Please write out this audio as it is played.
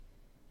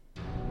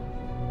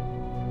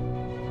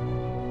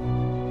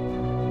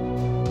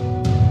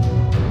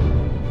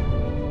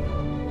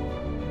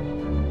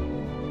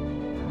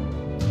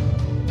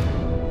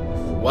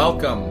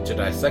Welcome to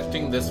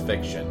Dissecting This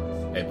Fiction,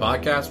 a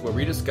podcast where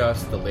we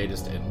discuss the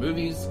latest in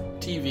movies,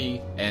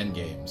 TV, and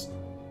games.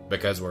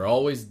 Because we're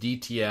always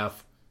DTF,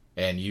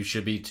 and you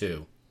should be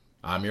too.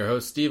 I'm your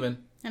host,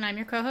 Steven. And I'm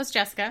your co-host,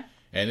 Jessica.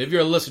 And if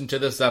you're listening to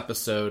this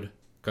episode,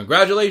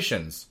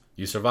 congratulations!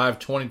 You survived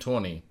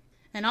 2020.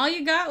 And all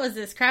you got was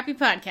this crappy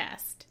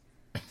podcast.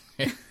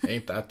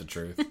 Ain't that the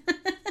truth?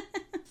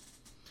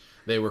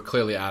 They were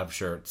clearly out of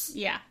shirts.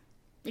 Yeah,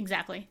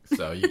 exactly.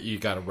 So you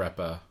got to rep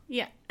a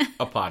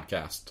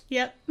podcast.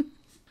 Yep.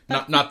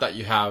 Not that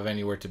you have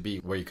anywhere to be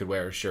where you could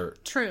wear a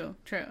shirt. True,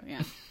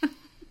 yeah.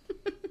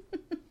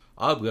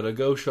 I'm gonna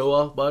go show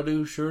off my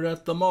new shirt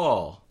at the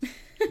mall.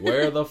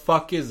 Where the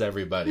fuck is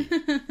everybody?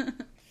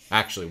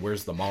 Actually,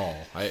 where's the mall?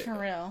 For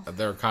real.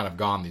 They're kind of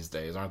gone these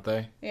days, aren't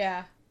they?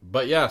 Yeah.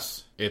 But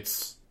yes,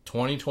 it's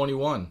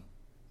 2021.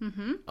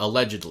 Mm-hmm.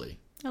 Allegedly.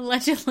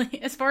 Allegedly,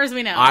 as far as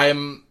we know.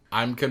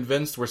 I'm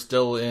convinced we're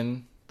still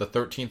in the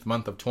 13th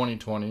month of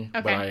 2020,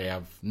 okay. But I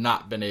have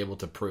not been able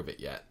to prove it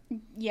yet.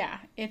 Yeah,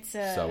 it's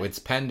So it's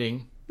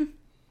pending.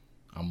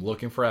 I'm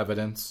looking for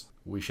evidence.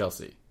 We shall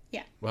see.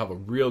 Yeah. We'll have a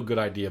real good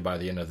idea by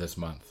the end of this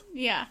month.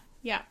 Yeah,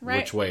 right.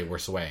 Which way we're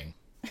swaying.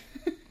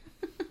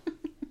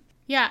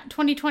 Yeah,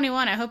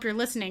 2021, I hope you're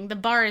listening. The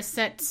bar is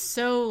set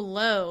so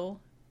low,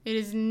 it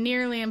is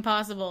nearly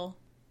impossible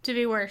to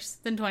be worse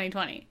than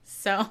 2020.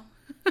 So,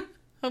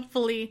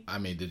 hopefully... I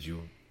mean, did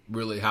you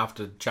really have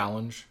to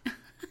challenge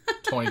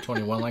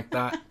 2021 like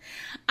that?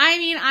 I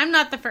mean, I'm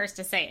not the first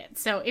to say it,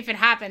 so if it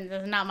happens,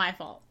 it's not my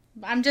fault.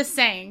 I'm just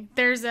saying,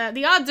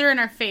 the odds are in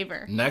our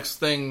favor. Next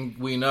thing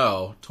we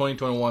know,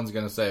 2021 is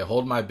going to say,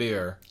 hold my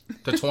beer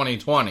to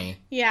 2020.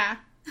 Yeah.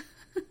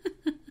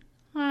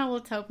 Well,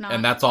 let's hope not.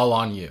 And that's all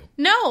on you.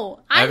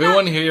 No,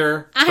 Everyone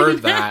here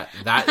heard that.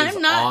 That is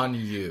on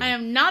you. I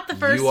am not the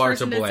first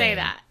person to say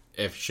that.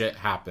 If shit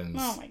happens.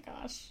 Oh my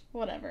gosh.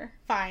 Whatever.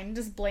 Fine.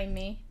 Just blame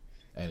me.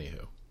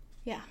 Anywho.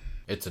 Yeah.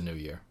 It's a new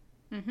year.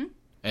 Mm-hmm.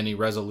 Any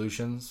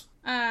resolutions?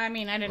 I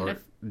mean, I didn't know.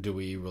 Do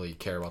we really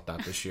care about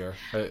that this year?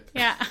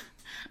 Yeah.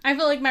 I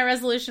feel like my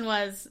resolution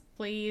was,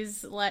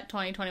 please let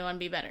 2021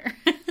 be better.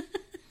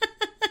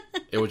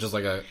 It was just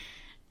like a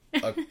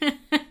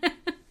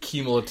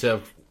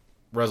cumulative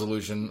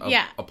resolution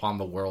upon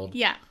the world.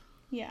 Yeah.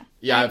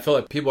 I feel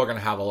like people are going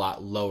to have a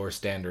lot lower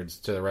standards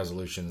to the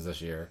resolutions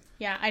this year.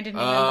 Yeah, I didn't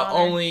even bother.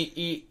 Only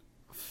eat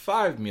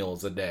 5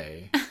 meals a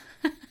day.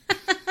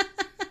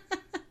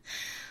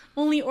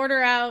 Only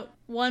order out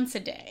once a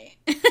day.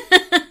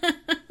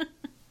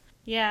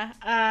 Yeah,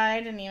 I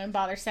didn't even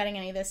bother setting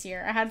any this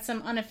year. I had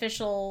some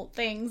unofficial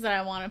things that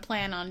I want to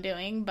plan on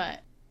doing, but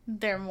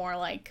they're more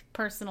like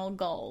personal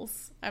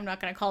goals. I'm not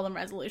going to call them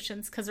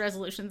resolutions, because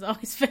resolutions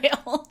always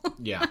fail.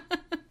 Yeah.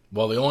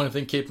 Well, the only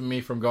thing keeping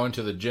me from going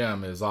to the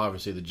gym is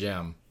obviously the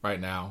gym right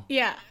now.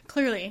 Yeah,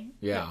 clearly.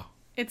 Yeah.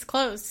 It's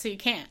closed, so you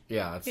can't.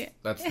 Yeah,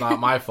 that's not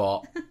my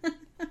fault.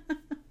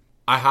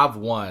 I have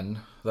one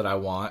that I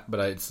want, but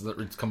it's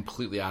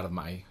completely out of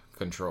my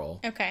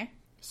control. Okay.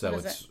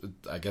 So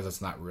I guess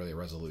it's not really a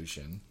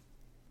resolution.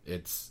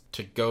 It's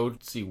to go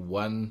see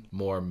one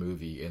more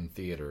movie in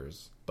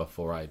theaters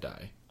before I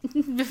die.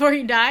 Before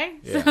you die?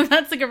 Yeah. So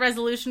that's like a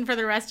resolution for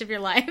the rest of your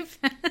life?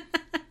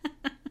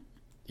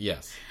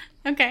 Yes.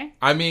 Okay.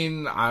 I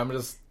mean,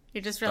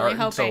 You're just really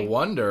hoping to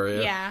wonder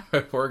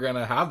if we're going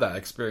to have that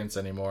experience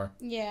anymore.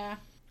 Yeah.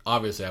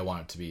 Obviously, I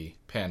want it to be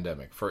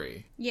pandemic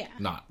free. Yeah.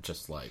 Not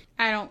just like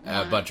a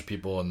bunch of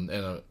people in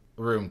a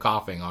room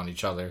coughing on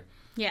each other.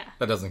 Yeah.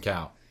 That doesn't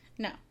count.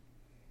 No.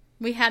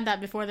 We had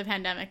that before the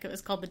pandemic. It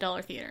was called the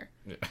Dollar Theater.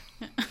 Yeah.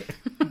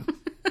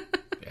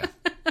 Yeah.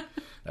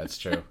 That's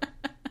true.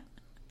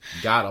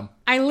 Got him.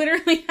 I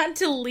literally had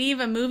to leave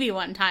a movie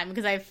one time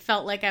because I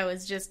felt like I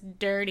was just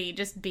dirty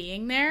just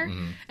being there.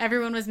 Mm-hmm.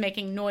 Everyone was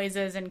making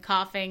noises and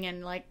coughing,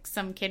 and like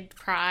some kid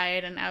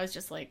cried, and I was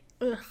just like,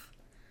 ugh.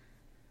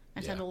 I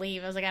just had to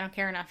leave. I was like, I don't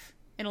care enough.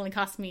 It only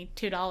cost me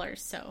 $2,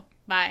 so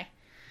bye.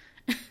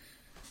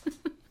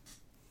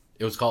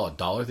 It was called a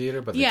dollar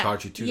theater, but they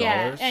charged you $2?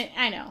 Yeah,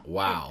 I know.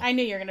 Wow. I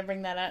knew you were going to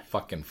bring that up.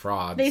 Fucking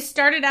frauds. They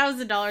started out as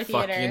a dollar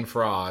theater. Fucking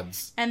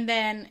frauds. And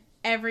then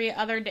every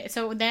other day.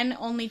 So then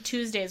only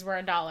Tuesdays were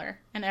 $1,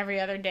 and every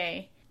other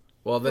day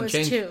was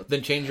 $2.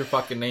 Then change your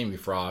fucking name, you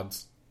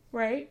frauds.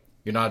 Right?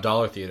 You're not a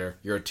dollar theater.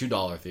 You're a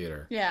 $2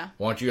 theater. Yeah.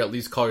 Why don't you at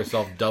least call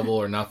yourself Double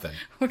or Nothing?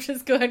 Or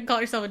just go ahead and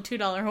call yourself a $2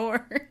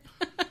 whore.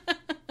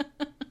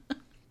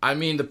 I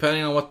mean,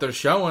 depending on what they're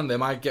showing, they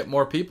might get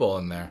more people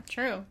in there.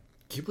 True.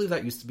 Can you believe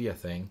that used to be a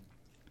thing?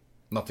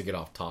 Not to get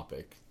off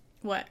topic.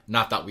 What?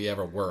 Not that we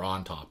ever were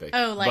on topic.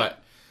 Oh,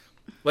 But,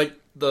 like,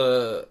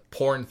 the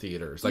porn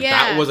theaters. Like,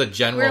 that was a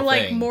general thing.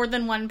 Where, like, more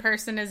than one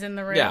person is in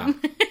the room. Yeah.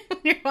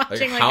 You're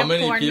watching, how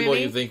many porn people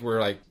movie? you think were,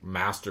 like,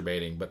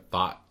 masturbating but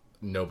thought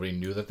nobody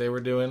knew that they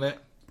were doing it?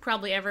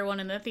 Probably everyone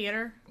in the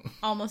theater.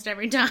 Almost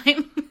every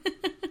time.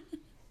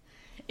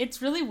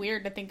 It's really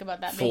weird to think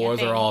about that being a thing.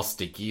 Floors are all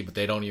sticky, but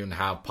they don't even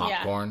have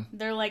popcorn. Yeah.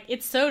 They're like,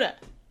 it's soda.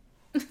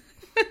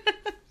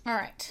 All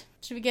right.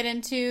 Should we get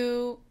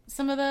into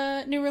some of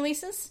the new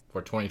releases?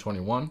 For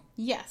 2021?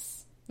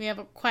 Yes. We have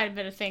quite a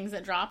bit of things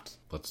that dropped.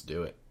 Let's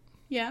do it.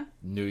 Yeah.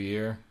 New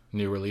year,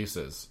 new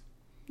releases.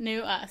 New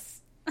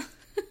us.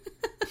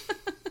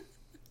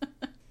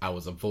 I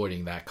was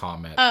avoiding that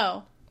comment.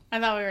 Oh, I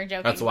thought we were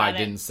joking. That's why I about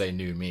didn't say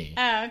new me.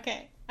 Oh,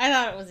 okay. I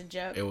thought it was a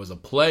joke. It was a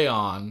play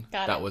on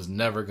Got that it. was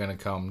never going to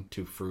come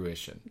to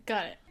fruition.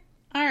 Got it.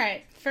 All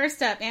right.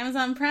 First up,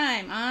 Amazon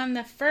Prime on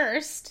the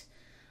 1st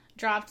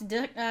dropped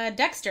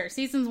Dexter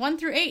seasons 1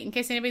 through 8. In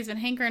case anybody's been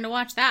hankering to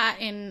watch that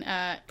in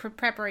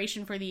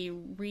preparation for the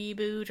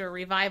reboot or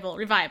revival.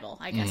 Revival,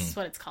 I guess is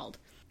what it's called.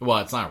 Well,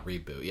 it's not a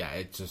reboot. Yeah,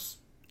 it's just...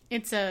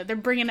 They're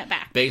bringing it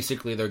back.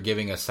 Basically, they're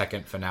giving a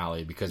second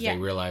finale because Yeah. they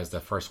realized the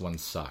first one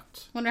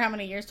sucked. Wonder how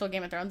many years till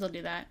Game of Thrones will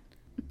do that.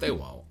 They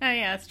won't. Oh,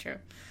 yeah, that's true.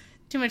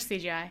 Too much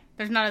CGI.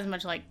 There's not as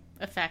much, like,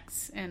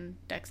 effects in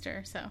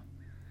Dexter, so...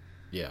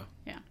 Yeah.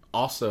 Yeah.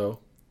 Also,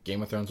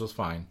 Game of Thrones was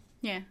fine.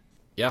 Yeah.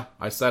 Yeah,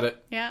 I said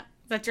it. Yeah.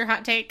 Is that your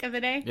hot take of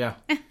the day? Yeah.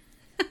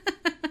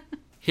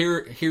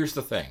 Here's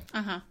the thing.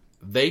 Uh-huh.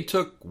 They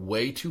took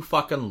way too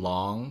fucking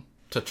long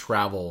to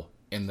travel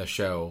in the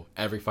show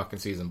every fucking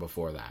season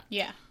before that.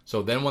 Yeah.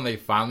 So then when they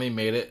finally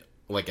made it,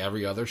 like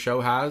every other show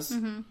has,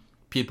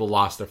 people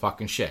lost their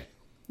fucking shit.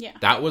 Yeah.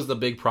 That was the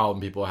big problem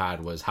people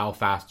had, was how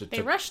fast it They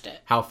took, rushed it.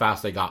 how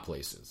fast they got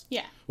places.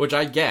 Yeah. Which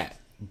I get,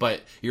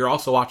 but you're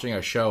also watching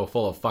a show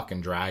full of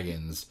fucking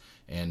dragons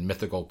and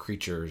mythical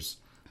creatures,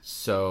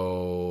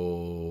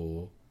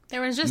 so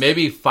There was just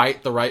maybe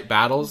fight the right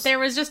battles. There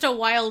was just a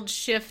wild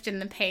shift in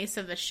the pace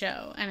of the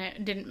show, and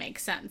it didn't make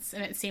sense,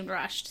 and it seemed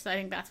rushed. So I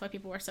think that's why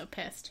people were so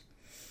pissed.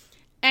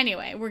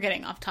 Anyway, we're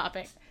getting off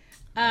topic.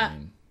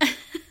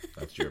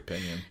 That's your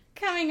opinion.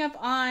 Coming up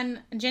on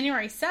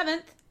January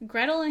 7th,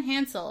 Gretel and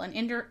Hansel, an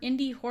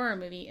indie horror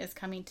movie, is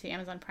coming to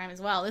Amazon Prime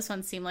as well. This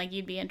one seemed like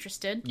you'd be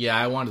interested. Yeah,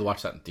 I wanted to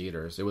watch that in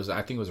theaters.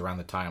 I think it was around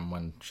the time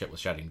when shit was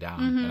shutting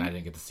down, and I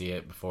didn't get to see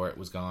it before it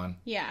was gone.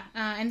 Yeah,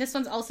 and this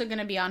one's also going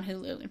to be on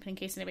Hulu, in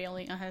case anybody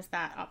only has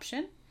that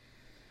option.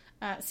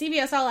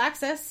 CBS All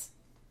Access,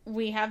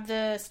 we have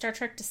the Star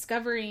Trek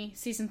Discovery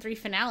Season 3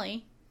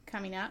 finale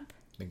coming up.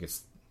 I think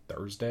it's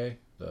Thursday,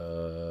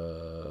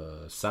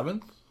 the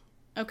 7th?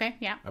 Okay,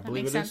 yeah, I that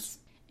believe makes it sense. is.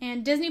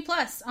 And Disney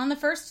Plus, on the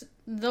 1st,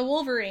 The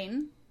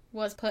Wolverine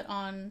was put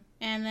on.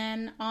 And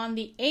then on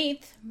the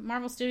 8th,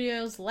 Marvel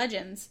Studios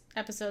Legends,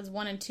 episodes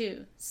 1 and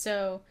 2.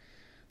 So,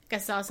 I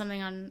saw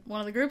something on one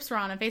of the groups we're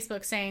on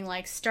Facebook saying,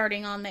 like,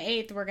 starting on the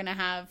 8th, we're going to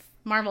have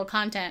Marvel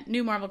content,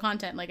 new Marvel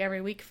content, like,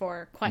 every week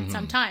for quite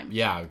some time.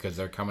 Yeah, because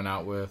they're coming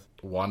out with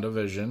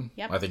WandaVision,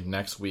 Yep. I think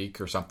next week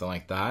or something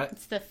like that.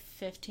 It's the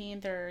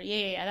 15th or...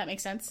 Yeah, that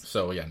makes sense.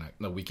 So, yeah,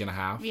 a week and a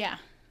half. Yeah.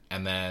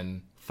 And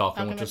then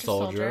Falcon Winter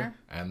Soldier,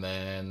 and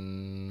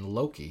then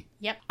Loki.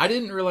 Yep. I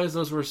didn't realize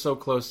those were so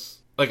close.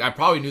 Like, I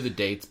probably knew the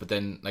dates, but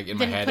then, like, in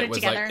my Didn't head, put it it was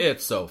together. like,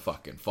 it's so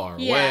fucking far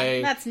Yeah,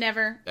 away. that's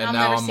never... And I'll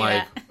now never I'm see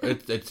like,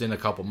 that. it's in a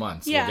couple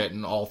months. Yeah. We're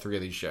getting all three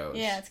of these shows.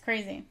 Yeah, it's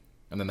crazy.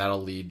 And then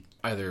that'll lead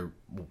we'll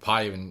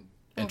probably even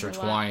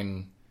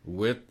intertwine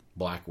with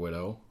Black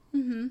Widow.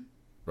 Mm-hmm.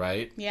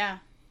 Right? Yeah.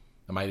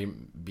 It might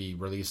even be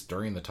released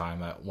during the time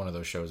that one of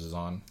those shows is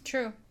on.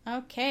 True.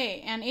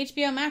 Okay, and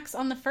HBO Max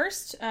on the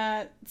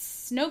 1st,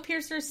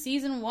 Snowpiercer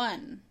Season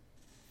 1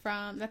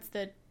 that's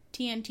the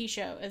TNT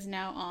show, is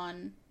now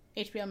on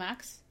HBO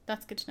Max.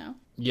 That's good to know.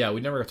 Yeah,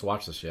 we never got to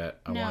watch this yet.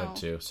 I No. wanted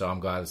to, so I'm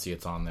glad to see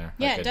it's on there.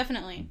 I Yeah, could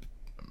definitely.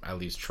 at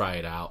least try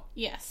it out.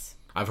 Yes.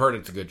 I've heard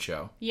it's a good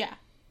show. Yeah.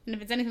 And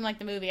if it's anything like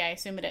the movie, I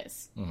assume it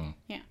is. Mm-hmm.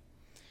 Yeah.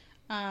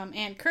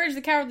 And Courage the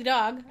Cowardly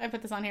Dog, I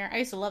put this on here. I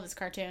used to love this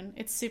cartoon.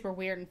 It's super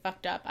weird and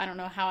fucked up. I don't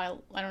know how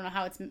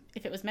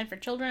if it was meant for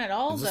children at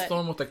all. Is this but the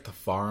one with like the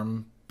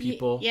farm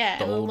people? yeah,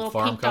 the and the old little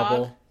farm pink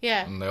couple. dog.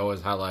 Yeah. And they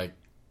always had like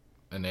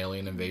an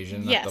alien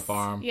invasion Yes. at the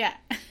farm. Yeah.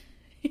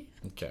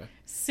 Okay.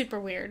 Super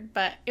weird,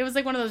 but it was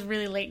like one of those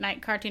really late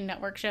night Cartoon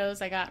Network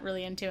shows I got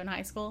really into in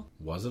high school.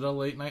 Was it a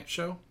late night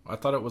show? I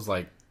thought it was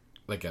like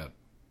a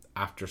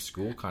after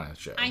school kind of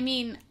show. I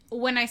mean,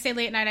 when I say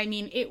late night, I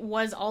mean it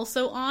was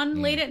also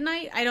on late at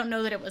night. I don't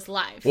know that it was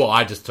live. Well,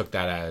 I just took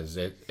that as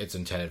it's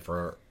intended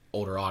for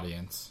older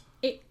audience.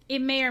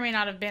 It may or may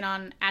not have been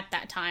on at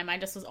that time. I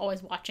just was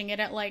always watching it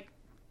at like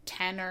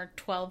 10 or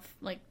 12,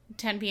 like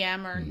 10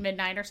 p.m. or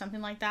midnight or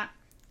something like that.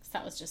 So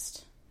that was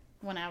just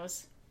when I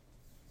was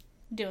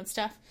doing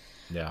stuff.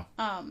 Yeah.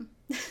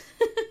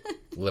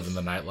 Living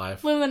the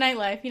nightlife. Living the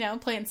nightlife,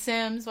 playing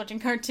Sims,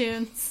 watching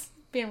cartoons,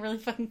 being really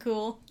fucking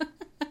cool.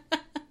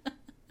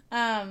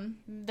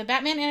 The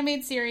Batman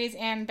animated series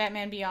and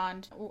Batman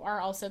Beyond are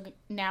also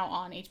now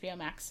on HBO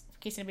Max, in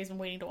case anybody's been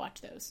waiting to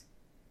watch those.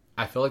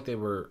 I feel like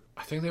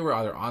I think they were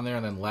either on there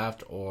and then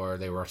left, or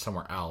they were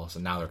somewhere else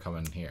and now they're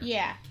coming here.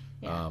 Yeah.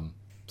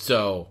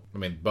 So, I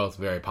mean, both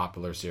very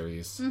popular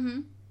series.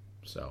 Mm-hmm.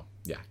 So,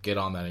 yeah, get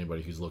on that,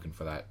 anybody who's looking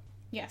for that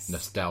Yes.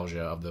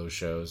 nostalgia of those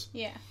shows.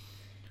 Yeah.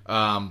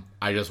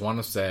 I just want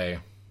to say,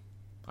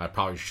 I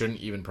probably shouldn't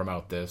even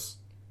promote this,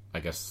 I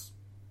guess,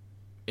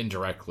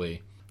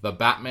 indirectly. The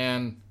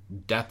Batman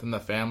Death in the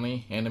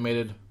Family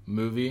animated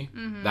movie,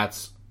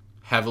 that's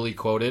heavily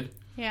quoted,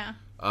 Yeah.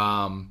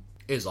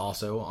 is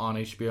also on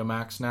HBO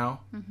Max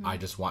now. I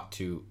just want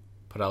to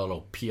put out a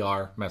little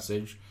PR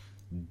message.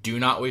 Do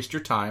not waste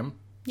your time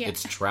Yeah.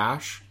 It's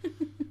trash.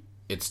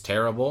 It's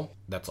terrible.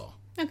 That's all.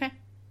 Okay.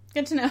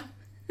 Good to know.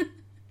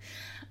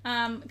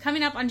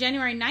 Coming up on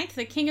January 9th,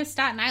 The King of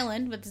Staten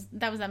Island.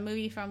 That was that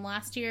movie from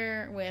last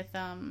year with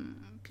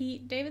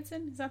Pete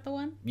Davidson. Is that the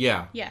one?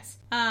 Yeah. Yes.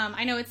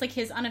 I know it's like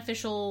his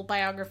unofficial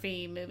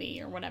biography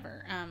movie or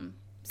whatever.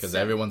 Because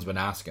everyone's been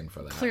asking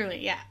for that.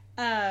 Clearly, yeah.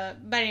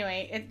 But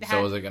anyway,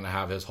 so is it going to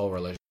have his whole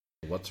relationship?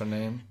 What's her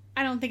name?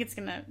 I don't think it's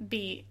going to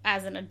be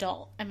as an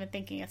adult. I've been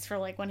thinking it's for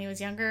like when he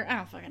was younger. I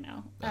don't fucking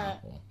know.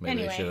 Maybe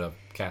anyway. They should have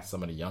cast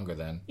somebody younger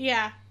then.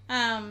 Yeah.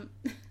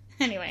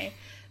 Anyway,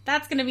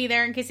 that's going to be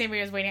there in case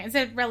anybody was waiting. It's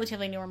a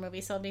relatively newer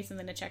movie, so it'll be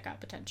something to check out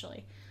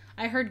potentially.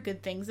 I heard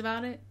good things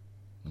about it.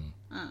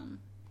 I'm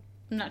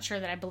not sure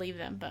that I believe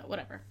them, but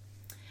whatever.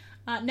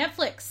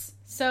 Netflix.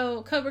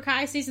 So Cobra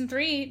Kai Season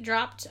 3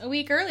 dropped a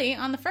week early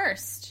on the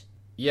 1st.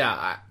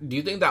 Yeah, do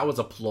you think that was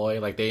a ploy?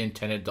 Like, they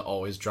intended to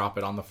always drop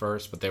it on the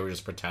 1st, but they were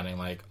just pretending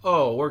like,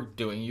 oh, we're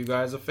doing you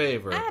guys a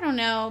favor. I don't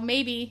know.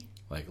 Maybe.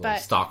 Like, a little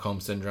Stockholm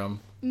Syndrome.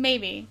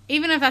 Maybe.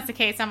 Even if that's the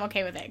case, I'm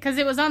okay with it. Because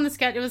it was on the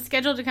schedule. It was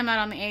scheduled to come out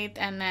on the 8th,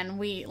 and then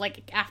we,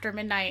 like, after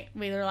midnight,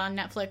 we were on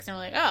Netflix, and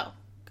we're like, oh,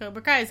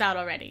 Cobra Kai is out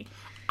already.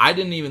 I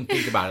didn't even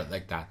think about it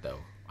like that, though.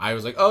 I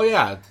was like, oh,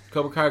 yeah,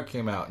 Cobra Kai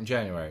came out in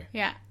January.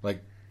 Yeah.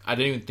 Like, I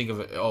didn't even think of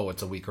it, oh,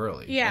 it's a week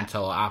early. Yeah.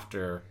 Until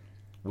after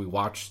we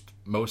watched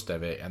most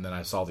of it, and then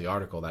I saw the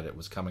article that it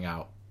was coming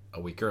out a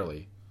week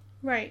early.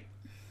 Right.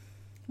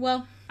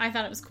 Well, I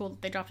thought it was cool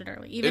that they dropped it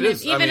early. Even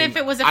if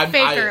it was a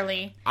fake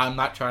early. I'm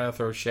not trying to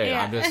throw shade.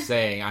 Yeah. I'm just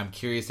saying, I'm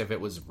curious if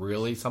it was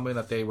really something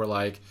that they were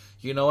like,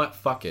 you know what,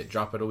 fuck it,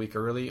 drop it a week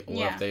early,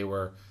 or if they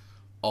were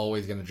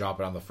always going to drop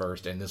it on the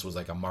 1st, and this was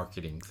like a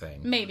marketing thing.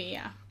 Maybe,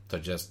 yeah. To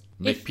just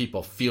make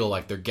people feel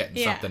like they're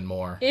getting something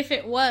more. If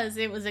it was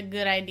a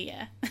good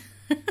idea.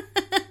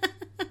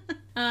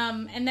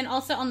 And then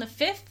also on the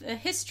 5th, The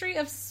History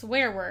of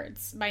Swear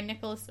Words by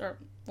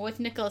with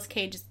Nicolas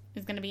Cage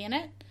is going to be in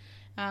it.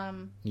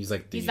 He's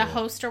like he's the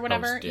host or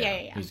whatever. Host,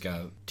 yeah. He's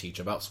going to teach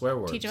about swear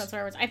words.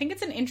 I think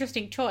it's an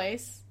interesting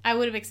choice. I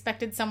would have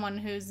expected someone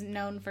who's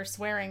known for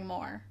swearing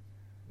more.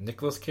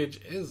 Nicolas Cage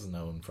is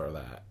known for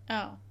that.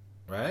 Oh.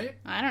 Right?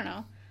 I don't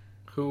know.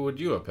 Who would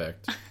you have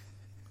picked?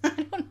 I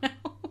don't know.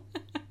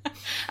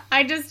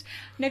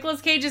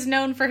 Nicolas Cage is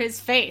known for his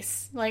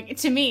face. Like,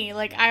 to me,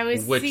 like, I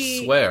always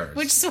see...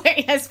 Which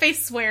swears. His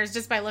face swears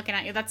just by looking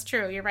at you. That's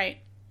true. You're right.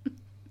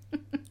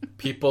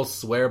 People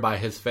swear by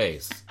his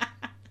face.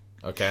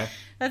 Okay?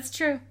 That's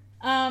true.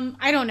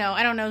 I don't know.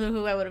 I don't know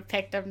who I would have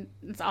picked.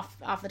 It's off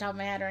the top of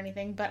my head or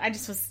anything, but I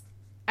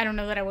don't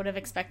know that I would have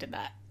expected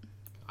that.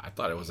 I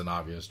thought it was an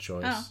obvious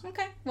choice. Oh,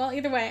 okay. Well,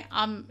 either way,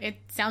 it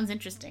sounds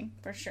interesting,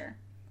 for sure.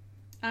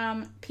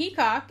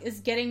 Peacock is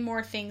getting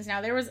more things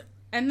now.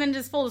 And then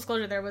just full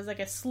disclosure, there was like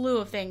a slew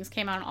of things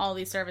came out on all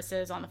these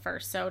services on the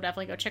 1st, so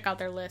definitely go check out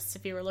their lists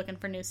if you were looking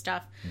for new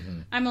stuff.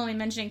 Mm-hmm. I'm only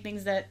mentioning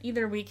things that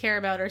either we care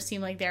about or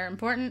seem like they're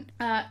important.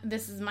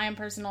 This is my own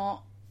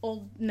personal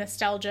old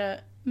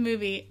nostalgia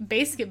movie,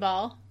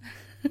 Basketball,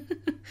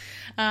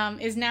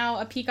 is now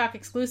a Peacock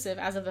exclusive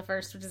as of the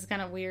 1st, which is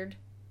kind of weird.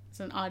 It's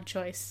an odd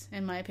choice,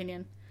 in my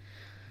opinion.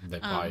 They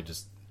probably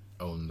just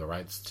own the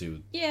rights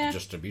to the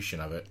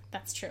distribution of it.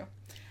 That's true.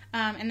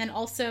 And then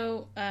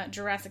also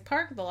Jurassic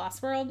Park, The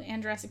Lost World,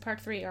 and Jurassic Park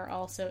 3 are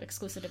also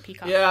exclusive to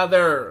Peacock. Yeah,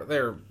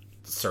 they're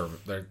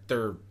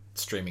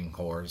streaming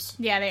whores.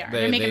 Yeah, they are.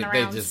 They're making the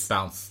rounds. They just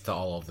bounce to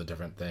all of the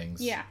different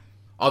things. Yeah.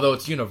 Although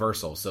it's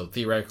Universal, so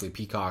theoretically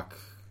Peacock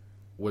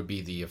would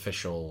be the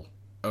official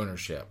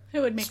ownership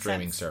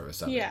streaming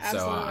service of it.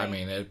 Absolutely. So, I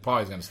mean, it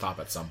probably is going to stop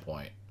at some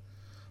point.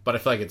 But I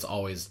feel like it's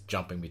always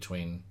jumping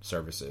between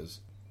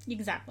services.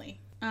 Exactly.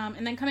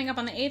 And then coming up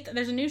on the 8th,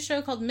 there's a new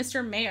show called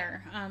Mr.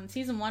 Mayor.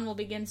 Season 1 will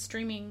begin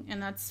streaming,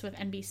 and that's with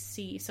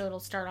NBC, so it'll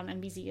start on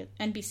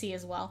NBC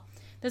as well.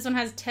 This one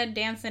has Ted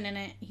Danson in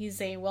it. He's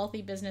a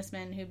wealthy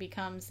businessman who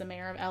becomes the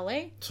mayor of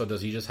LA. So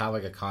does he just have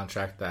like a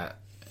contract that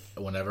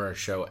whenever a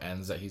show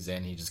ends that he's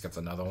in, he just gets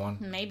another one?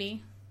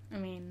 Maybe. I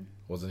mean...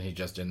 Wasn't he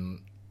just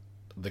in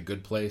The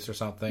Good Place or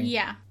something?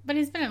 Yeah, but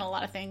he's been in a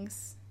lot of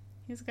things.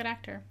 He's a good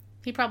actor.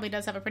 He probably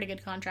does have a pretty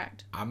good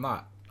contract. I'm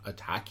not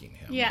attacking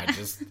him. Yeah.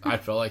 I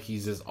feel like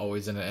he's just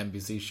always in an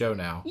NBC show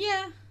now.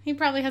 Yeah, he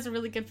probably has a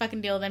really good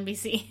fucking deal with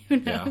NBC. Who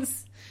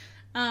knows?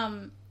 Yeah.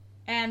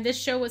 And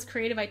this show was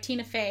created by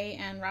Tina Fey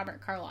and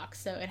Robert Carlock,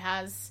 so it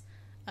has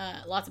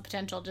lots of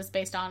potential just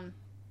based on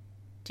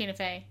Tina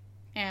Fey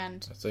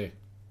and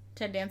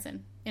Ted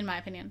Danson, in my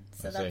opinion.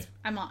 So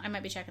I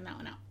might be checking that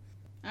one out.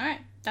 All right,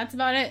 that's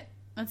about it.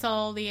 That's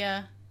all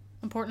the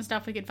important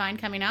stuff we could find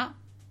coming out.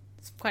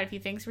 It's quite a few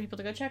things for people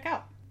to go check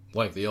out.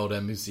 Like the old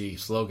NBC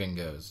slogan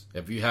goes,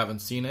 if you haven't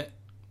seen it,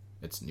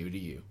 it's new to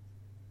you.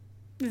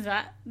 Is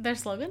that their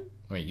slogan?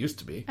 I mean, it used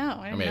to be. Oh,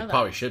 I didn't know that. It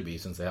probably should be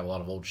since they have a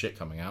lot of old shit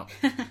coming out.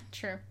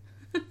 True.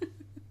 All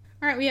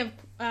right, we have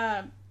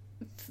a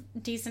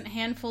decent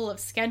handful of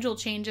schedule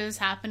changes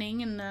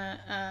happening in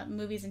the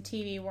movies and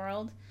TV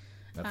world.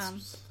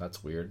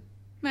 That's weird.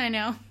 I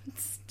know.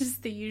 It's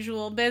just the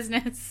usual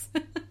business.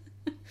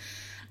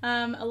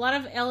 A lot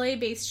of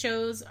LA-based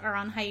shows are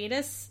on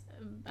hiatus.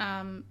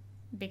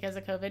 because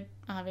of COVID,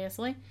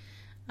 obviously.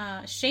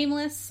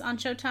 Shameless on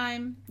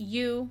Showtime.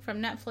 You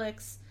from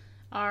Netflix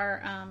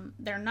are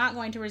they're not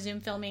going to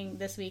resume filming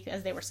this week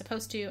as they were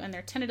supposed to, and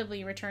they're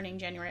tentatively returning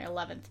January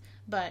 11th.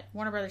 But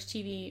Warner Brothers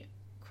TV,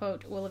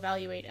 quote, will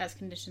evaluate as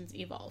conditions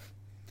evolve.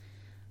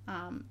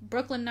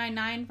 Brooklyn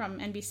Nine-Nine from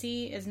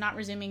NBC is not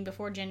resuming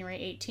before January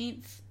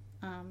 18th.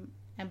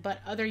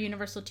 But other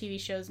Universal TV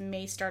shows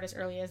may start as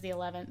early as the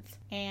 11th.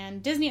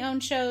 And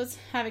Disney-owned shows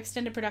have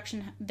extended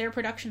their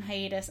production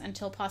hiatus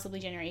until possibly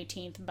January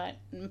 18th, but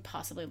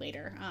possibly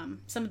later.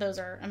 Some of those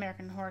are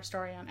American Horror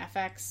Story on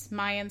FX,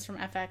 Mayans from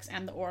FX,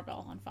 and The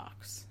Orville on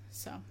Fox.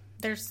 So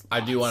there's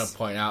lots. I do want to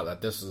point out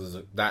that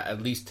that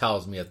at least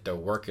tells me that they're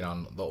working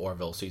on The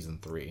Orville season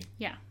 3.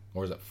 Yeah.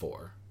 Or is it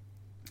 4?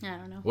 I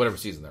don't know. Whatever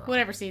season they're on.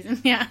 Whatever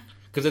season, yeah.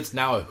 Because it's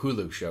now a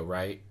Hulu show,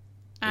 right?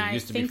 It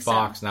used to be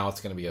Fox, now it's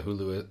going to be a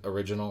Hulu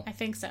original. I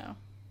think so.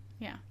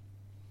 Yeah.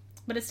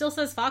 But it still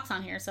says Fox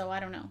on here, so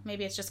I don't know.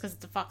 Maybe it's just because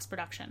it's a Fox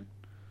production.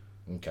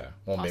 Okay.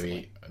 Well,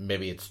 Possibly.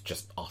 maybe it's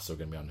just also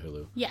going to be on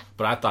Hulu. Yeah.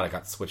 But I thought it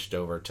got switched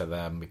over to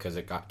them because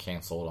it got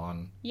canceled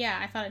on... Yeah,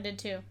 I thought it did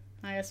too.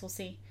 I guess we'll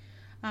see.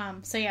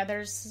 So yeah,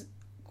 there's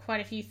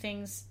quite a few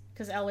things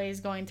because LA is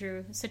going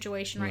through a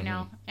situation right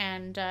now,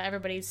 and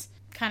everybody's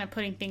kind of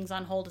putting things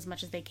on hold as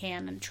much as they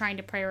can and trying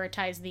to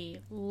prioritize the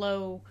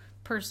low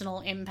personal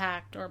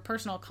impact or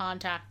personal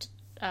contact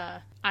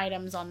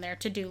items on their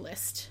to-do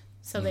list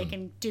so they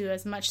can do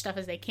as much stuff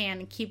as they can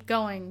and keep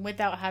going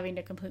without having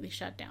to completely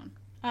shut down.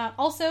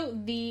 Also,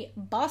 the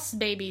Boss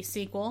Baby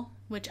sequel,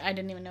 which I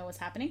didn't even know was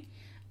happening,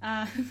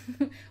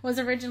 was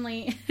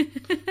originally...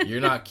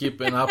 You're not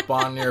keeping up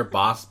on your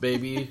Boss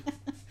Baby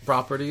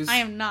properties? I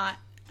am not.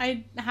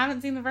 I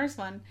haven't seen the first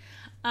one.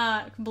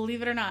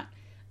 Believe it or not.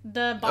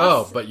 The Boss...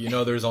 Oh, but you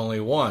know there's only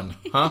one,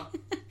 huh?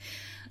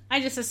 I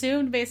just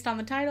assumed based on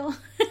the title.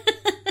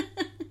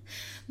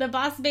 The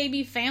Boss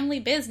Baby Family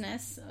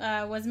Business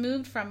was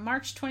moved from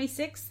March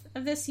 26th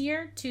of this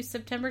year to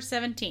September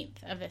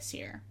 17th of this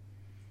year.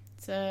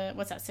 So,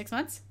 what's that, 6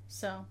 months?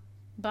 So,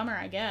 bummer,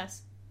 I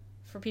guess,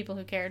 for people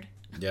who cared.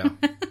 Yeah.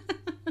 Guess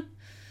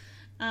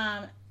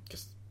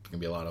there's going to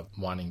be a lot of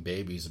wanting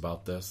babies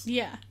about this.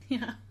 Yeah.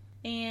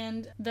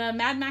 And the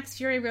Mad Max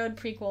Fury Road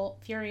prequel,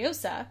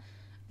 Furiosa,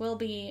 will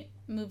be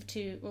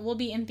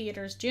in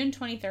theaters June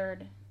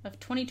 23rd of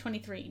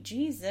 2023.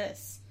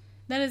 Jesus.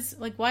 That is,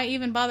 like, why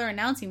even bother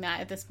announcing that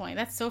at this point?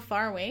 That's so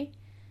far away.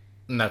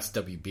 And that's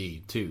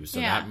WB, too. So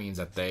that means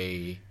that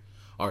they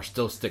are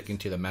still sticking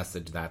to the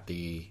message that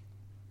the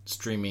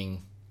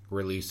streaming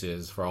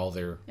releases for all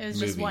their movies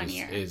just 1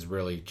 year. Is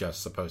really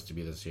just supposed to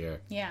be this year.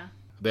 Yeah.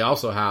 They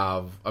also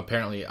have,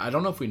 apparently, I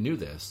don't know if we knew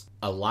this,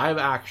 a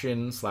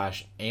live-action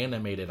 /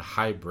 animated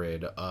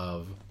hybrid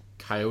of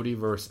Coyote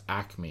vs.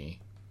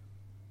 Acme,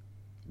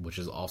 which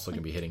is also going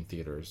to be hitting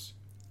theaters.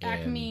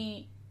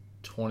 Acme...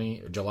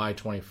 July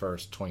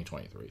 21st,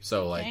 2023.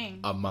 So, like,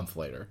 a month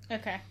later.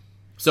 Okay.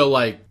 So,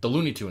 like, the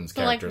Looney Tunes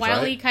characters, like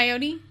Wile E. right?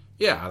 Coyote?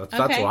 Yeah,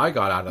 that's what I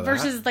got out of that.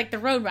 Versus, like, the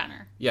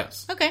Roadrunner.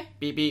 Yes. Okay.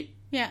 Beep, beep.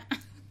 Yeah.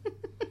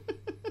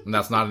 And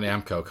that's not an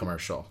Amco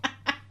commercial.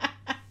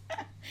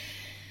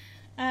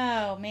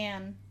 Oh,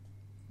 man.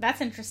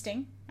 That's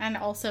interesting. And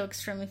also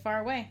extremely far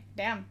away.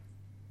 Damn.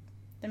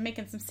 They're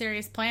making some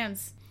serious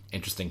plans.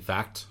 Interesting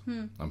fact.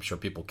 I'm sure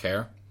people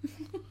care.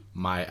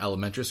 My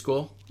elementary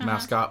school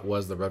mascot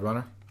was the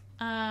Roadrunner.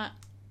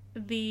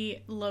 The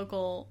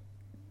local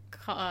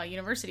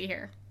university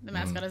here, the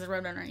mascot is a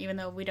Roadrunner, even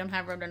though we don't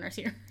have Roadrunners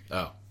here.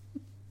 Oh.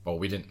 Well,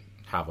 we didn't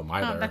have them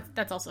either. Oh,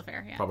 that's also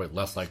fair, yeah. Probably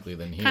less likely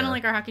than here. Kind of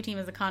like our hockey team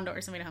is the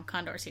Condors, and we don't have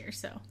Condors here,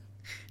 so...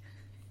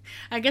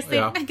 I guess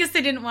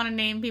they didn't want to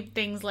name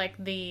things like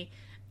the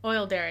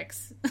oil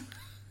derricks.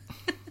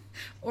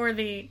 Or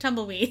the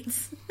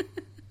tumbleweeds.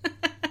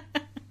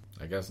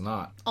 I guess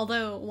not.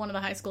 Although one of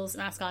the high school's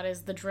mascot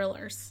is the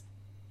Drillers.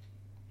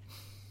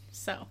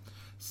 So...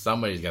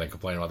 Somebody's going to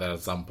complain about that at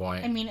some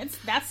point. I mean,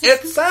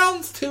 it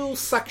sounds too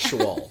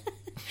sexual.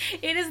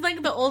 It is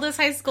like the oldest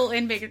high school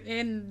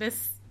in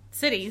this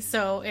city,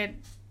 so it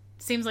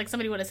seems like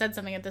somebody would have said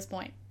something at this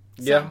point.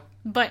 So, yeah.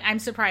 But I'm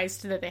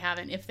surprised that they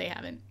haven't, if they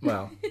haven't.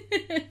 Well,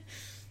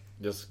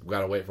 just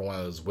got to wait for one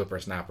of those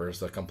whippersnappers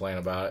to complain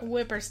about it.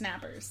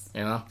 Whippersnappers.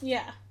 You know?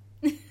 Yeah.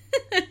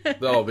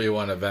 There'll be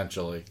one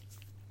eventually.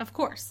 Of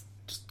course.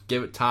 Just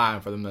give it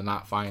time for them to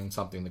not find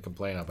something to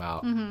complain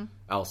about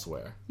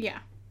elsewhere. Yeah.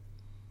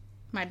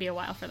 Might be a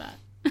while for that.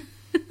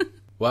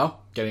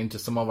 Well, getting to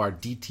some of our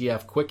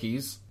DTF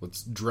quickies.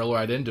 Let's drill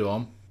right into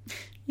them.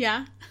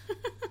 Yeah.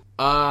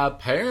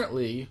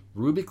 Apparently,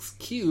 Rubik's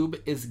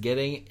Cube is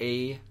getting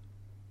a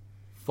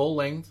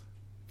full-length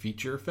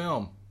feature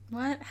film.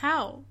 What?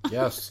 How?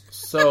 Yes.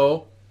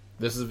 So,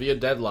 this is via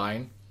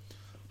Deadline.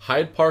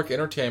 Hyde Park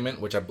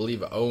Entertainment, which I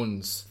believe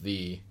owns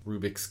the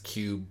Rubik's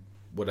Cube,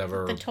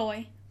 whatever. The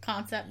toy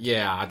concept.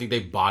 Yeah, I think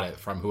they bought it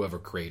from whoever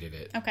created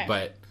it. Okay.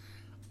 But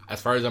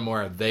as far as I'm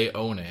aware, they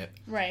own it.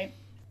 Right.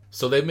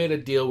 So they've made a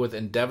deal with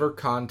Endeavor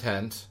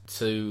Content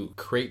to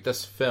create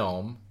this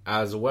film,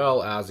 as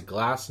well as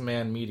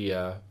Glassman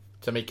Media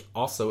to make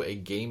also a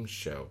game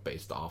show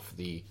based off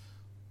the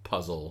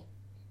puzzle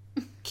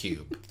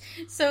cube.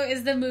 So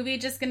is the movie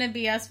just going to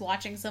be us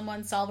watching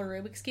someone solve a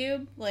Rubik's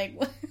Cube? Like,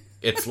 what?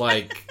 It's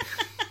like...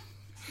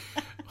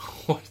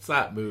 What's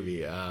that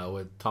movie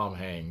with Tom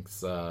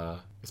Hanks?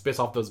 It's based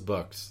off those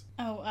books.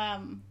 Oh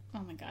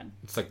my god.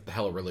 It's like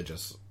hella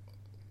religious.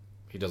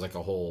 He does like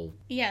a whole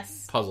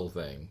Yes. puzzle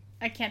thing.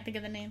 I can't think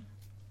of the name.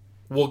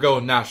 We'll go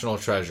National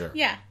Treasure.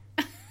 Yeah.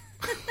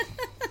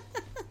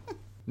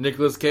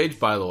 Nicolas Cage,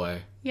 by the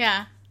way.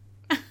 Yeah.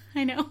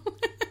 I know.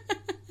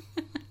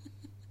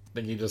 I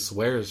think he just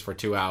swears for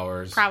 2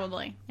 hours.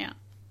 Probably, yeah.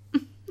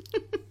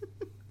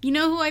 You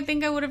know who I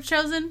think I would have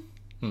chosen?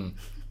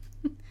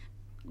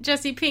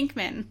 Jesse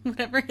Pinkman,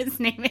 whatever his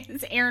name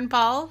is, Aaron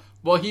Paul.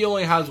 Well, he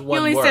only has one He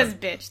only word. says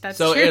bitch, that's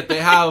so true. if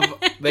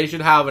they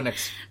should have an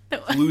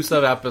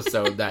exclusive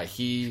episode that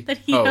he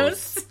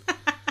hosts.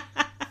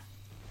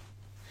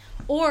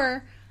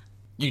 Or...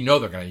 You know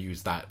they're going to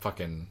use that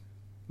fucking...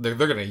 They're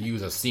going to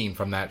use a scene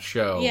from that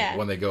show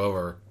when they go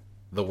over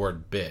the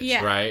word bitch,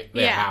 right?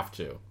 They have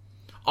to.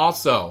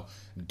 Also,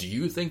 do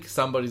you think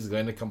somebody's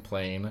going to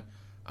complain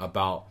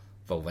about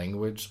the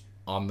language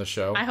on the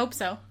show? I hope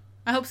so.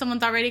 I hope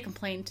someone's already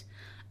complained.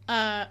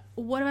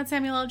 What about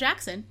Samuel L.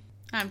 Jackson?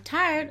 I'm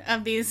tired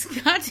of these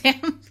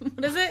goddamn,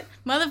 what is it?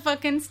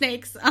 Motherfucking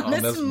snakes on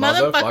this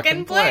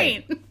motherfucking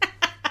plane.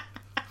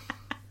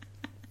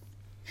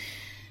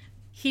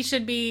 He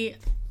should be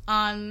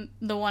on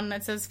the one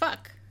that says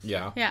fuck.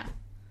 Yeah. Yeah.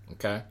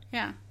 Okay.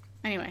 Yeah.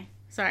 Anyway,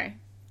 sorry.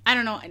 I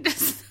don't know. I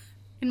just,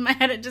 in my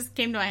head, it just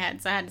came to my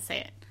head, so I had to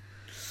say it.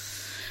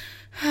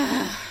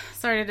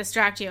 Sorry to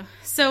distract you.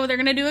 So they're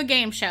going to do a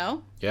game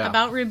show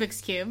about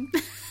Rubik's Cube.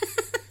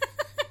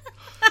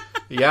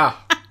 Yeah,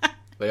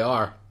 they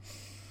are.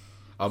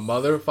 A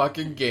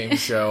motherfucking game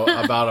show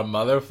about a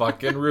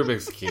motherfucking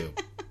Rubik's Cube.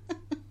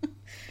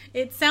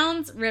 It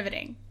sounds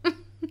riveting.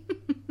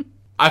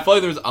 I feel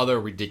like there's other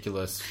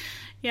ridiculous...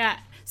 Yeah.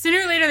 Sooner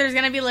or later, there's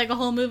going to be like a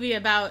whole movie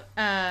about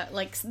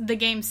like the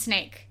game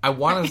Snake. I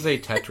want to say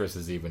Tetris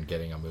is even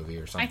getting a movie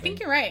or something. I think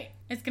you're right.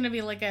 It's going to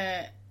be like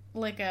a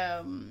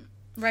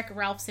Wreck-It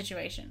Ralph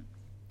situation.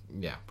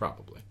 Yeah,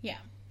 probably. Yeah.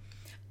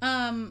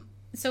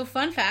 So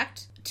fun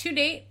fact, to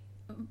date,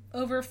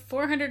 over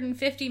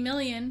 450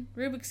 million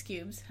Rubik's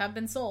Cubes have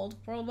been sold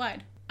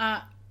worldwide.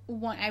 I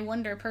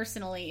wonder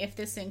personally if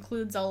this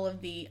includes all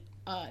of the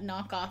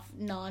knockoff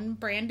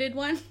non-branded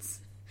ones.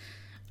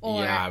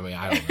 Or... Yeah, I mean,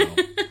 I don't know.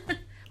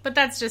 But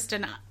that's just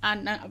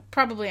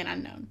probably an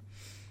unknown.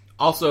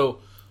 Also,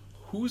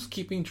 who's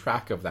keeping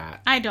track of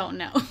that? I don't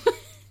know.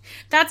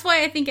 That's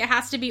why I think it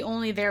has to be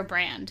only their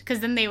brand, because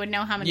then they would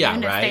know how many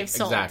units they've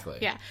sold. Exactly.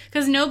 Yeah,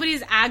 because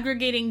nobody's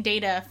aggregating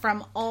data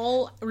from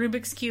all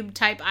Rubik's Cube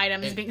type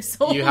items being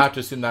sold. You have to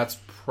assume that's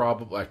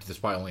probably... This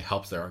probably only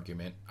helps their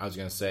argument. I was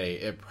going to say,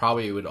 it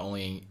probably would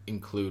only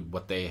include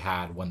what they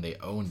had when they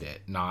owned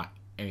it, not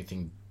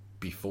anything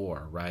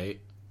before,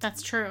 right?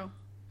 That's true.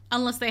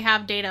 Unless they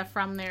have data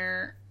from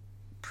their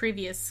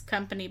previous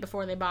company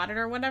before they bought it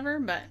or whatever,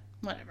 but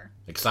whatever.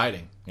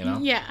 Exciting, you know?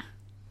 Yeah.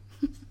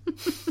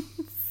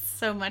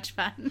 So much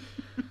fun.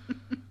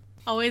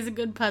 Always a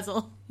good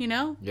puzzle, you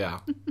know? Yeah.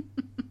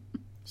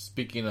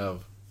 Speaking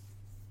of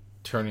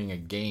turning a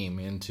game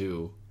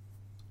into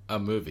a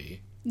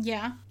movie.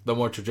 Yeah. The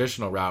more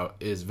traditional route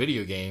is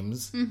video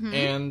games. Mm-hmm.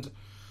 And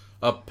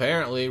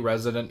apparently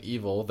Resident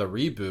Evil, the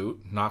reboot,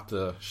 not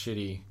the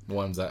shitty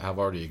ones that have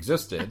already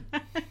existed.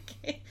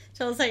 Okay.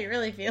 Tell us how you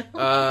really feel.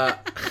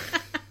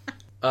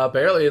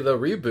 Apparently the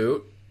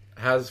reboot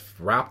has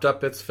wrapped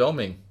up its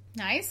filming.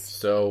 Nice.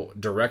 So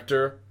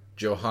director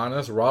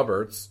Johannes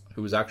Roberts,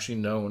 who's actually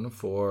known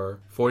for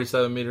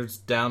 47 Meters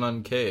Down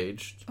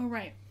Uncaged. Oh,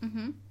 right.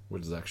 Mm-hmm.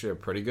 Which is actually a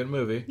pretty good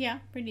movie. Yeah,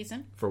 pretty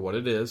decent. For what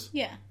it is.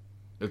 Yeah.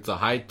 It's a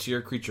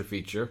high-tier creature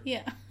feature.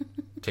 Yeah.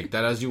 Take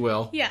that as you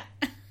will. Yeah.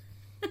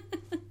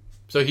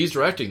 So he's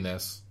directing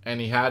this, and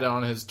he had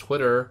on his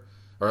Twitter,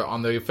 or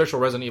on the official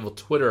Resident Evil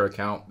Twitter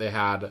account, they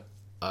had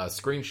a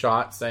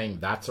screenshot saying,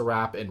 "That's a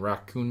Wrap in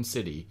Raccoon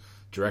City,"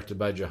 directed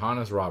by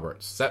Johannes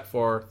Roberts, set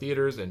for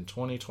theaters in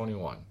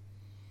 2021.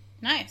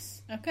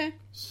 Nice. Okay.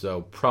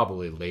 So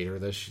probably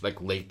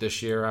late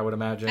this year, I would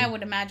imagine. I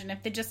would imagine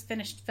if they just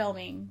finished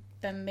filming,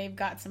 then they've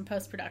got some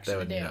post-production They to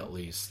would do. need at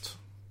least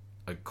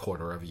a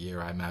quarter of a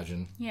year, I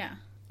imagine. Yeah.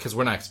 Because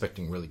we're not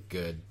expecting really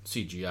good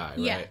CGI,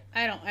 right?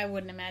 Yeah, I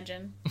wouldn't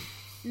imagine.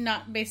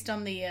 Not based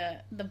on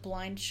the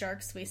blind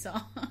sharks we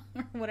saw,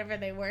 or whatever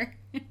they were.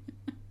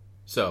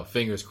 So,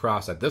 fingers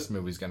crossed that this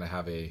movie's going to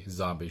have a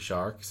zombie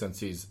shark, since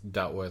he's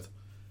dealt with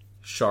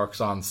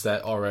sharks on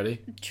set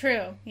already.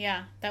 True,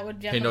 yeah. That would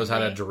definitely... He knows how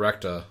to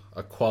direct a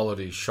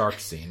quality shark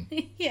scene.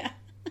 Yeah.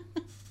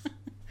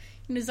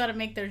 He knows how to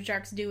make those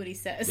sharks do what he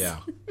says. Yeah.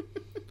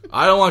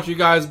 I don't want you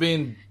guys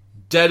being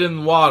dead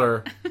in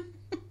water.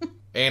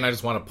 And I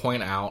just want to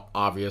point out,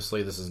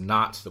 obviously, this is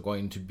not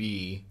going to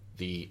be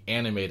the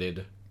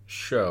animated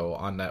show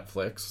on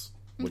Netflix,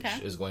 which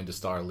is going to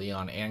star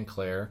Leon and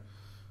Claire,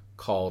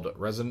 called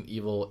Resident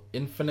Evil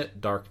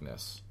Infinite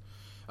Darkness.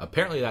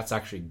 Apparently that's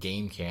actually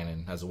game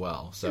canon as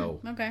well.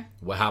 So okay.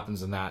 What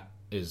happens in that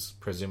is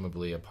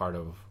presumably a part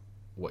of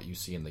what you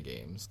see in the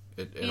games.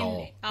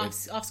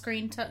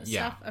 Off-screen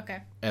yeah. stuff?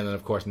 Okay. And then,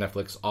 of course,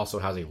 Netflix also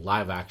has a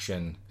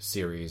live-action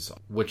series,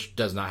 which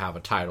does not have a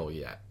title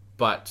yet.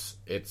 But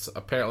it's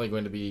apparently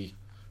going to be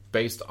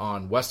based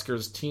on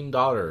Wesker's teen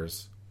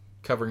daughters,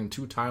 covering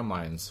 2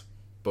 timelines,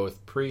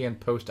 both pre- and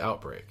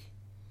post-outbreak.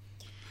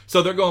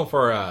 So they're going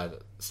for a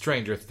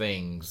Stranger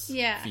Things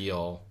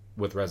feel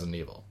with Resident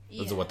Evil.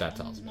 That's what that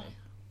tells me.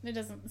 It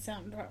doesn't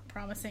sound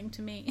promising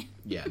to me.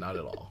 Yeah, not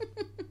at all.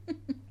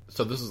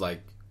 So this is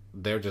like,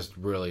 they're just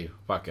really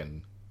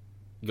fucking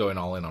going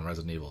all in on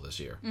Resident Evil this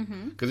year.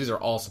 Because these are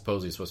all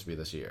supposedly supposed to be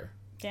this year.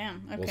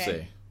 Damn, okay. We'll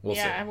see. We'll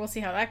see. We'll see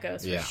how that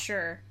goes for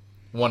sure.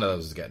 One of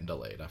those is getting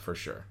delayed, for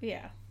sure.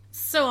 Yeah.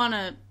 So on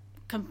a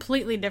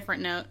completely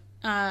different note,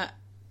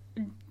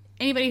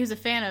 anybody who's a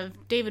fan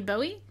of David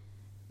Bowie,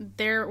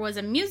 there was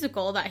a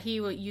musical that he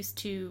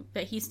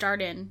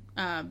starred in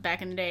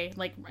back in the day.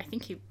 Like, I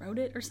think he wrote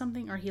it or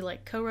something, or he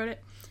like co-wrote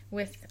it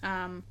with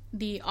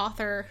the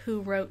author who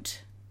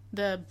wrote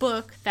the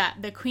book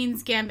that The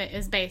Queen's Gambit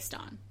is based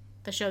on,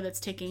 the show that's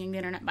taking the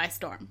internet by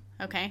storm.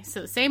 Okay,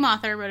 so the same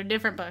author wrote a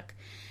different book,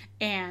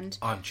 and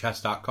on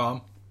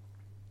chess.com.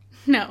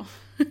 No,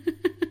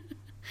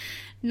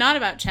 not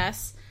about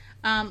chess,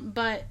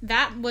 but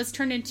that was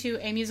turned into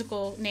a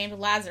musical named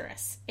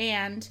Lazarus,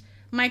 and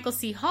Michael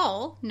C.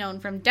 Hall, known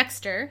from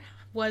Dexter,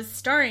 was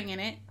starring in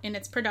it in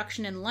its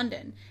production in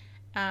London.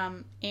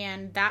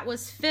 And that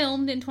was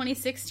filmed in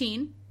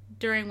 2016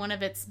 during one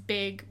of its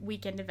big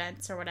weekend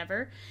events or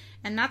whatever.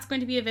 And that's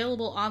going to be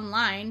available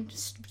online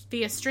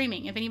via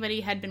streaming. If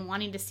anybody had been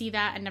wanting to see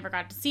that and never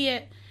got to see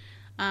it,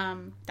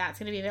 that's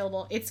going to be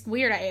available. It's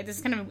weird.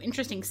 It's kind of an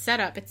interesting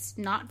setup. It's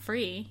not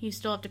free. You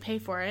still have to pay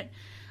for it.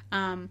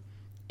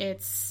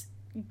 It's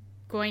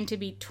going to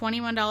be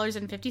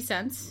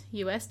 $21.50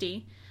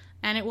 USD.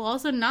 And it will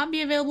also not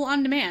be available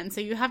on demand,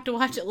 so you have to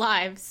watch it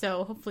live.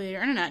 So hopefully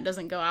your internet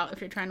doesn't go out if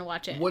you're trying to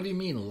watch it. What do you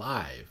mean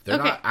live? They're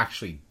not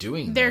actually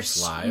doing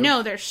this live.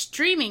 No, they're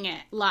streaming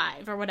it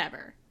live or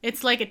whatever.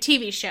 It's like a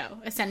TV show,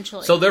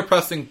 essentially. So they're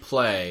pressing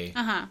play,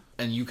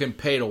 and you can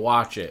pay to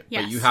watch it,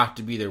 but you have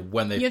to be there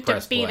when they press play. You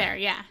have to be there,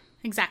 yeah.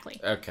 Exactly.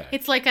 Okay.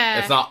 It's like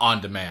It's not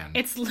on demand.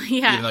 It's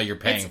even though you're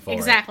paying for it.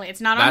 Exactly. It's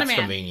not on demand. That's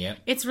convenient.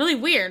 It's really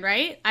weird,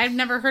 right? I've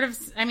never heard of.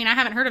 I mean, I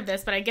haven't heard of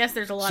this, but I guess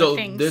there's a lot of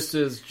things. So this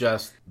is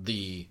just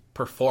the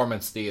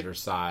performance theater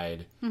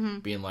side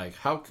being like,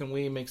 how can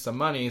we make some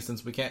money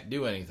since we can't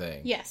do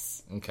anything?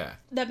 Yes. Okay.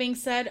 That being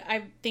said,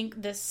 I think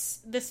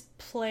this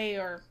play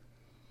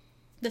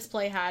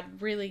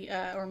had really,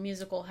 or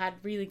musical had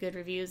really good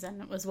reviews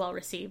and it was well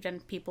received,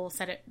 and people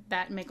said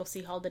that Michael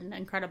C. Hall did an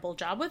incredible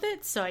job with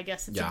it, so I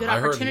guess it's a good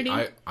opportunity.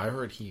 I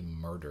heard he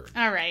murdered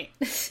All right.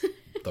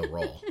 the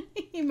role.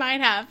 He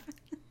might have.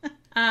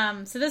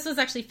 So this was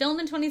actually filmed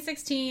in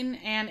 2016,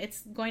 and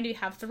it's going to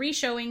have 3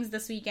 showings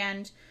this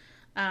weekend,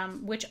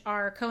 which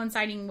are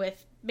coinciding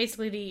with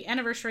basically the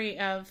anniversary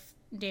of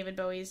David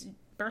Bowie's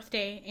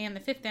birthday and the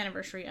 5th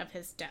anniversary of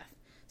his death.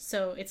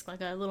 So it's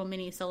like a little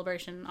mini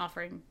celebration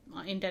offering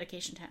in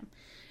dedication to him.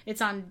 It's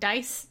on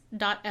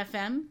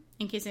dice.fm,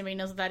 in case anybody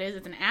knows what that is.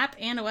 It's an app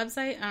and a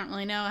website. I don't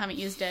really know. I haven't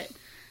used it.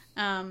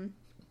 And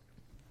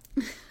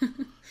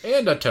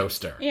a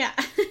toaster. Yeah.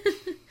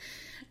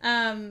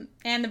 And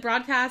the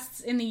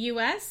broadcasts in the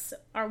U.S.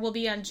 will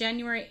be on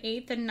January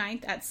 8th and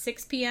 9th at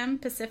 6 p.m.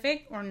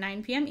 Pacific or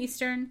 9 p.m.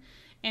 Eastern,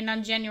 and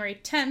on January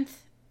 10th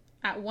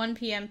at 1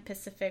 p.m.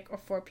 Pacific or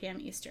 4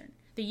 p.m. Eastern.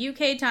 The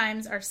UK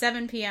times are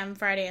 7 p.m.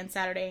 Friday and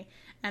Saturday,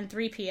 and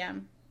 3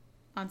 p.m.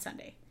 on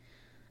Sunday.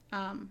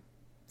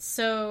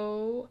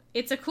 So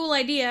it's a cool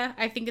idea.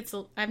 I think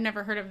I've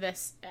never heard of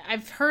this.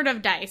 I've heard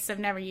of Dice. I've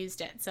never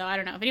used it. So I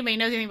don't know. If anybody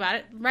knows anything about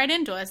it, write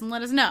into us and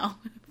let us know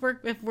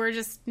if we're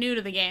just new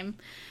to the game.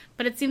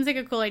 But it seems like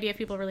a cool idea if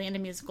people are really into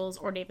musicals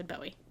or David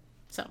Bowie.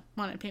 So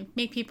wanted to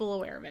make people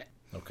aware of it.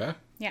 Okay.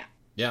 Yeah.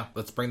 Yeah,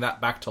 let's bring that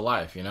back to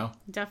life, you know?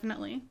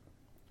 Definitely.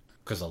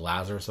 Because of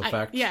Lazarus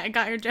effect? I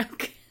got your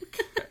joke.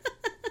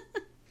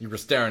 You were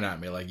staring at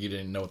me like you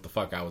didn't know what the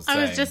fuck I was saying.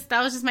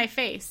 That was just my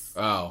face.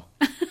 Oh.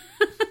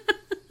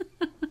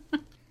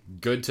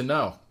 Good to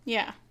know.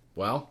 Yeah.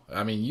 Well,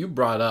 I mean, you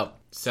brought up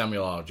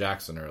Samuel L.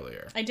 Jackson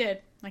earlier. I did.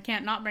 I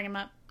can't not bring him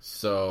up.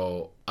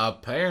 So,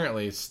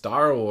 apparently,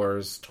 Star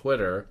Wars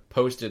Twitter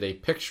posted a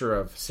picture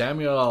of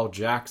Samuel L.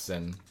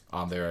 Jackson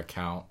on their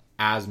account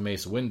as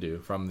Mace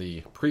Windu from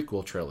the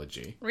prequel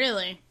trilogy.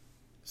 Really?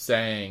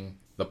 Saying,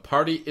 the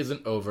party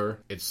isn't over,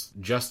 it's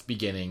just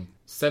beginning.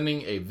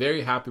 Sending a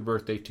very happy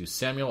birthday to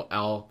Samuel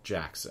L.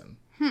 Jackson.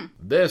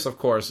 This, of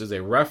course, is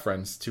a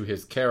reference to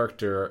his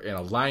character in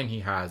a line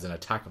he has in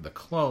Attack of the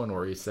Clone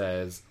where he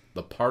says,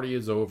 the party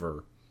is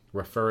over,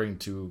 referring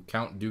to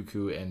Count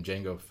Dooku and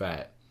Jango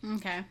Fett.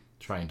 Okay.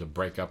 Trying to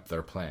break up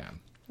their plan.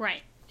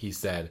 Right. He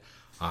said,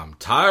 I'm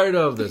tired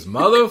of this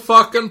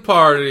motherfucking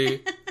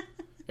party,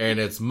 and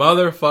it's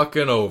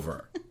motherfucking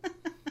over.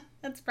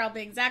 That's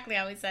probably exactly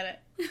how he said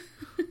it.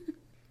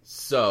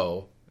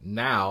 So,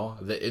 now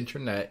the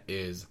internet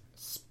is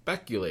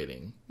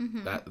speculating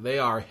that they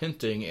are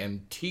hinting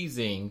and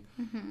teasing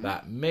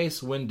that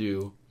Mace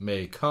Windu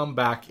may come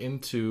back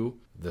into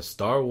the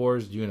Star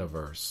Wars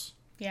universe.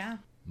 Yeah.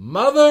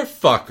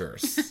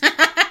 Motherfuckers.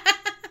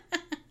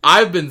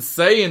 I've been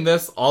saying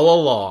this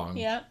all along.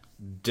 Yep.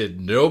 Did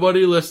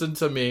nobody listen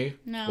to me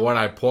No. when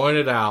I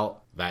pointed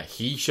out that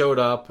he showed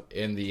up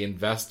in the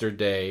Investor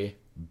Day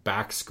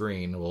back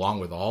screen along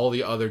with all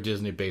the other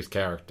Disney-based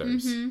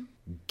characters?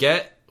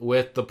 Get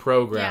with the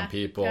program,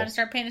 people. Gotta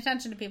start paying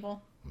attention to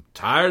people. I'm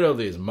tired of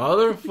these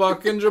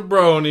motherfucking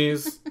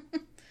jabronis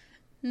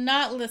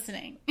Not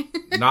listening.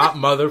 not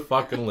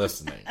motherfucking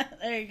listening.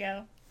 There you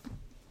go.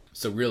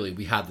 So really,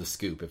 we had the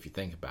scoop if you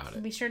think about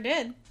it. We sure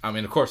did. I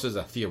mean, of course, it's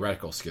a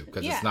theoretical scoop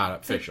because it's not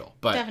official.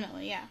 But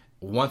Definitely, yeah.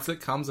 once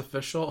it comes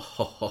official,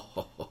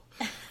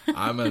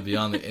 I'm going to be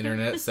on the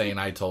internet saying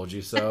I told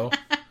you so.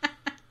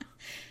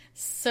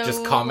 So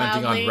Just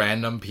commenting loudly. on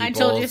random people. I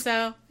told you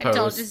so. I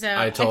told you so.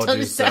 I told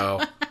you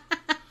so.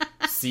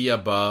 See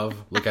above.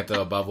 Look at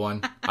the above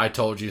one. I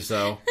told you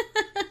so.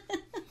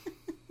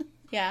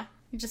 Yeah.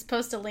 You just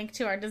post a link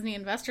to our Disney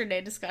Investor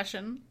Day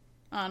discussion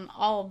on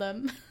all of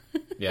them.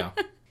 Yeah.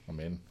 I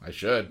mean, I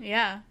should.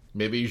 Yeah.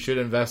 Maybe you should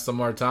invest some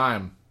more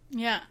time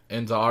Yeah.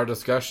 into our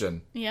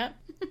discussion. Yep.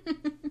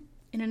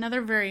 In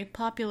another very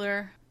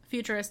popular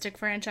futuristic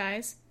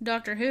franchise,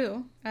 Doctor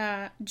Who,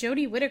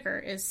 Jodie Whittaker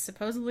is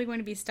supposedly going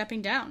to be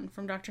stepping down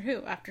from Doctor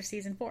Who after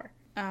season 4.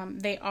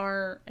 They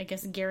are, I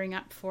guess, gearing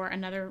up for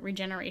another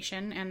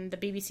regeneration, and the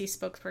BBC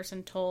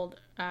spokesperson told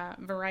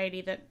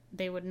Variety that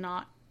they would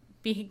not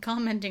be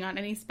commenting on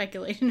any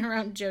speculation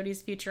around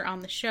Jodie's future on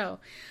the show.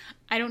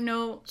 I don't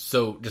know.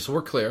 So, just so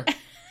we're clear,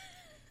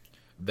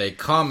 they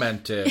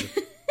commented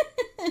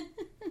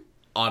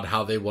on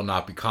how they will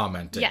not be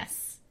commenting.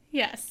 Yes.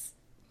 Yes.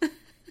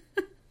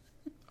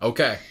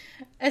 Okay.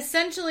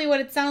 Essentially, what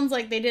it sounds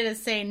like they did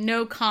is say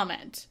no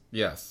comment.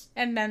 Yes.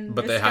 And then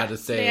But they had to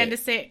say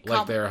it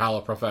like they're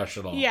hella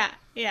professional. Yeah,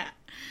 yeah.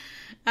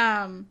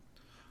 I'm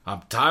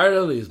tired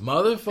of these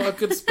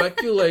motherfucking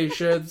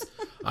speculations.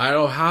 I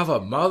don't have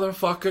a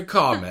motherfucking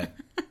comment.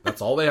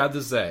 That's all they had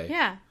to say.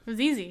 Yeah, it was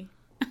easy.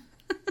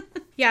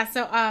 Yeah,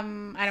 so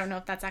I don't know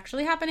if that's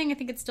actually happening. I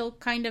think it's still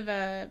kind of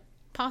a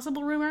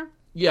possible rumor.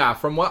 Yeah,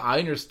 from what I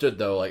understood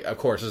though, like of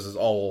course this is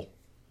all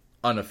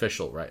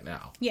unofficial right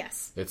now.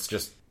 Yes. It's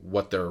just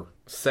what they're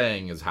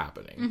saying is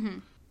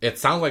happening. It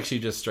sounds like she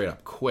just straight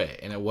up quit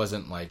and it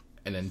wasn't like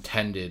an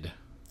intended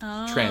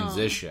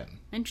transition.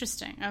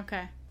 Interesting.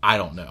 Okay. I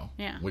don't know.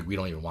 Yeah. We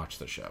don't even watch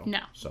the show.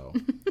 No. So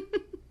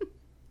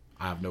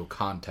I have no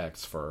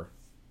context for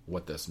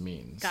what this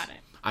means. Got it.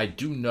 I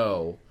do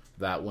know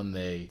that when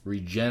they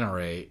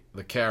regenerate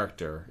the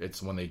character,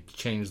 it's when they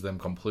change them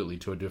completely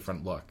to a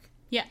different look.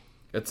 Yeah.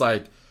 It's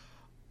like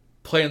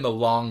playing the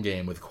long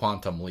game with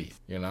Quantum Leap,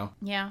 you know?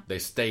 Yeah. They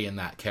stay in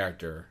that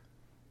character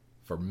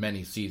for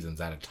many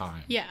seasons at a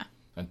time. Yeah.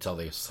 Until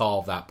they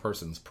solve that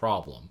person's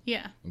problem.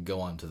 Yeah. And go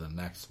on to the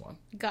next one.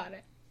 Got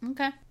it.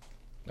 Okay.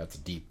 That's a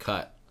deep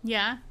cut.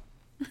 Yeah.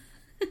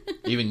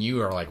 Even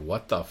you are like,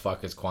 what the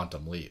fuck is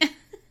Quantum Leap?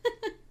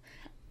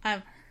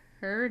 I've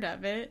heard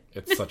of it.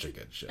 It's such a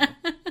good show.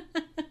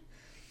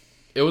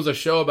 It was a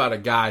show about a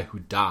guy who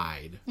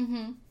died.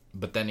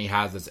 But then he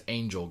has this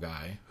angel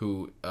guy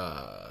who,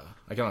 I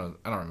don't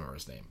remember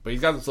his name. But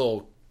he's got this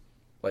little,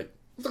 like,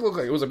 what's it look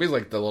like? It was basically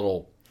like the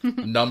little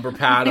number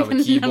pad of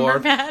a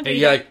keyboard. Pad, and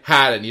he like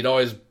had it and he'd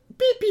always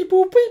beep beep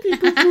boop beep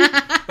beep boop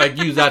boop. Like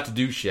use that to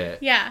do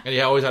shit. Yeah. And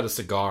he always had a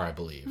cigar, I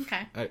believe.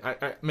 Okay.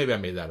 I maybe I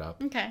made that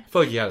up. Okay. I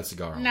feel like he had a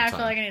cigar all Now the I time.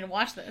 feel like I need to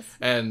watch this.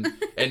 And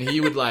he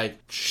would like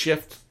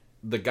shift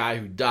the guy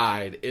who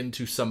died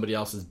into somebody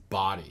else's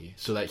body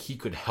so that he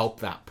could help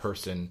that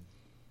person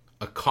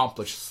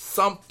accomplish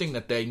something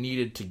that they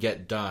needed to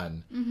get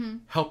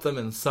done. Help them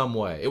in some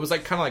way. It was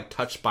like kind of like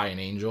Touched by an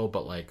Angel,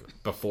 but like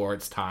before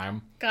its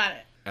time. Got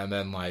it. And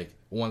then like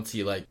once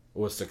he like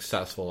was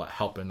successful at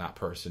helping that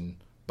person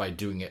by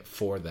doing it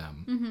for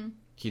them,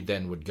 he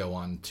then would go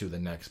on to the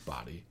next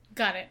body.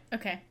 Got it.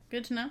 Okay.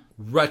 Good to know.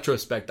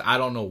 Retrospect, I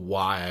don't know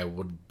why I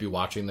would be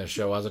watching this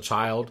show as a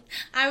child.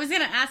 I was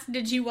going to ask,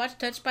 did you watch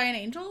Touched by an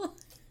Angel?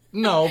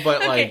 No, but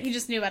Okay, like you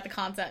just knew about the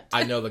concept.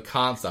 I know the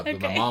concept, and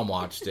my Okay. mom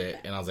watched it,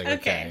 and I was like,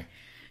 okay.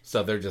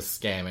 So they're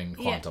just scamming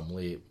Quantum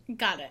Leap.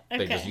 Got it. Okay.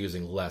 They're just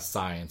using less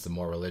science and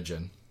more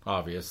religion,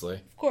 obviously.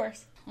 Of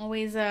course.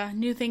 Always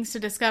new things to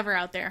discover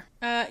out there.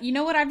 You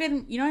know what I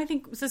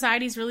think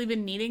society's really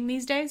been needing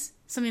these days?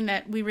 Something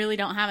that we really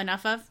don't have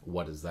enough of?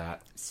 What is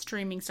that?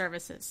 Streaming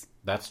services.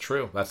 That's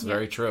true. That's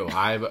very true.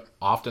 I've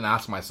often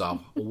asked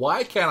myself,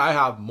 why can't I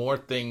have more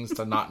things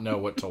to not know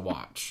what to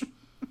watch?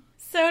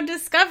 So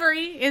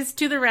Discovery is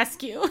to the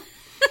rescue.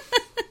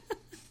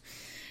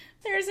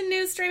 There's a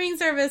new streaming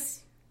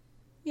service.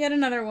 Yet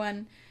another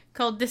one.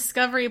 Called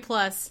Discovery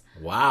Plus.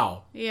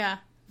 Wow. Yeah.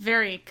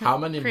 Very How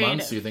many creative.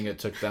 months do you think it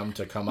took them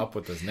to come up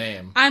with this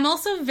name? I'm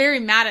also very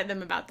mad at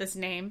them about this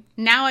name.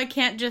 Now I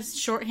can't just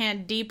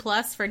shorthand D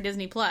Plus for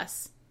Disney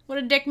Plus. What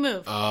a dick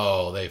move.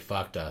 Oh, they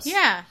fucked us.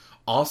 Yeah.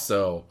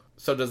 Also,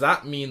 so does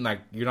that mean like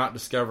you're not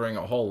discovering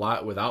a whole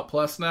lot without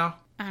Plus now?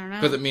 I don't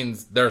know. Because it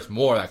means there's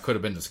more that could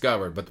have been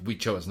discovered, but we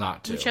chose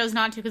not to. We chose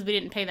not to because we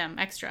didn't pay them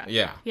extra.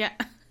 Yeah. Yeah.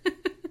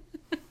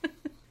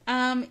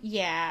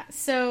 Yeah.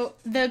 So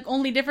the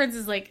only difference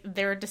is like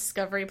their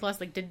Discovery Plus,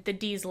 like the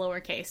D's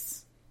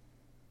lowercase.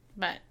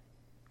 But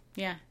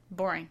yeah,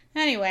 boring.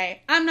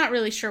 Anyway, I'm not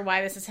really sure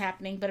why this is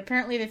happening, but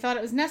apparently they thought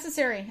it was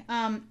necessary.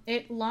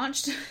 It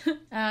launched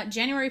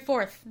January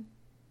 4th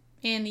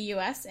in the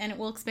US, and it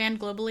will expand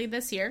globally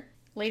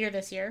later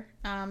this year.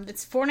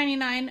 It's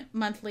 $4.99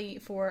 monthly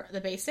for the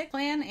basic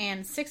plan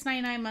and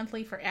 $6.99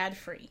 monthly for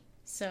ad-free.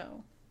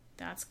 So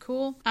that's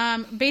cool.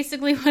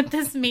 Basically what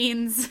this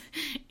means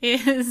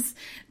is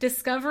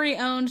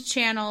Discovery-owned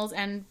channels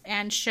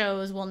and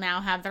shows will now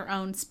have their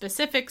own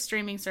specific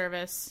streaming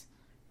service.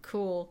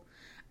 Cool.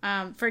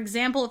 For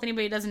example, if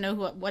anybody doesn't know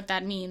what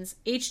that means,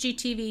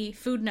 HGTV,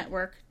 Food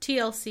Network,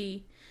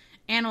 TLC,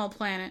 Animal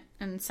Planet,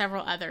 and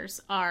several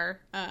others are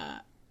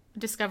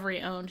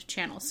Discovery-owned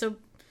channels. So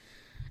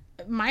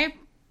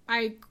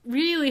I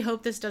really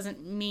hope this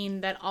doesn't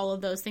mean that all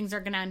of those things are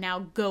going to now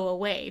go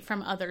away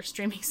from other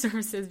streaming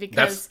services, because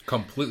that's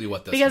completely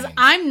what this means.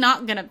 I'm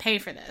not going to pay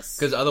for this.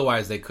 Because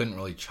otherwise they couldn't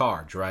really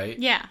charge, right?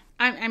 Yeah.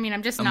 I mean,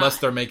 I'm just Unless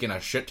they're making a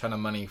shit ton of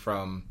money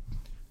from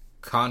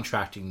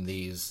contracting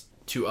these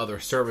to other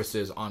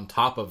services on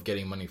top of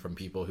getting money from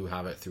people who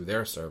have it through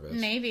their service.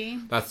 Maybe.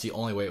 That's the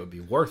only way it would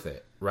be worth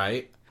it,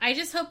 right? I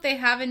just hope they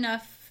have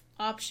enough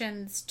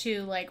options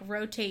to like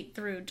rotate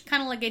through,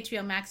 kind of like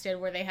HBO Max did,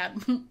 where they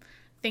had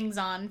things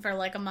on for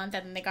like a month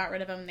and then they got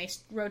rid of them and they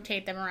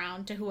rotate them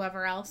around to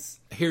whoever else.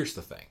 Here's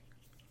the thing.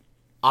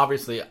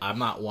 Obviously, I'm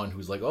not one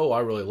who's like, oh, I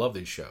really love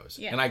these shows.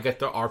 Yeah. And I get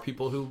there are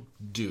people who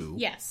do.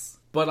 Yes.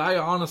 But I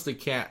honestly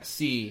can't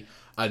see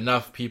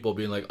enough people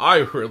being like, I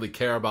really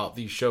care about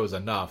these shows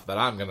enough that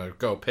I'm going to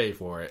go pay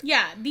for it.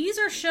 Yeah, these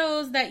are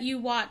shows that you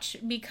watch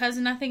because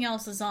nothing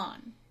else is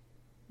on.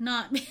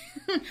 Not,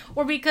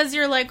 or because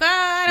you're like,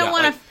 I don't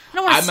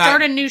want to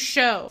start a new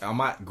show.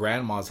 I'm at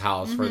grandma's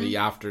house for the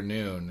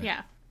afternoon.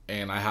 Yeah.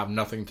 And I have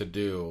nothing to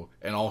do.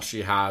 And all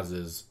she has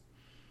is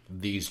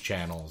these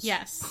channels.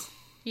 Yes.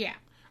 Yeah.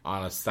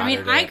 On a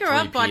Saturday. I grew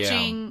up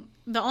watching,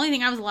 the only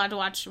thing I was allowed to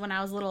watch when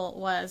I was little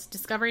was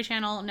Discovery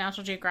Channel,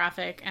 National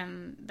Geographic,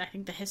 and I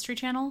think the History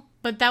Channel.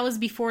 But that was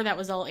before that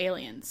was all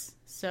aliens.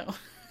 So,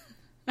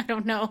 I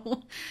don't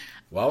know.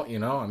 Well,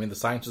 the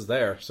science is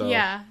there. So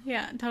Yeah,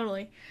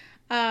 totally.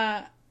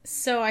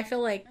 So I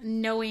feel like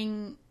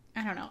knowing,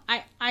 I don't know,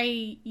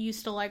 I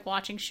used to like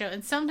watching shows,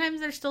 and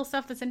sometimes there's still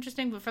stuff that's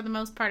interesting, but for the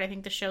most part, I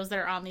think the shows that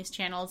are on these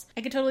channels,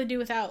 I could totally do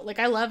without. Like,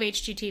 I love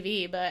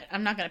HGTV, but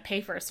I'm not going to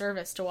pay for a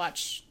service to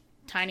watch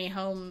Tiny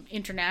Home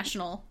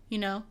International,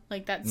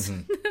 Like, that's,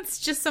 that's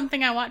just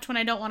something I watch when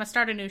I don't want to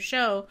start a new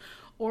show,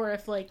 or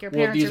if, like, your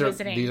parents are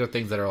visiting. These are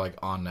things that are, like,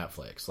 on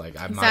Netflix. Like,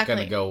 I'm not going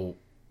to go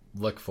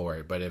look for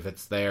it, but if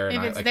it's there,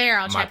 I'll check it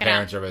out. My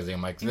parents are visiting,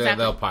 I'm like,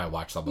 they'll probably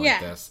watch something like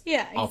this.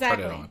 Yeah, exactly. I'll put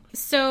it on.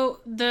 So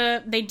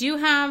they do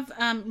have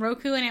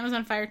Roku and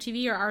Amazon Fire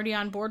TV are already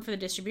on board for the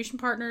distribution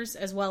partners,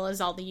 as well as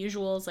all the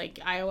usuals like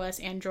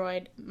iOS,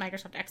 Android,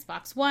 Microsoft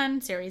Xbox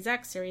One, Series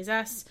X, Series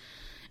S,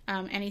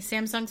 any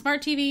Samsung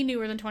Smart TV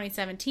newer than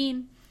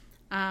 2017.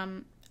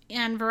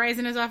 And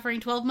Verizon is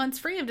offering 12 months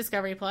free of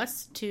Discovery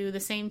Plus to the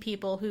same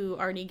people who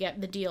already get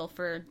the deal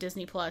for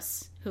Disney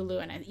Plus, Hulu,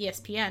 and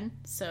ESPN.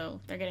 So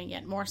they're getting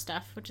yet more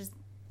stuff, which is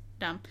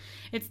dumb.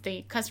 It's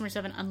the customers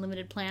have an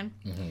unlimited plan.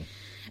 Mm-hmm.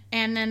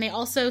 And then they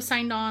also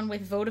signed on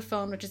with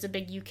Vodafone, which is a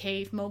big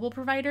UK mobile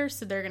provider.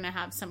 So they're going to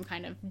have some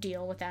kind of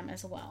deal with them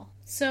as well.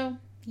 So,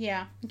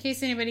 yeah, in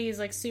case anybody is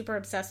like super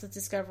obsessed with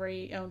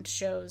Discovery-owned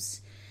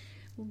shows,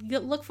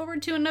 look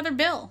forward to another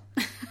bill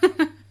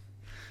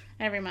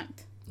every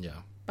month. Yeah.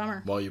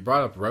 Bummer. Well, you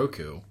brought up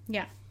Roku.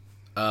 Yeah.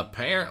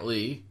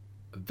 Apparently,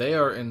 they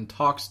are in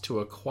talks to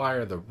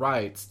acquire the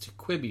rights to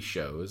Quibi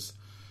shows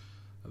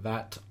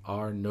that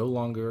are no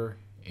longer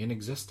in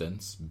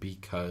existence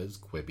because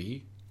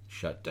Quibi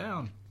shut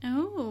down.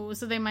 Oh,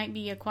 so they might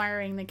be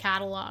acquiring the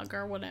catalog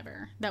or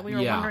whatever that we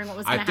were wondering what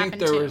was going to happen to. I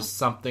think there was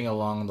something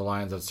along the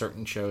lines of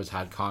certain shows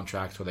had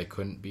contracts where they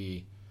couldn't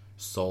be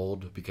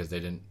sold because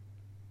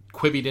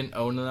Quibi didn't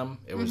own them.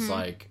 It was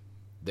like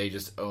they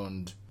just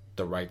owned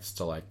the rights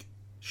to like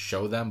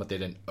show them, but they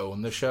didn't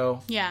own the show.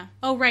 Yeah.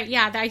 Oh, right.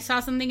 Yeah. I saw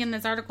something in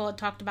this article that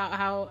talked about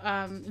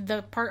how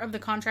the part of the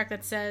contract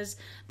that says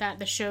that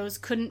the shows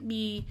couldn't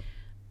be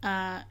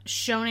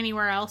shown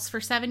anywhere else for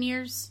 7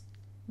 years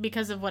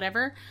because of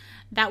whatever,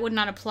 that would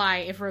not apply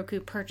if Roku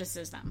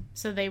purchases them.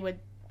 So they would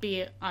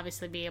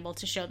obviously be able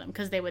to show them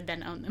because they would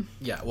then own them.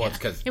 Yeah. Well, it's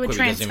because Quibi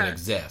doesn't even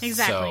exist.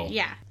 Exactly. So.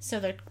 Yeah. So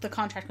the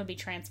contract would be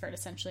transferred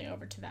essentially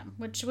over to them,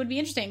 which would be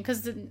interesting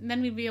because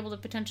then we'd be able to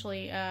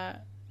potentially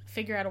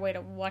figure out a way to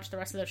watch the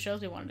rest of those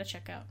shows we wanted to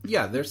check out.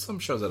 Yeah, there's some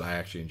shows that I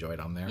actually enjoyed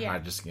on there. Yeah. I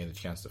just didn't get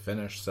a chance to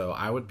finish, so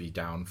I would be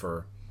down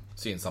for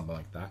seeing something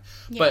like that.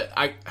 Yeah.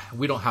 But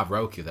we don't have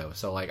Roku though,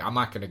 so like I'm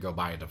not going to go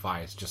buy a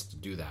device just to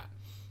do that.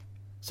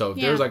 So if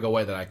there's like a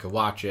way that I could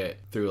watch it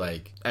through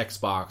like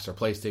Xbox or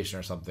PlayStation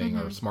or something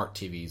or smart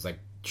TVs, like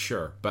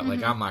sure, but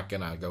like I'm not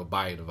going to go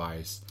buy a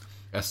device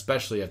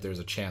especially if there's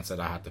a chance that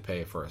I have to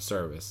pay for a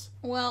service.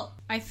 Well,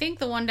 I think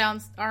the one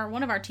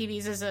one of our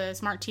TVs is a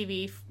smart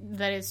TV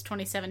that is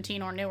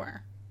 2017 or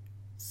newer.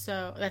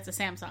 So that's a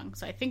Samsung.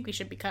 So I think we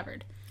should be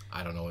covered.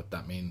 I don't know what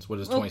that means. What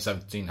does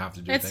 2017 have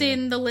to do with it? It's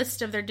in the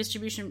list of their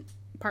distribution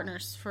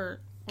partners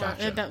for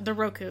Gotcha. The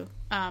Roku.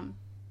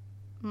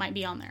 Might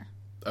be on there.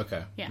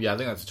 Okay. Yeah. Yeah, I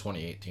think that's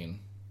 2018.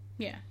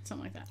 Yeah,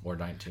 something like that. Or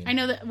 19. I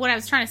know that what I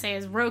was trying to say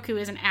is Roku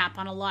is an app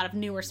on a lot of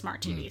newer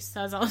smart TVs.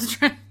 So that's all I was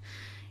trying.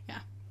 Yeah.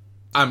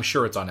 I'm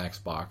sure it's on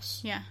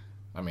Xbox. Yeah.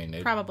 I mean,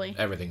 probably.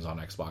 Everything's on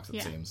Xbox,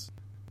 it seems.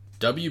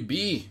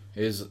 WB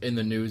is in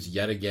the news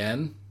yet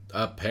again.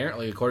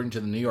 Apparently, according to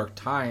the New York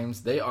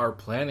Times, they are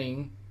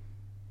planning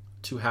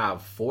to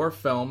have 4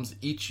 films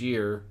each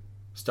year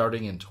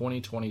starting in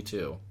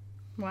 2022.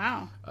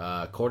 Wow.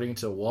 According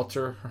to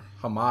Walter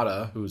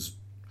Hamada,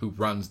 who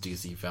runs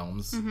DC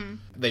Films,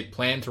 they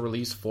plan to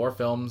release 4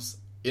 films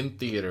in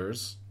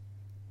theaters,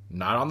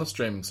 not on the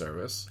streaming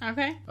service.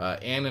 Okay.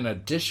 And an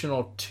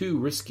additional 2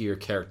 riskier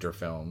character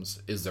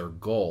films is their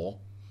goal,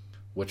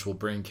 which will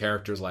bring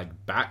characters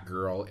like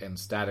Batgirl and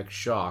Static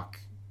Shock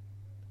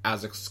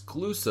as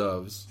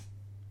exclusives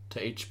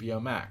to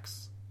HBO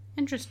Max.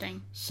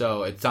 Interesting.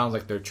 So it sounds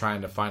like they're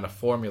trying to find a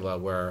formula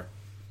where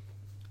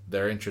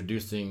they're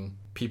introducing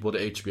people to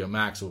HBO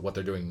Max with what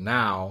they're doing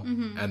now,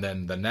 and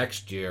then the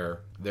next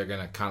year they're going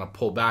to kind of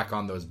pull back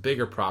on those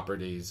bigger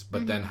properties,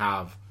 but then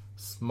have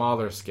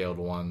smaller scaled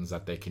ones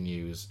that they can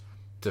use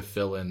to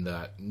fill in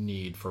that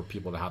need for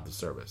people to have the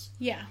service.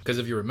 Yeah. Because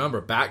if you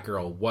remember,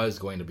 Batgirl was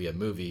going to be a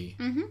movie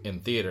in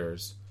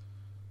theaters.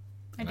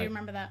 I do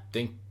remember that. I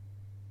think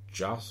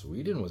Joss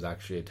Whedon was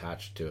actually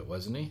attached to it,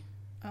 wasn't he?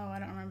 Oh, I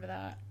don't remember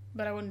that,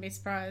 but I wouldn't be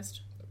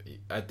surprised.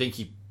 I think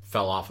he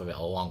fell off of it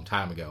a long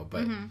time ago,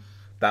 but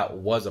that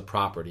was a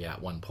property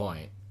at one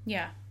point.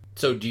 Yeah.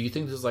 So do you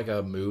think this is like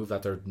a move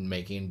that they're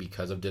making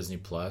because of Disney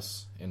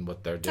Plus and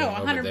what they're doing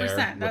over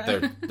there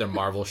with their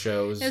Marvel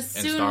shows and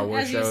Star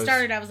Wars shows? As you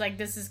started, I was like,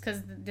 this is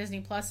because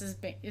Disney Plus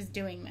is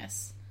doing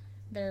this.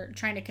 They're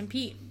trying to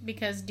compete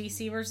because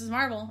DC versus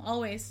Marvel,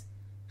 always.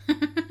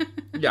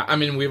 Yeah, I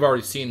mean, we've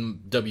already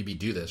seen WB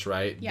do this,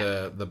 right?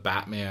 Yeah. The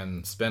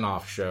Batman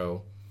spinoff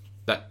show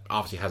that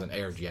obviously hasn't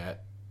aired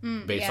yet,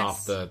 based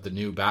off the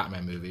new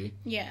Batman movie.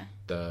 Yeah.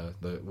 The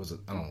was it,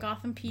 I don't know,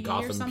 Gotham PD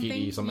Gotham or something?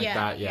 PD, something like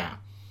that. Yeah.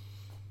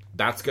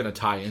 That's going to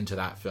tie into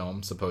that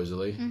film,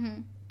 supposedly,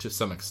 to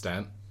some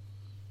extent.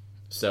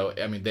 So,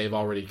 I mean, they've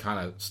already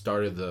kind of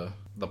started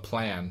the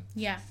plan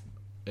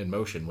in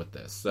motion with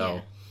this.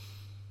 So,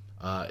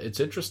 it's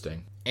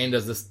interesting. And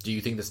do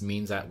you think this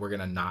means that we're going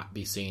to not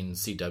be seeing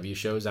CW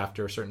shows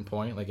after a certain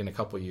point? Like, in a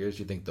couple of years,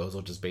 do you think those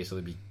will just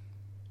basically be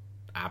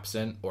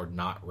absent or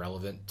not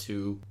relevant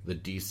to the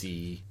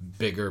DC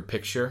bigger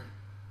picture?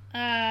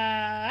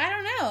 I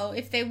don't know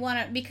if they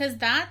want to, because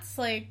that's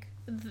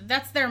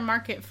their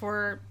market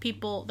for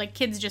people, like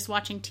kids just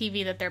watching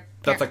TV that they're...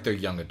 That's like their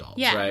young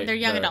adults, right? They're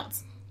young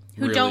adults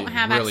who really, don't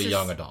have really access...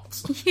 young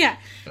adults. Yeah.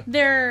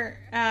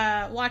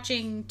 They're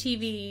watching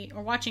TV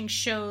or watching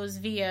shows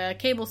via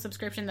cable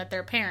subscription that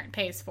their parent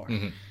pays for.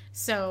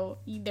 So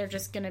they're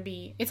just going to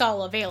be... It's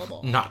all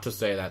available. Not to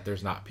say that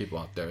there's not people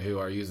out there who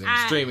are using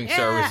streaming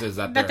services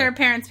that their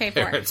parents pay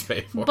for.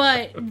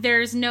 But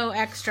there's no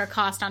extra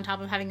cost on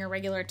top of having a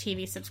regular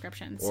TV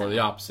subscription. So. Or the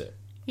opposite.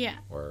 Yeah.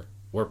 Or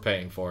we're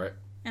paying for it.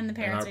 And the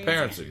parents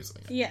are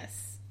using it.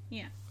 Yes.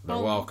 Yeah. They're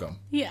welcome.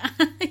 Yeah.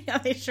 Yeah,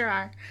 they sure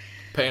are.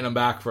 Paying them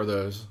back for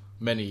those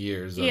many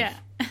years of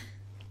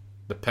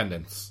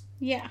dependence.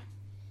 Yeah.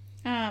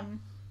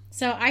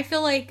 So I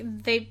feel like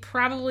they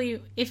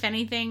probably, if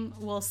anything,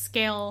 will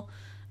scale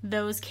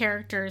those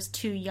characters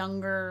to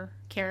younger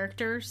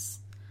characters.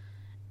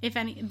 If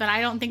any, but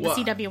I don't think the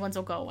CW ones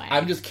will go away.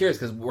 I'm just curious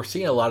because we're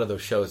seeing a lot of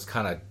those shows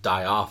kind of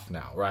die off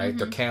now, right?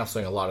 They're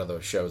canceling a lot of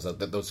those shows,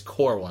 those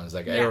core ones,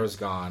 like Arrow's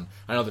gone.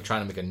 I know they're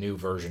trying to make a new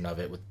version of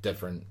it with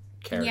different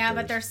characters. Yeah,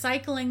 but they're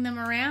cycling them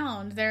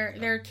around.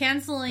 They're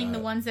canceling the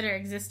ones that are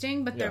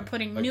existing, but they're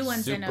putting new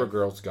ones in.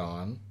 Supergirl's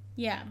gone.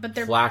 Yeah, but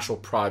they're... Flash will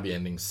probably be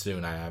ending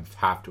soon, I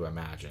have to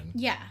imagine.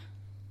 Yeah.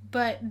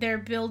 But they're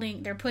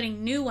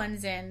putting new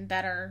ones in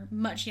that are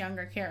much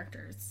younger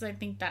characters. So I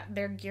think that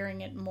they're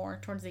gearing it more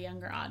towards the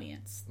younger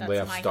audience. They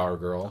have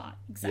Stargirl.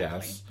 Exactly.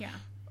 Yes. Yeah.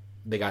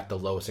 They got the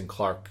Lois and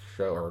Clark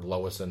show, or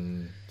Lois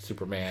and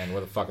Superman, what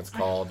the fuck it's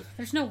called.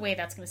 There's no way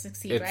that's going to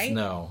succeed, right?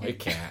 No, it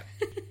can't.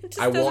 It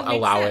I won't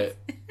allow it.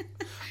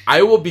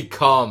 I will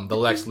become the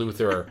Lex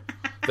Luthor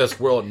this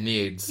world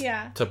needs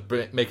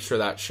to make sure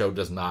that show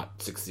does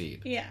not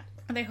succeed. Yeah.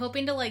 Are they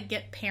hoping to,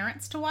 get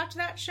parents to watch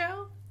that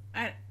show?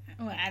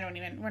 We're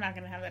not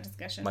going to have that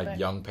discussion.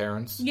 Young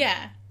parents?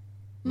 Yeah.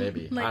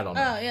 Maybe. I don't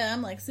know. Oh, yeah,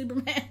 I'm like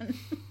Superman.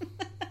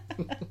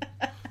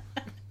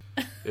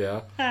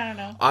 Yeah. I don't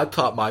know. I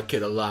taught my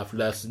kid a life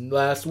lesson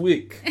last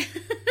week.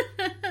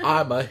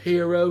 I'm a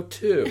hero,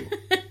 too.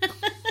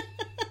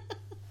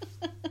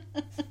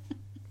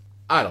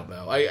 I don't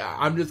know.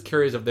 I'm just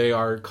curious if they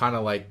are kind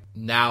of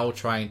now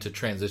trying to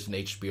transition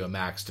HBO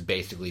Max to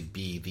basically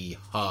be the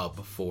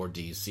hub for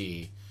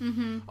DC.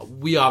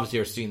 We obviously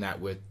are seeing that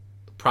with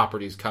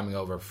properties coming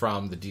over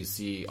from the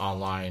DC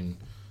Online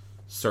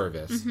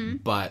service,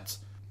 but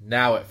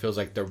now it feels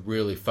like they're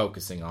really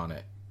focusing on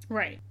it.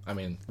 Right. I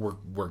mean,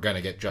 we're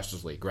gonna get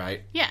Justice League,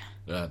 right? Yeah.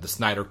 The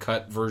Snyder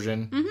Cut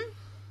version.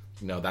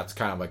 You know, that's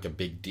kind of like a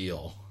big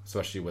deal,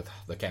 especially with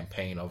the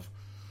campaign of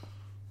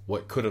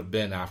what could have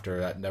been after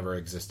that never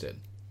existed.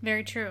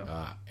 Very true.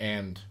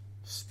 And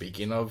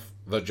speaking of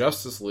the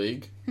Justice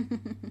League,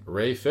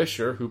 Ray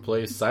Fisher, who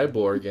plays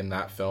Cyborg in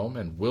that film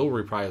and will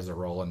reprise the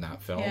role in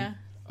that film,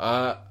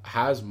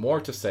 has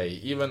more to say,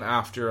 even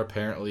after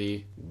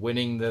apparently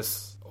winning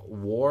this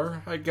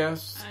war, I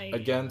guess,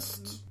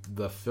 against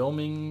the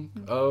filming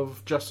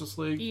of Justice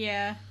League.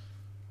 Yeah.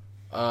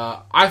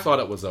 I thought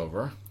it was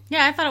over.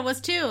 Yeah, I thought it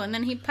was too. And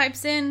then he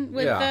pipes in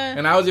with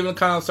and I was even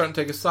kind of starting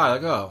to take a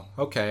side, like, oh,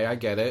 okay, I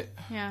get it.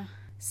 Yeah.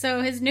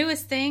 So his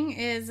newest thing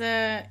is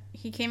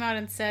he came out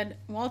and said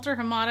Walter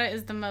Hamada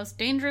is the most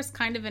dangerous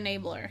kind of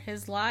enabler.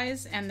 His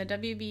lies and the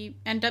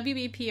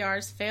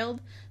WBPR's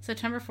failed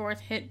September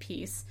 4th hit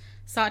piece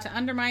sought to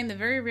undermine the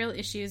very real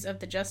issues of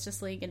the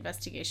Justice League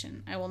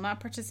investigation. I will not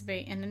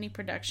participate in any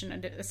production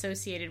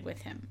associated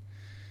with him.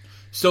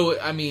 So,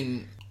 I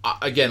mean,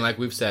 again, like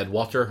we've said,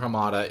 Walter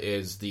Hamada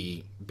is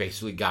the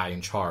basically guy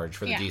in charge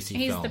for the DC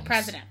films. He's the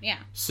president, yeah.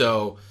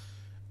 So,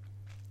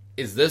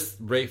 is this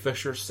Ray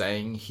Fisher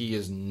saying he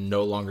is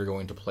no longer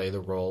going to play the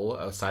role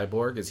of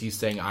Cyborg? Is he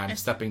saying I'm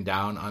stepping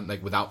down on,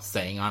 like, without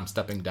saying I'm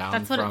stepping down?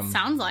 That's what from it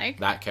sounds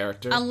like. That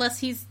character? Unless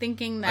he's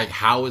thinking that... Like,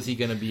 how is he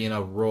going to be in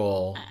a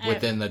role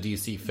within the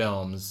DC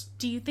films?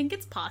 Do you think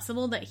it's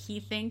possible that he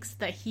thinks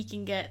that he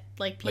can get,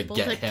 like, people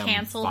get to him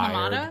cancel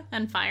fired. Hamada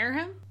and fire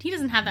him? He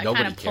doesn't have that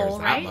Nobody kind of pull,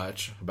 right? cares that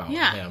much about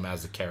him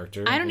as a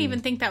character. I don't even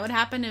think that would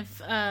happen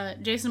if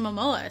Jason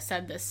Momoa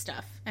said this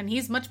stuff. And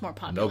he's much more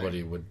popular.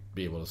 Nobody would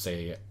be able to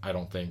say, I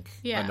don't think,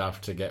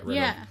 enough to get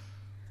rid of.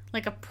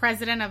 Like a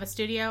president of a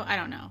studio? I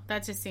don't know.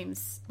 That just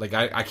seems... Like,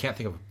 I can't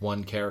think of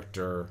one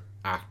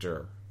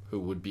actor who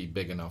would be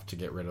big enough to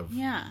get rid of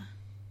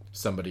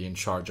somebody in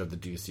charge of the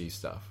DC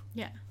stuff.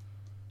 Yeah.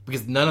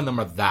 Because none of them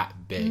are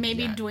that big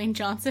Maybe yet. Dwayne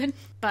Johnson,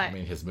 but... I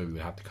mean, his movie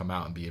would have to come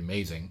out and be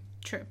amazing.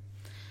 True.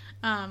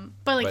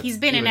 But he's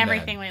been in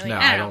everything lately. No,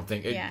 I don't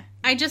think...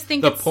 I just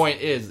think the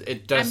point is,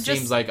 it just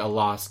seems like a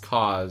lost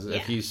cause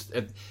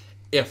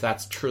if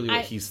that's truly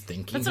what he's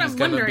thinking he's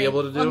going to be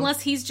able to do.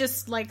 Unless he's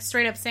just, like,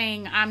 straight up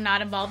saying, I'm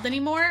not involved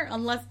anymore.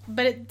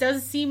 But it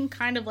does seem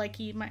kind of like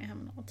he might have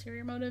an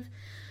ulterior motive.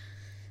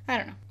 I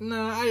don't know.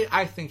 No,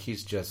 I think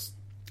he's just...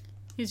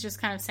 He's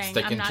just kind of saying,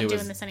 I'm not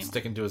doing this anymore.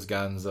 Sticking to his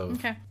guns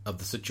of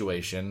the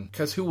situation.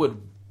 Because who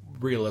would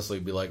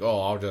realistically be like,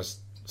 oh, I'll just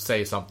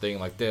say something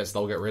like this,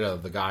 they'll get rid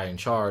of the guy in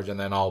charge, and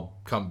then I'll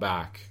come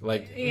back.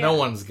 Like, no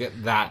one's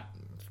get that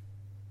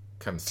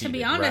conceited, to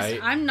be honest, right?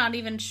 I'm not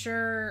even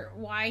sure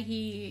why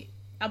he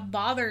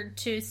bothered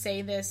to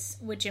say this,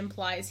 which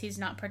implies he's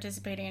not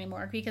participating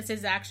anymore, because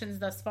his actions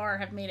thus far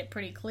have made it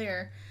pretty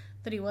clear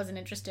that he wasn't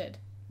interested,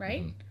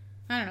 right?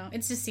 I don't know.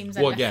 It just seems...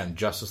 Well, again,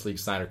 Justice League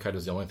Snyder Cut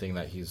is the only thing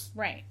that he's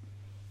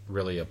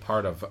really a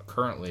part of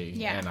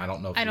currently, and I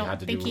don't know if he had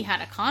to do... I don't think he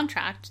had a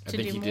contract to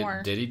do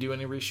more. Did he do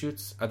any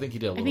reshoots? I think he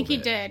did a little bit. I think he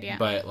did, yeah.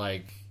 But,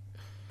 like...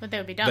 But they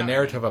would be done The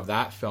narrative of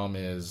that film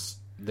is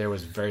there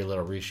was very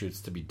little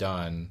reshoots to be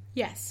done.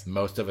 Yes.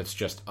 Most of it's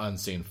just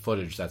unseen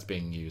footage that's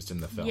being used in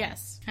the film.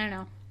 Yes. I don't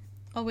know.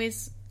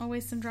 Always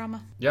some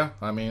drama. Yeah,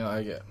 I mean,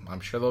 I'm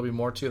sure there'll be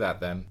more to that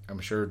then. I'm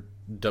sure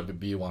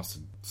WB wants to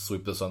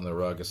sweep this under the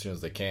rug as soon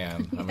as they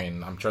can. I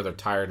mean, I'm sure they're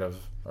tired of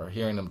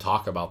hearing them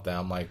talk about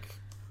them. Like,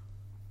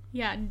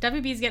 yeah,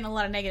 WB's getting a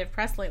lot of negative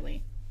press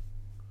lately,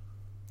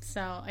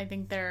 so I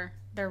think they're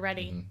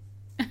ready.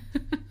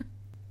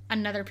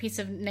 Another piece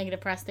of negative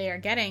press they are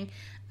getting.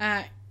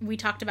 We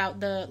talked about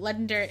the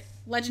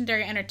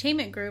Legendary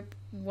Entertainment Group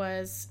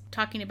was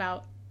talking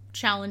about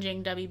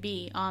challenging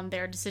WB on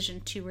their decision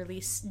to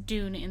release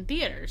Dune in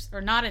theaters,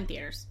 or not in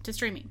theaters, to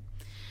streaming.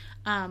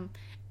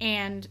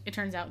 And it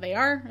turns out they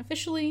are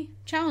officially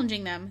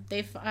challenging them.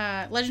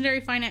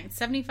 Legendary financed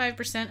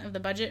 75% of the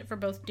budget for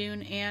both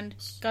Dune and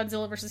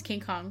Godzilla vs.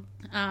 King Kong.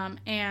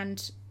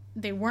 And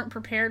they weren't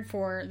prepared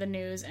for the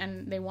news,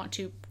 and they want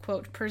to,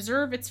 quote,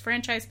 preserve its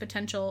franchise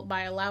potential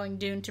by allowing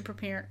Dune to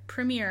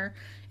premiere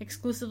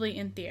exclusively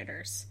in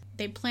theaters.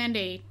 They planned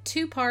a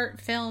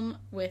 2-part film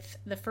with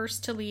the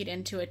first to lead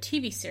into a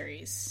TV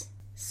series.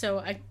 So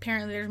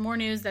apparently there's more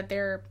news that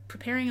they're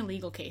preparing a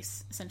legal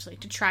case, essentially,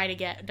 to try to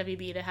get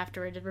WB to have to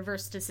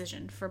reverse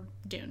decision for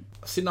Dune.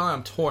 See, now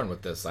I'm torn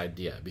with this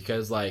idea,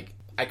 because, like,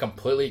 I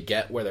completely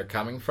get where they're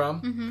coming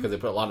from, because they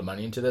put a lot of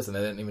money into this, and they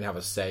didn't even have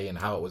a say in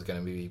how it was going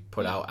to be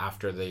put out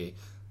after they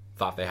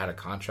thought they had a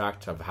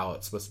contract of how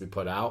it's supposed to be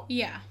put out.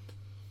 Yeah.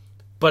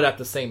 But at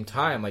the same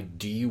time, like,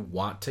 do you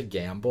want to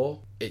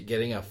gamble it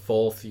getting a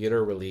full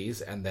theater release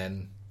and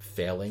then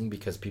failing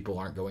because people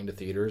aren't going to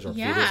theaters or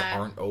theaters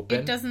aren't open?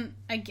 It doesn't...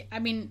 I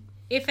mean,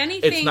 if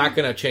anything... It's not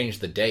going to change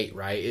the date,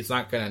 right? It's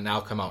not going to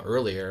now come out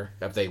earlier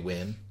if they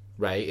win,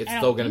 right? It's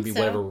still going to be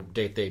whatever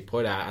date they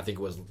put at. I think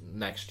it was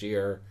next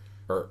year.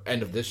 or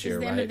end of this year,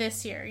 the right? end of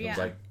this year,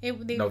 yeah. It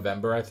was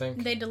November, I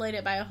think. They delayed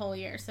it by a whole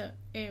year, so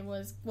it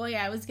was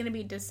it was going to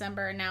be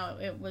December, and now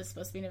it was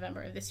supposed to be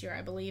November of this year,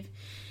 I believe.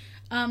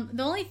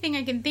 The only thing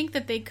I can think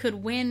that they could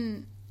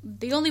win,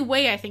 the only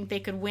way I think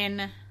they could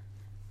win,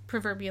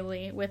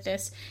 proverbially, with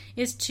this,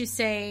 is to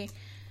say,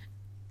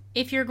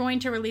 if you're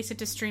going to release it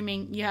to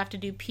streaming, you have to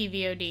do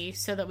PVOD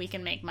so that we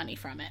can make money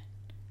from it.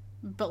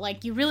 But, like,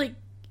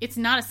 it's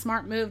not a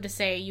smart move to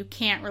say you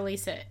can't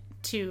release it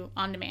to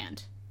on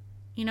demand.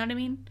 You know what I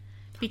mean?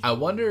 I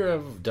wonder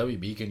if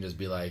WB can just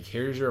be like,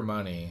 here's your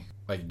money.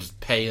 Like, just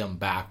pay them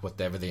back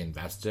whatever they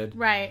invested.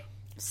 Right.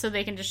 So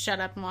they can just shut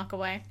up and walk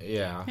away.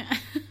 Yeah.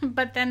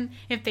 But then,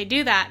 if they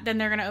do that, then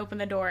they're going to open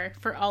the door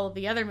for all of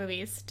the other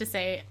movies to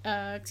say,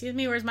 excuse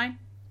me, where's mine?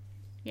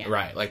 Yeah.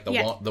 Right. Like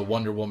the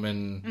Wonder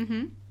Woman.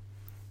 Mm-hmm.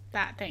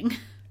 That thing.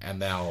 And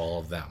now all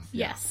of them.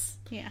 Yes.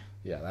 Yeah.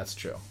 Yeah, that's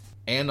true.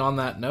 And on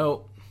that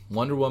note,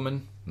 Wonder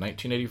Woman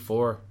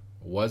 1984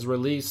 was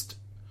released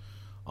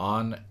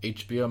on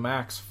HBO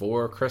Max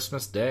for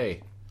Christmas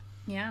Day.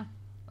 Yeah.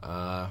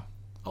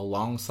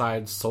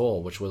 Alongside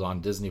Soul, which was on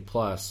Disney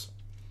Plus.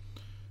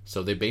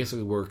 So they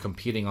basically were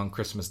competing on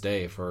Christmas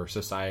Day for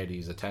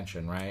society's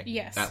attention, right?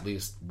 Yes. At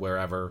least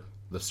wherever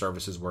the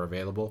services were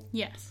available.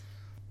 Yes.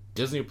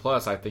 Disney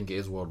Plus, I think,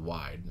 is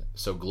worldwide.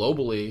 So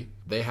globally,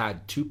 they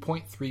had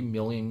 2.3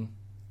 million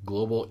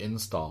global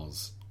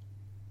installs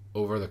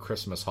over the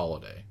Christmas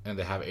holiday. And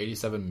they have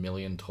 87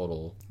 million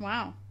total.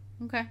 Wow.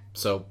 Okay.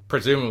 So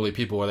presumably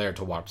people were there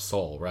to watch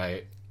Soul,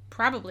 right?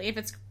 Probably, if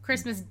it's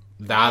Christmas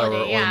that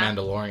holiday, or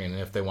Mandalorian,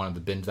 if they wanted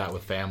to binge that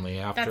with family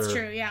after. That's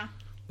true, yeah.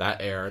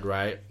 That aired,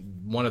 right?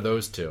 One of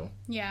those two.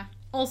 Yeah.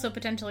 Also,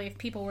 potentially, if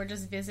people were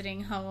just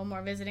visiting home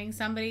or visiting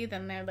somebody,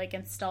 then they'd, like,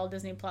 install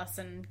Disney Plus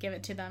and give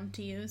it to them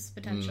to use,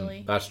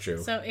 potentially. That's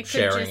true. So it could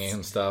sharing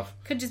and stuff.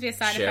 Could just be a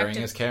side effect. Sharing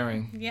is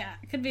caring. Yeah.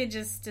 It could be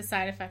just a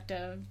side effect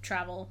of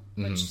travel,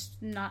 which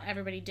not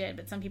everybody did,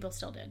 but some people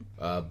still did.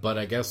 But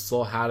I guess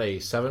Soul had a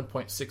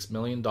 $7.6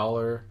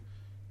 million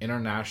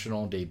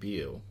international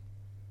debut.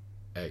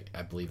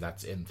 I believe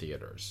that's in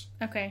theaters.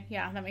 Okay.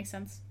 Yeah, that makes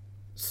sense.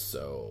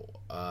 So,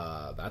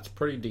 that's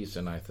pretty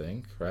decent, I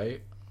think,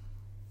 right?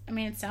 I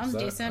mean, it sounds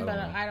decent, but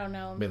I don't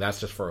know. I mean, that's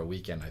just for a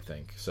weekend, I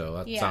think. So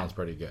that sounds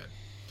pretty good.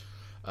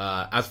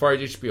 As far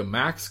as HBO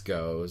Max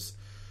goes,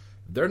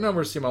 their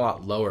numbers seem a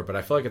lot lower, but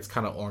I feel like it's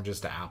kind of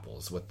oranges to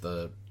apples with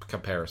the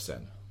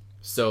comparison.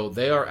 So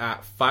they are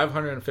at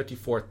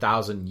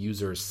 554,000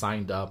 users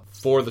signed up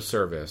for the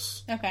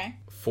service. Okay.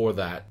 For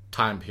that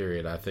time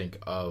period, I think,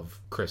 of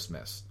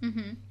Christmas.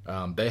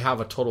 Mm-hmm. They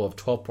have a total of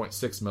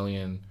 12.6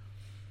 million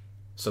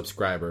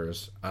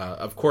subscribers.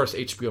 Of course,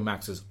 HBO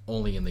Max is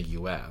only in the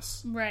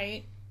U.S.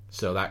 Right.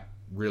 So that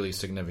really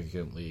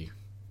significantly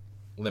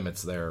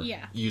limits their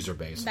user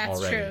base That's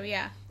already. That's true,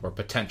 yeah. Or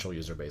potential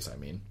user base, I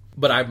mean.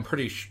 But I'm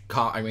pretty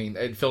I mean,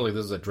 I feel like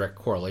this is a direct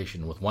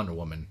correlation with Wonder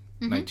Woman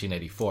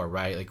 1984,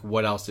 right? Like,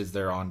 what else is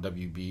there on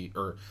WB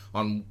or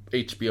on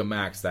HBO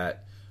Max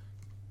that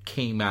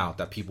came out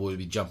that people would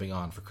be jumping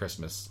on for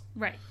Christmas?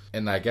 Right.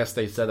 And I guess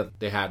they said that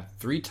they had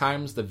 3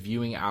 times the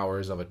viewing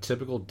hours of a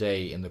typical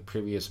day in the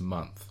previous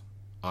month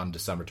on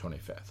December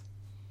 25th.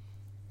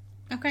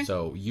 Okay.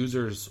 So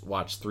users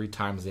watched 3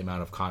 times the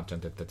amount of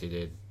content that they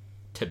did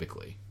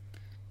typically.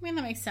 I mean,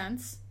 that makes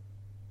sense.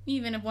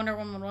 Even if Wonder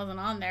Woman wasn't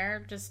on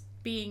there, just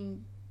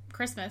being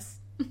Christmas.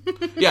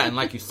 Yeah, and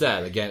like you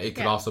said, again, it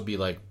could also be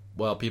like,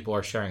 well, people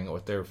are sharing it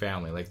with their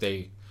family. Like,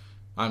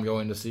 I'm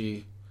going to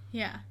see...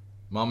 Yeah.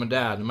 Mom and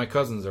Dad and my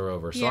cousins are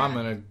over, so I'm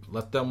going to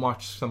let them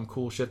watch some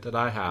cool shit that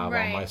I have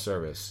on my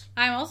service.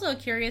 I'm also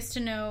curious to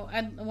know,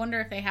 I wonder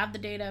if they have the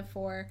data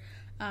for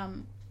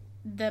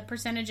the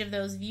percentage of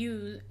those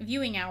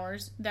viewing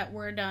hours that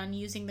were done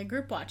using the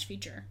group watch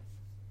feature.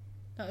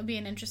 That would be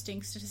an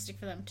interesting statistic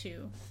for them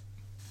to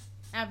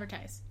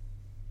advertise.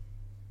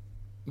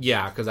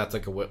 Yeah, because that's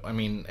like I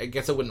mean, I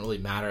guess it wouldn't really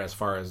matter as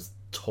far as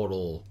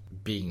total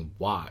being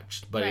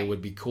watched, but it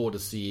would be cool to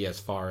see as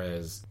far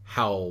as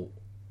how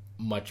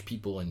much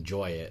people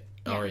enjoy it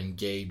or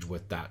engage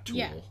with that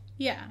tool.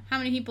 Yeah. How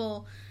many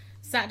people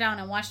sat down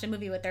and watched a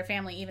movie with their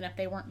family even if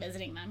they weren't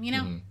visiting them, you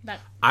know? That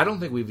I don't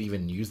think we've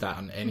even used that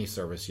on any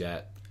service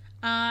yet.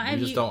 We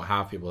just don't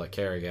have people that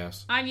care, I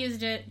guess. I've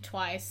used it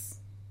twice,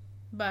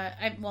 but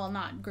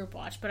not Group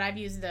Watch, but I've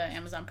used the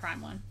Amazon Prime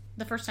one.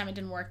 The first time it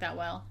didn't work that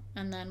well,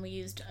 and then we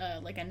used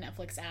like a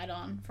Netflix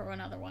add-on for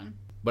another one.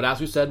 But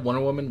as we said,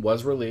 Wonder Woman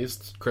was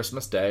released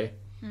Christmas Day.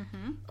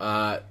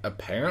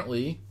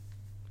 Apparently,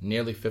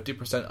 nearly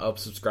 50% of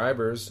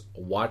subscribers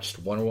watched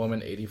Wonder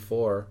Woman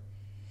 84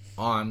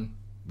 on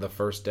the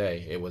first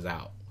day it was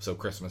out. So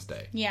Christmas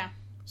Day. Yeah.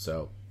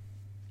 So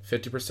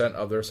 50%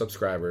 of their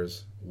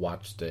subscribers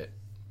watched it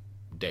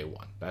day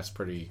one. That's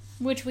pretty...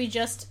 Which we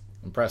just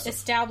impressive.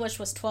 Established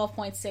was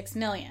 12.6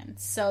 million.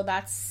 So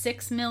that's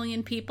 6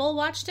 million people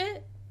watched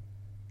it?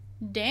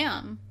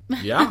 Damn.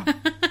 Yeah.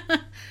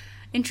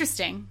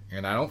 Interesting.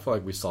 And I don't feel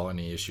like we saw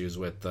any issues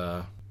with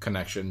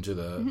connection to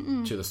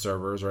the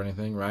servers or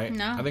anything, right?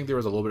 No. I think there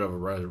was a little bit of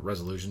a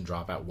resolution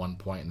drop at one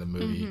point in the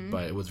movie,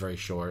 but it was very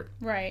short.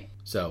 Right.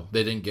 So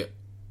they didn't get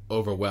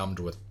overwhelmed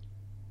with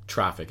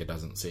traffic, it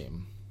doesn't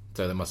seem.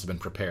 So they must have been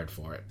prepared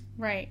for it.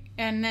 Right.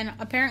 And then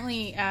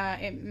apparently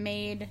it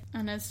made,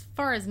 and as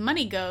far as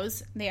money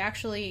goes, they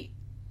actually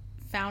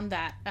found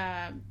that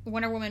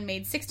Wonder Woman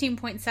made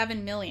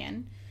 $16.7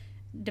 million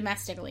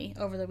domestically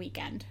over the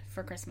weekend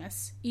for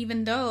Christmas,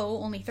 even though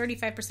only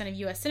 35% of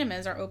U.S.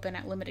 cinemas are open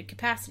at limited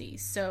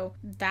capacities. So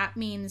that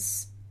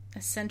means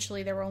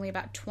essentially there were only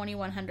about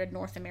 2,100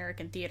 North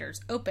American theaters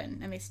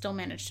open, and they still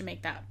managed to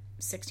make that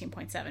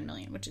 $16.7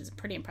 million, which is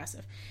pretty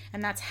impressive.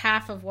 And that's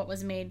half of what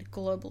was made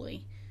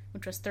globally,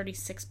 which was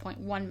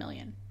 $36.1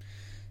 million.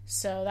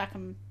 So that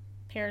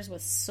compares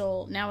with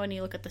Seoul. Now when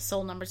you look at the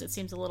Seoul numbers, it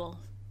seems a little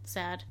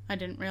sad. I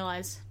didn't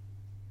realize.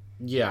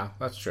 Yeah,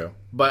 that's true.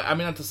 But, I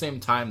mean, at the same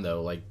time,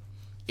 though, like,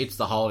 it's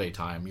the holiday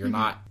time. You're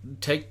not...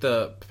 Take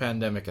the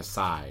pandemic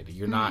aside.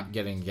 You're not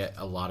getting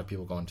a lot of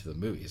people going to the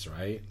movies,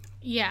 right?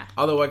 Yeah.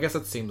 Although, I guess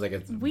it seems like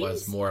it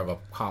was more of a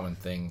common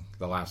thing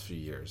the last few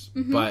years.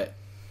 But,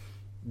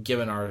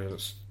 given our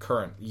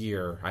current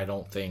year, I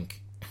don't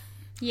think...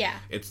 Yeah.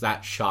 It's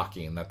that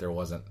shocking that there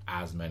wasn't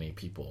as many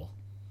people...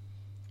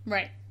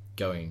 Right.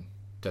 ...going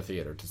to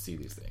theater to see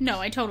these things. No,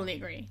 I totally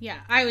agree.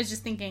 Yeah. I was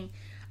just thinking...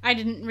 I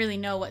didn't really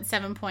know what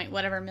 7 point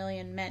whatever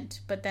million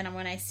meant, but then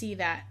when I see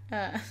that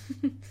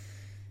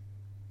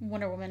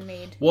Wonder Woman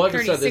made like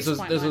I said, this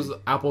was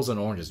apples and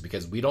oranges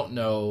because we don't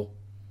know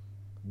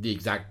the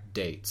exact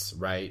dates,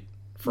 right?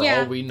 For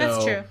all we know,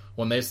 that's true.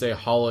 When they say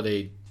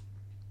holiday,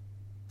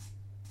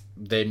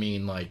 they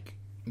mean like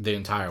the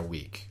entire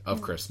week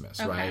of Christmas,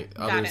 right?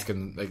 Others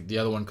can like the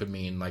other one could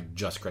mean like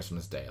just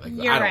Christmas Day. Like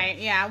you're right,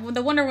 yeah. Well,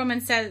 the Wonder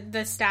Woman said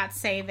the stats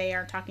say they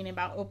are talking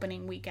about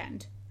opening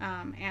weekend.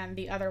 And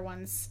the other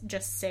ones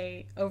just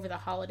say over the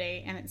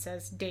holiday, and it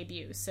says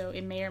debut. So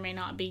it may or may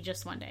not be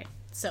just one day.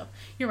 So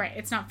you're right.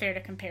 It's not fair to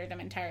compare them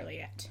entirely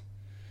yet.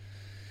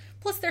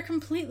 Plus, they're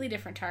completely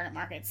different target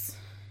markets.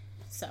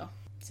 So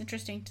it's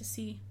interesting to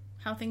see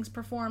how things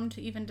performed,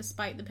 even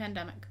despite the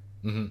pandemic.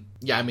 Mm-hmm.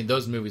 Yeah, I mean,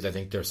 those movies, I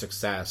think their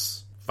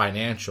success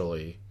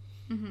financially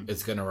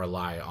is going to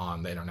rely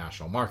on the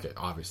international market,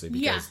 obviously.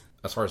 Because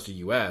as far as the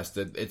U.S.,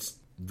 it's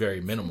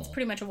very minimal. It's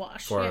pretty much a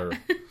wash. For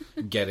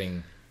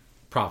getting...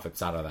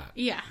 profits out of that.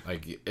 Yeah.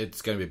 Like,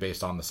 it's going to be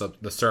based on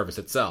the service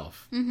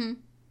itself. Mm-hmm.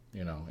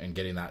 You know, and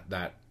getting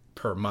that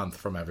per month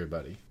from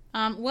everybody.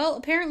 Well,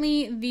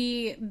 apparently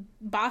the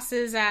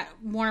bosses at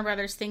Warner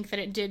Brothers think that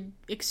it did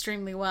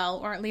extremely well,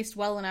 or at least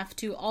well enough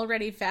to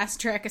already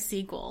fast-track a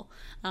sequel.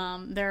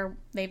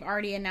 They've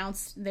already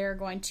announced they're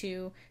going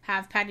to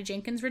have Patty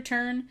Jenkins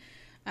return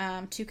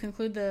to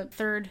conclude the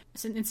third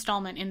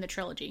installment in the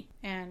trilogy.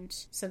 And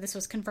so this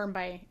was confirmed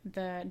by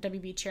the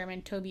WB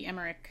chairman, Toby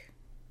Emmerich,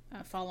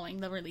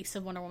 following the release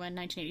of Wonder Woman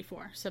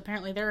 1984. So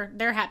apparently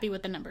they're happy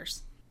with the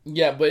numbers.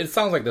 Yeah, but it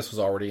sounds like this was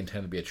already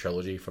intended to be a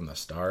trilogy from the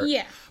start.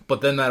 Yeah. But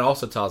then that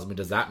also tells me,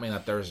 does that mean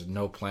that there's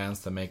no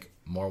plans to make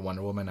more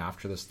Wonder Woman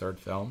after this third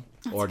film?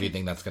 Or do you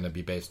think that's going to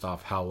be based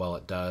off how well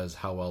it does,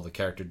 how well the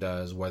character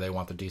does, where they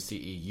want the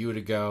DCEU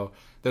to go?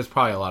 There's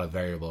probably a lot of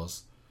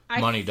variables.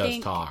 Money does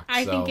talk.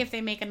 I think if they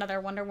make another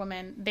Wonder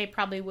Woman, they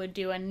probably would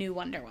do a new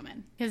Wonder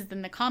Woman. Because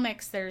in the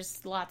comics,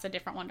 there's lots of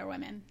different Wonder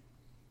Women.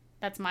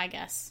 That's my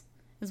guess.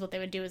 Is what they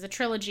would do as a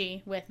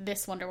trilogy with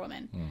this Wonder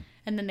Woman.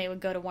 And then they would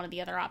go to one of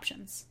the other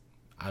options.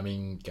 I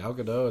mean, Gal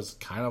Gadot is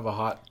kind of a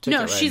hot ticket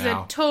right now. No, she's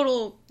a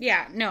total...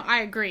 Yeah, no, I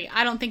agree.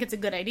 I don't think it's a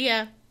good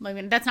idea. I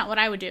mean, that's not what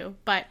I would do.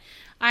 But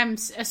I'm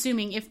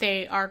assuming if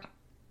they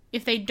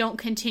don't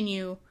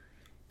continue...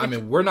 I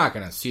mean, we're not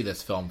going to see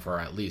this film for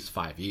at least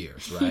 5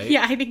 years, right?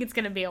 Yeah, I think it's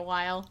going to be a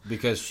while.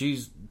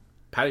 Because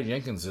Patty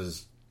Jenkins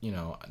is... You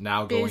know,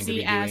 now going to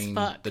be doing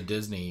the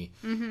Disney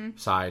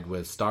side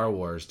with Star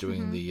Wars,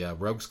 doing the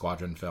Rogue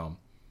Squadron film.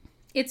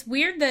 It's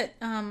weird that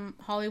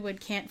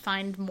Hollywood can't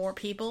find more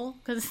people,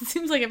 because it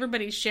seems like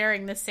everybody's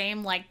sharing the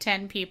same,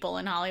 10 people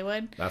in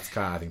Hollywood. That's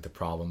kind of, I think, the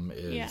problem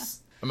is... Yeah.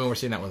 I mean, we're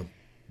seeing that with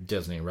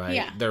Disney, right?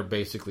 Yeah. They're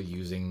basically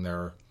using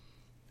their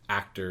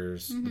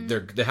actors.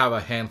 They have a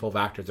handful of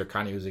actors they're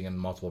kind of using in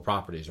multiple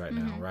properties right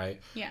now,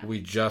 right? Yeah.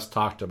 We just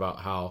talked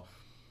about how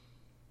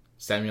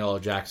Samuel L.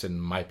 Jackson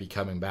might be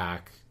coming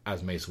back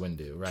as Mace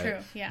Windu, right? True,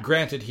 yeah.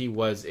 Granted, he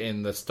was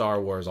in the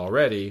Star Wars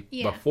already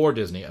before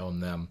Disney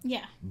owned them.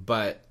 Yeah.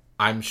 But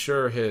I'm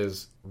sure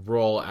his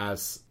role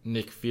as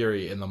Nick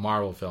Fury in the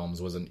Marvel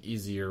films was an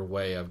easier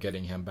way of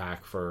getting him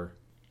back for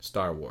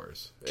Star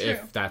Wars. True.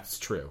 If that's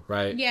true,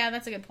 right? Yeah,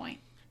 that's a good point.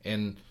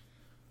 And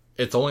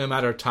it's only a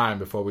matter of time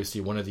before we see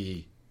one of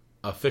the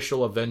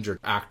official Avenger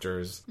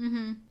actors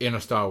in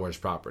a Star Wars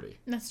property.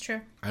 That's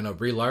true. I know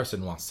Brie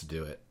Larson wants to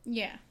do it.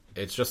 Yeah.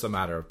 It's just a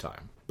matter of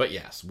time. But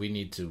yes, we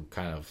need to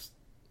kind of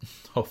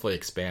hopefully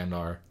expand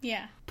our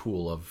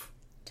pool of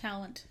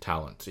talent.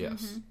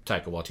 Yes.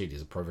 Taika Waititi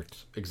is a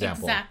perfect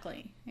example.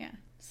 Exactly. Yeah.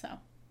 So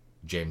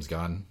James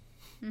Gunn.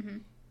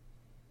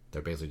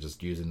 They're basically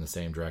just using the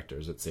same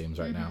directors, it seems,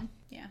 right now.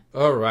 Yeah.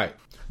 All right.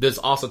 This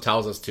also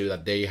tells us, too,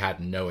 that they had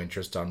no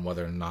interest on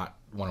whether or not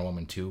Wonder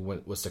Woman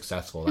 2 was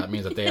successful. That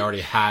means that they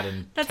already had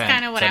That's intent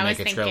kinda what to I was make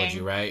a thinking.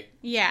 trilogy, right?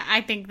 Yeah,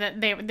 I think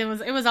that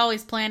it was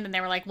always planned, and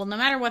they were like, well, no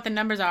matter what the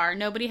numbers are,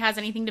 nobody has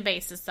anything to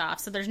base this off,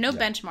 so there's no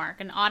benchmark,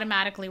 and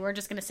automatically we're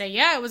just going to say,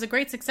 yeah, it was a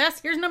great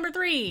success. Here's number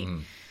 3.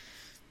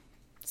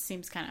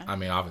 Seems kind of. I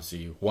mean,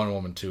 obviously, Wonder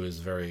Woman 2 is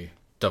very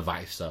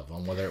divisive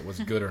on whether it was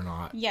good or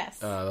not.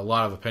 Yes. A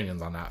lot of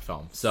opinions on that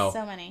film. So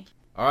many.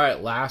 All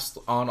right, last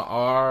on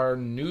our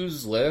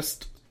news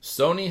list,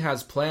 Sony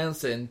has plans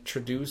to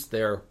introduce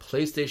their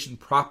PlayStation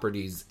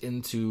properties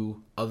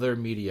into other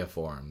media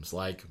forms,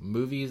 like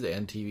movies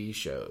and TV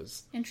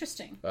shows.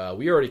 Interesting.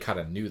 We already kind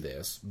of knew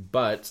this,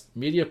 but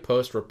Media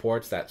Post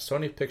reports that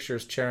Sony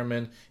Pictures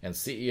chairman and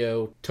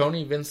CEO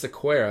Tony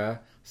Vinciquerra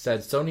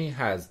said Sony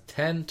has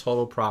 10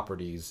 total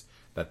properties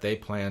that they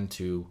plan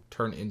to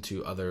turn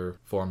into other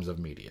forms of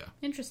media.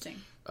 Interesting.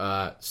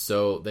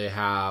 So they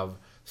have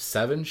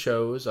 7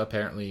 shows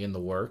apparently in the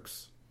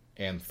works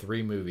and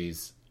 3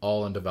 movies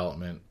all in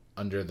development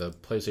under the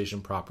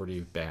PlayStation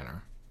property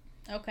banner.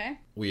 Okay.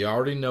 We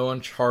already know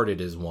Uncharted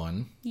is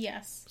one.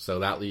 Yes. So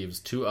that leaves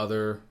 2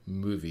 other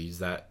movies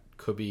that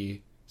could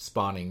be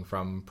spawning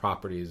from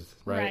properties,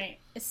 right? Right.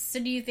 So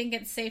do you think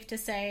it's safe to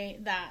say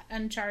that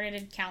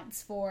Uncharted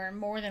counts for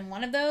more than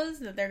one of those,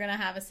 that they're going to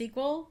have a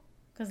sequel?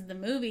 Because the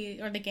movie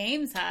or the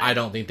games have. I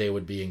don't think they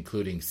would be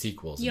including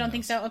sequels. You don't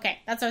think so? Okay.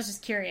 That's what I was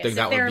just curious. I think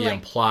that would be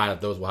implied that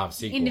those will have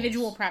sequels.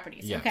 Individual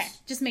properties. Yes. Okay.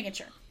 Just making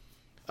sure.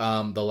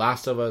 The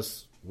Last of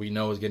Us, we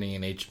know, is getting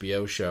an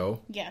HBO show.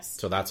 Yes.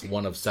 So that's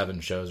one of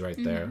 7 shows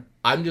right there.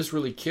 I'm just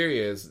really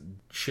curious,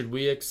 should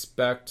we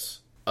expect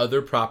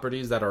other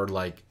properties that are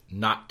like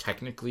not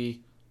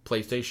technically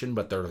PlayStation,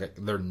 but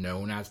they're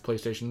known as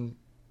PlayStation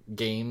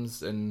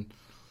games and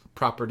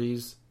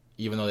properties,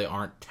 even though they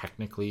aren't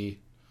technically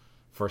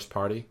first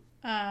party?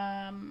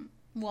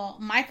 Well,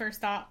 my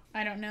first thought,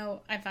 I don't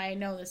know if I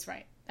know this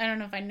right. I don't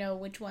know if I know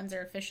which ones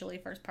are officially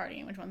first party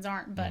and which ones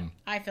aren't, but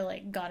I feel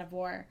like God of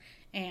War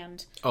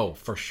and... Oh,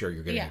 for sure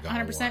you're getting a God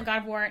 100% of War. God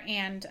of War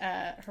and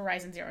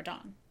Horizon Zero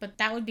Dawn. But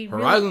that would be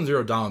Horizon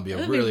Zero Dawn would be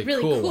a really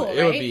cool one. Right?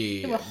 It would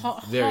be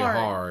very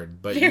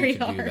hard, but Very you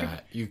could do hard.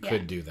 that. You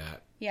could do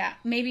that. Yeah,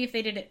 maybe if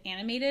they did it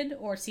animated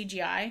or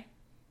CGI.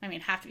 I mean,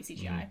 it'd have to be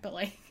CGI, but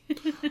like...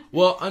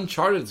 Well,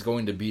 Uncharted is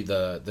going to be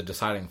the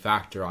deciding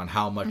factor on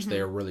how much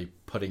they're really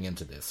putting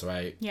into this,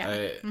 right?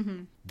 Yeah.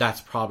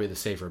 That's probably the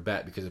safer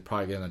bet because it's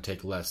probably going to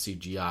take less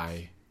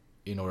CGI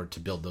in order to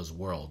build those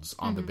worlds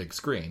on the big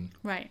screen.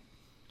 Right.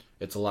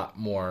 It's a lot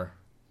more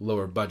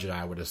lower budget,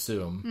 I would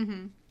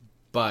assume.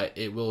 But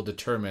it will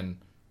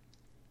determine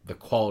the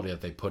quality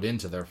that they put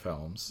into their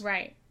films.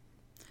 Right.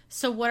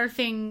 So what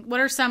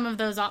are some of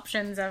those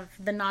options of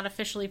the not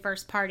officially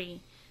first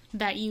party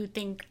that you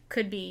think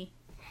could be?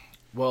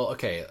 Well,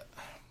 okay.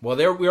 Well,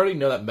 we already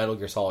know that Metal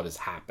Gear Solid is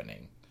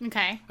happening.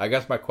 Okay. I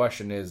guess my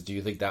question is, do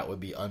you think that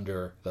would be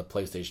under the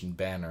PlayStation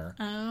banner?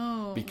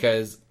 Oh.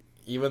 Because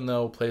even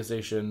though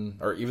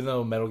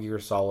Metal Gear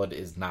Solid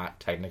is not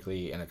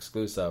technically an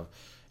exclusive,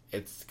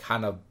 it's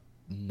kind of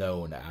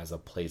known as a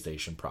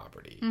PlayStation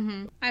property.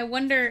 I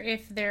wonder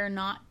if they're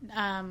not...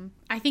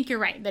 I think you're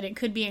right, that it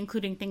could be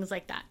including things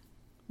like that,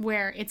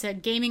 where it's a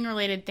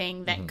gaming-related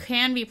thing that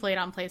can be played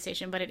on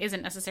PlayStation, but it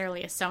isn't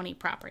necessarily a Sony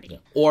property. Yeah.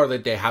 Or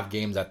that they have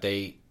games that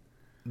they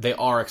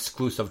are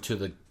exclusive to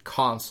the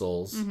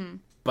consoles,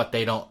 but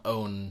they don't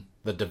own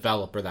the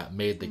developer that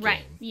made the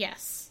Right, game.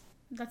 yes.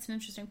 That's an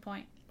interesting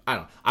point. I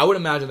don't know. I would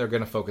imagine they're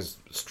going to focus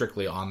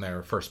strictly on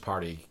their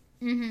first-party,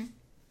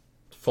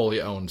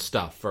 fully owned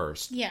stuff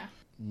first. Yeah.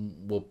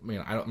 Well,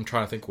 I'm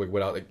trying to think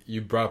what else.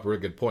 You brought up a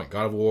really good point.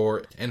 God of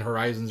War and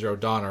Horizon Zero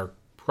Dawn are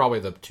probably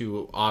the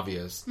 2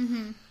 obvious.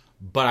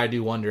 But I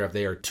do wonder if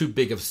they are too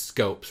big of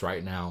scopes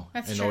right now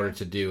order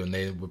to do, and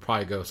they would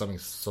probably go something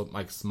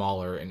like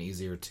smaller and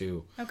easier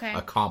to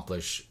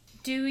accomplish.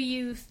 Do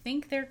you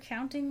think they're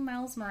counting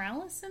Miles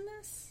Morales in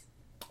this?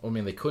 I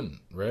mean, they couldn't,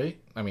 right?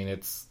 I mean,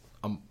 it's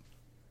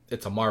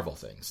a Marvel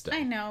thing still.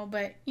 I know,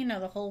 but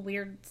the whole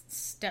weird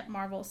step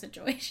Marvel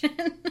situation.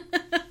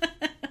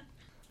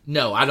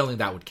 No, I don't think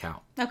that would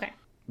count. Okay.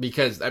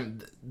 Because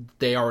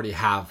they already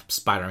have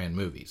Spider-Man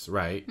movies,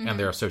 right? And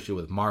they're associated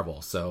with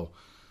Marvel, so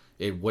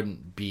it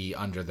wouldn't be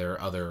under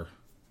their other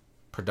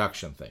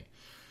production thing.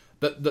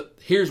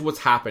 Here's what's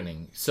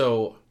happening.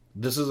 So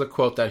this is a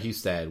quote that he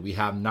said: we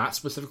have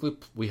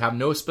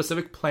no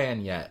specific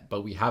plan yet,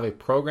 but we have a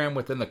program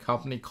within the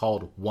company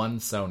called One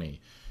Sony.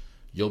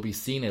 You'll be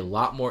seeing a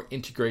lot more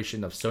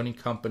integration of Sony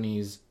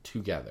companies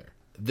together.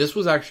 This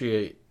was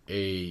actually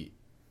a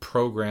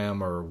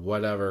program or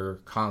whatever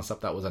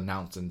concept that was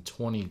announced in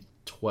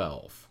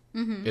 2012.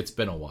 It's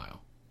been a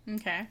while.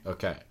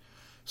 Okay.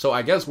 So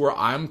I guess where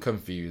I'm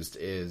confused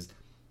is,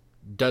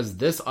 does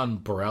this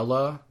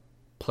umbrella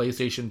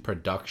PlayStation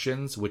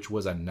Productions, which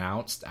was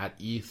announced at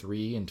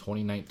E3 in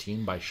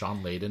 2019 by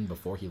Sean Layden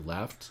before he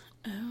left,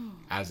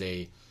 as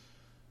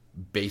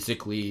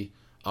basically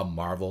a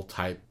Marvel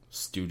type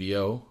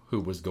studio who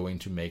was going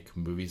to make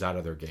movies out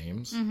of their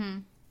games,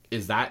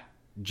 is that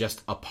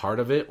just a part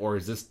of it, or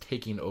is this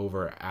taking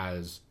over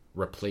as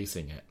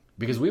replacing it?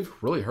 Because we've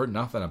really heard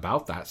nothing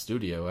about that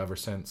studio ever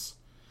since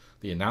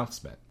the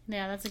announcement.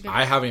 Yeah, that's a good...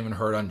 I haven't even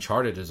heard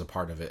Uncharted is a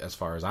part of it, as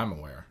far as I'm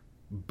aware.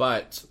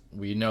 But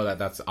we know that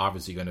that's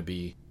obviously going to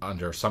be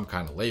under some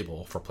kind of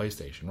label for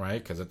PlayStation,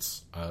 right? Because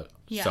it's a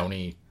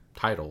Sony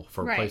title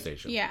for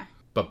PlayStation. Yeah.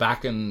 But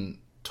back in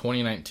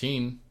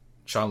 2019,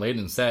 Sean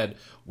Layden said,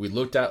 "We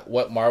looked at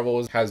what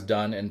Marvel has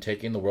done in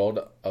taking the world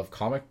of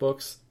comic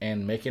books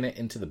and making it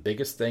into the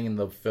biggest thing in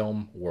the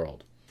film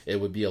world. It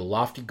would be a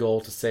lofty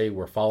goal to say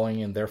we're following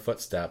in their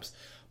footsteps,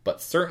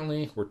 but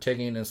certainly we're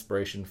taking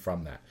inspiration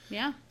from that."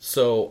 Yeah.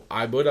 So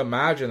I would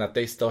imagine that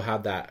they still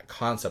have that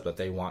concept that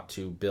they want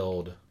to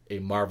build a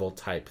Marvel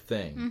type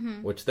thing,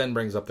 which then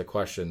brings up the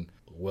question,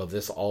 will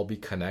this all be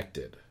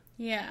connected?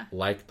 Yeah.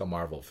 Like the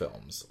Marvel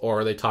films? Or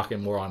are they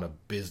talking more on a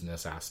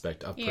business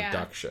aspect of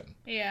production?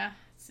 Yeah.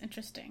 It's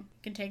interesting.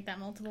 You can take that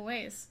multiple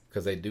ways.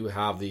 Because they do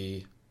have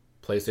the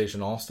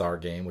PlayStation All-Star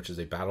game, which is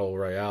a Battle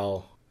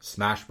Royale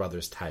Smash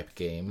Brothers type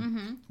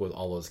game with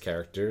all those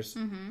characters.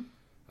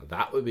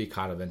 That would be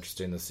kind of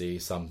interesting to see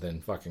something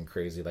fucking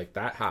crazy like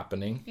that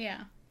happening.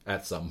 Yeah.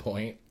 At some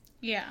point.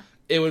 Yeah.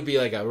 It would be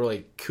like a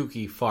really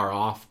kooky,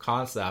 far-off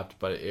concept,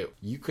 but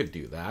you could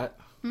do that.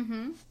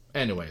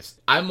 Anyways,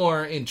 I'm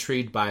more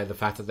intrigued by the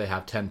fact that they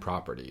have 10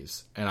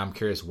 properties, and I'm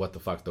curious what the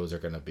fuck those are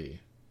going to be.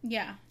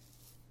 Yeah,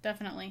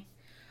 definitely.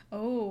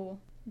 Oh,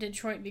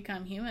 Detroit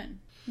Become Human.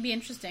 Be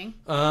interesting.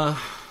 I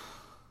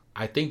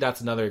think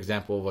that's another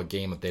example of a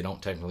game that they don't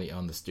technically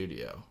own the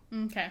studio.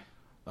 Okay.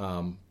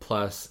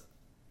 Plus,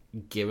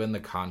 given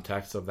the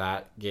context of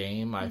that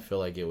game, I feel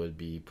like it would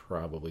be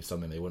probably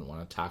something they wouldn't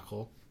want to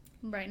tackle.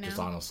 Right now. Just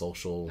on a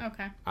social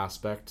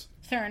aspect.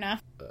 Fair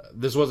enough.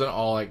 This wasn't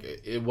all like...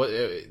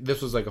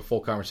 This was like a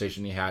full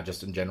conversation he had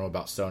just in general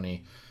about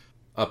Sony.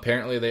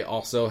 Apparently, they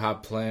also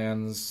have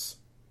plans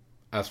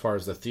as far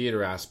as the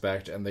theater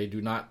aspect, and they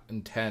do not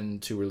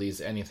intend to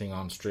release anything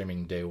on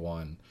streaming day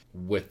one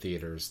with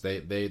theaters.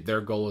 Their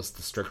goal is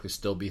to strictly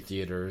still be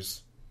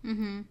theaters.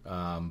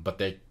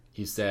 But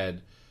he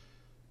said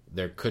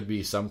there could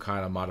be some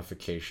kind of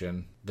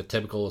modification. The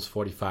typical is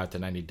 45 to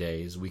 90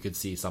 days. We could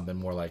see something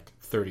more like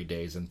 30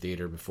 days in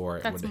theater before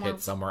it would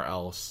hit somewhere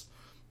else.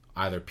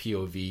 Either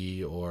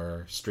POV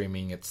or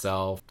streaming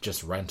itself,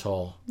 just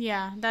rental.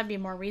 Yeah, that'd be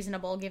more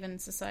reasonable given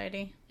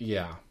society.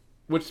 Yeah.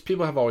 Which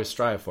people have always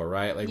strived for,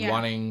 right? Like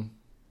wanting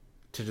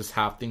to just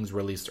have things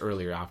released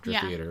earlier after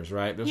theaters,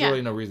 right? There's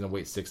really no reason to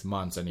wait 6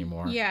 months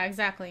anymore. Yeah,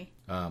 exactly.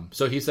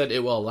 So he said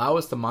it will allow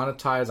us to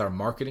monetize our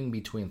marketing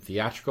between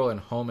theatrical and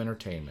home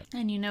entertainment.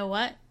 And you know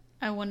what?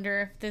 I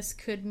wonder if this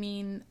could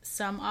mean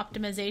some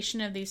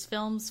optimization of these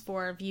films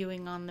for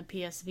viewing on the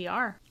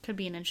PSVR. Could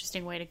be an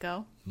interesting way to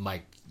go.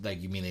 Like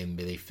you mean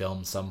they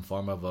film some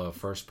form of a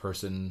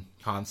first-person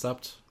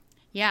concept?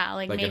 Yeah,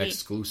 like maybe an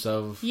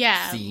exclusive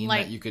scene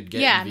that you could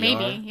get in VR?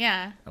 Maybe,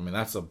 yeah. I mean,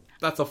 that's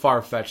a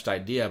far-fetched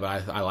idea,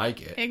 but I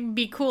like it. It'd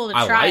be cool to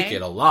try. I like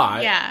it a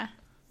lot. Yeah.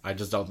 I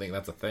just don't think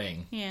that's a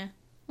thing. Yeah.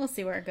 We'll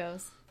see where it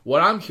goes.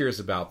 What I'm curious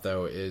about,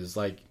 though, is,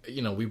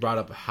 we brought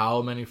up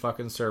how many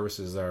fucking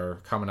services they're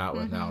coming out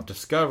with now.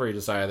 Discovery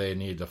decided they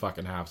need to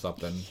fucking have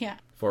something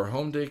for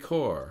home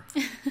decor.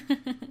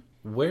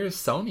 Where's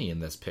Sony in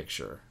this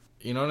picture?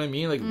 You know what I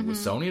mean?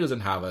 Sony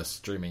doesn't have a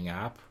streaming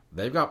app.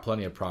 They've got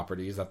plenty of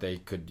properties that they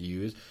could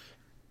use.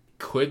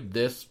 Could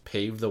this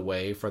pave the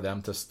way for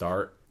them to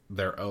start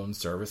their own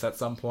service at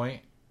some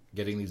point?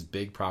 Getting these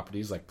big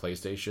properties like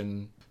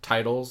PlayStation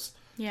titles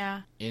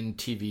in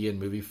TV and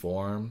movie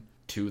form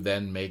to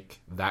then make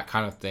that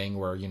kind of thing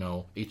where,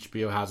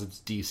 HBO has its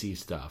DC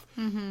stuff.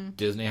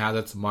 Disney has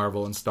its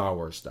Marvel and Star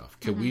Wars stuff.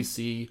 Could we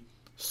see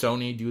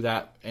Sony do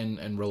that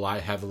and rely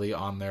heavily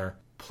on their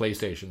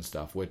PlayStation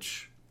stuff,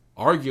 which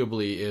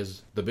arguably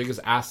is the biggest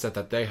asset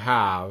that they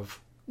have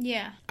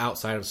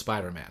outside of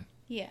Spider-Man?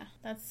 Yeah,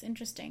 that's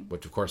interesting.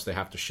 Which, of course, they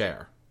have to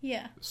share.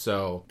 Yeah.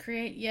 So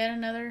create yet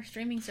another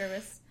streaming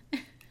service.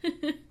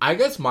 I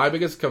guess my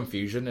biggest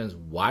confusion is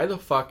why the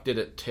fuck did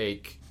it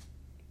take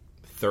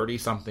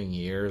 30-something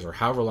years or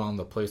however long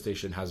the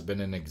PlayStation has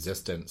been in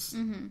existence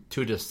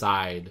to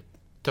decide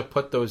to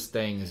put those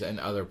things in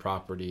other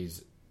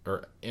properties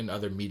or in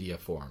other media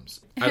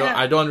forms?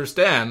 I don't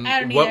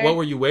understand. What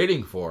were you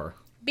waiting for?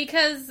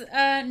 Because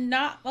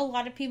not a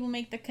lot of people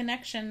make the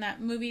connection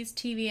that movies,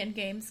 TV, and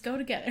games go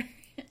together,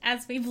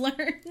 as we've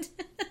learned.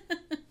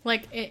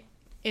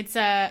 It's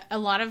a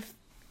lot of...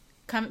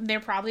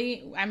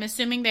 I'm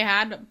assuming they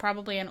had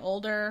probably an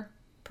older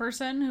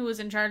person who was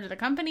in charge of the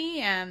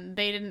company, and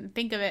they didn't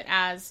think of it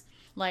as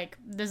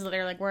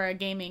we're a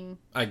gaming...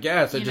 I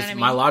guess.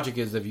 My logic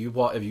is if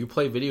you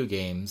play video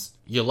games,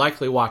 you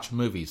likely watch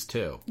movies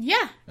too.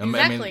 Yeah,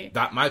 exactly. I mean,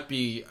 that might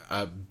be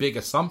a big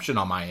assumption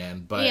on my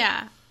end, but...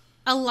 Yeah.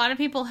 A lot of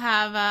people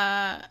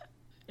have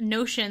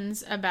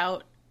notions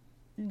about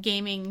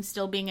gaming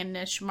still being a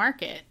niche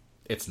market.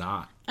 It's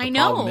not. I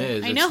know.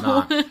 It's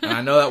not. And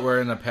I know that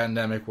we're in a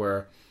pandemic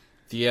where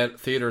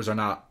theaters are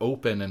not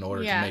open in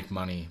order to make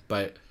money,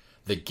 but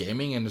the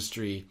gaming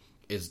industry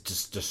is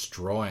just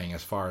destroying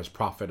as far as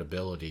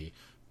profitability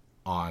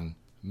on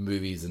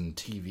movies and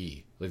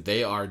TV.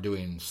 They are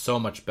doing so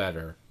much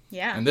better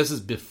Yeah. And this is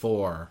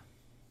before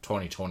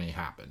 2020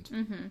 happened.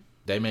 Mm-hmm.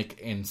 They make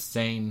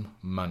insane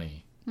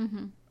money.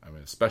 Mm-hmm. I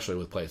mean, especially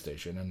with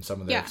PlayStation and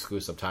some of their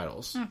exclusive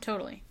titles. Oh,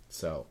 totally.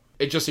 So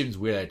it just seems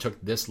weird that it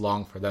took this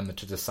long for them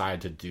to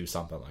decide to do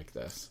something like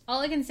this. All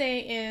I can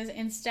say is,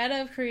 instead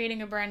of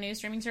creating a brand new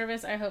streaming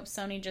service, I hope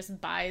Sony just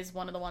buys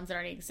one of the ones that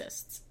already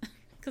exists.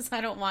 Because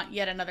I don't want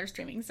yet another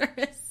streaming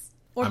service.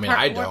 Or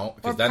I don't.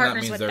 Because then that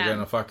means they're going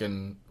to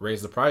fucking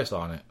raise the price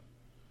on it.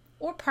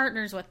 Or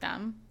partners with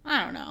them.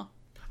 I don't know.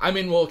 I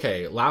mean, well,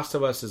 okay, Last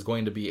of Us is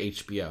going to be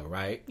HBO,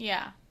 right?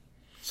 Yeah.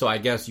 So I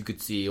guess you could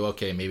see,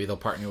 okay, maybe they'll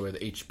partner with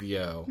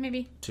HBO.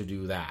 Maybe. To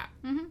do that.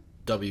 Mm-hmm.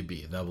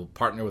 WB. They'll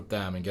partner with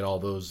them and get all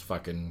those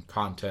fucking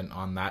content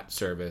on that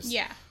service.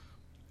 Yeah.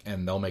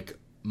 And they'll make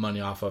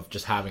money off of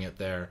just having it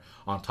there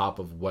on top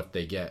of what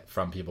they get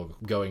from people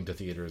going to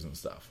theaters and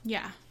stuff.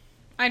 Yeah.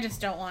 I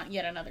just don't want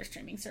yet another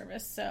streaming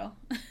service, so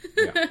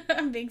yeah.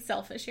 I'm being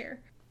selfish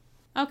here.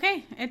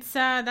 Okay,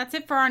 that's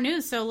it for our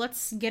news, so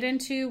let's get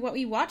into what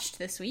we watched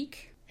this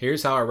week.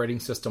 Here's how our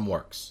rating system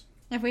works.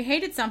 If we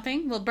hated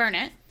something, we'll burn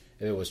it.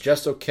 If it was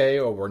just okay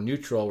or we're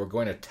neutral, we're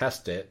going to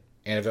test it.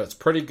 And if it's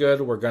pretty good,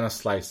 we're going to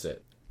slice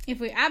it. If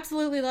we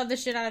absolutely love the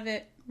shit out of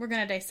it, we're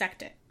going to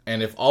dissect it.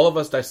 And if all of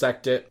us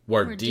dissect it,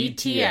 we're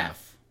DTF.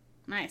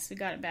 Nice, we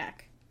got it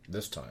back.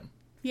 This time.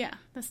 Yeah,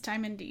 this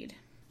time indeed.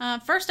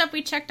 First up,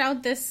 we checked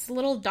out this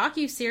little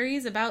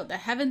docu-series about the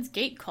Heaven's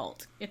Gate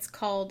cult. It's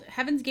called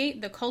Heaven's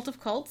Gate, The Cult of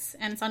Cults,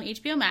 and it's on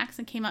HBO Max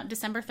and came out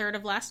December 3rd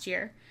of last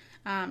year.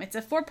 It's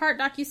a 4-part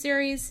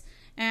docu-series,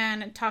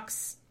 and it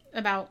talks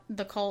about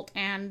the cult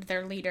and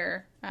their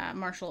leader,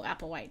 Marshall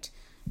Applewhite.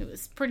 It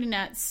was pretty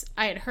nuts.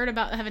 I had heard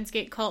about the Heaven's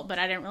Gate cult, but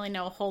I didn't really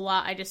know a whole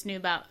lot. I just knew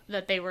about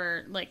that they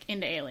were, like,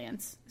 into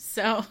aliens.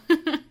 So,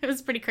 it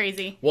was pretty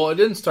crazy. Well, it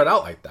didn't start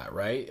out like that,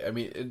 right? I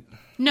mean...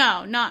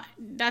 No,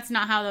 that's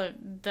not how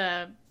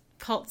the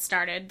cult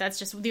started. That's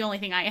just the only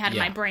thing I had in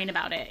my brain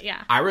about it,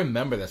 yeah. I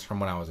remember this from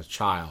when I was a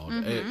child.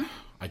 Mm-hmm.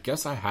 I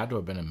guess I had to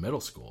have been in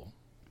middle school.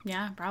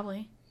 Yeah,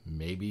 probably.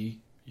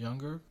 Maybe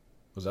younger?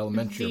 It was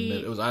elementary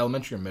it was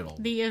elementary or middle.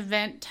 The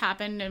event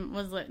happened and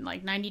was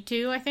like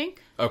 92, I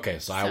think. Okay,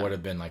 so I would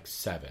have been like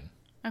 7.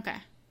 Okay.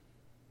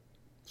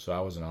 So I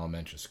was in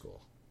elementary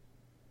school.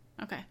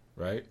 Okay.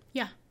 Right?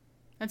 Yeah.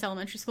 That's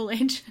elementary school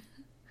age.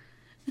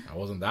 I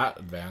wasn't that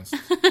advanced.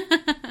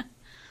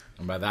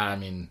 And by that I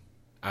mean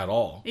at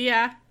all.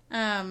 Yeah.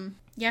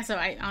 Yeah, so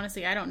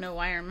I don't know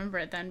why I remember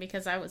it then,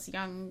 because I was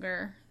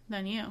younger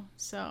than you.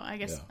 So I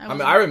guess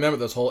I remember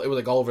this whole, it was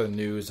like all over the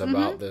news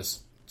about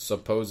this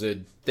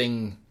supposed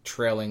thing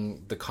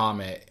trailing the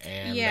comet,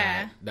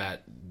 and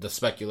that the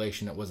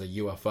speculation it was a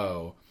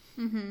UFO.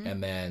 Mm-hmm.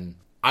 And then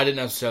I didn't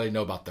necessarily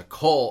know about the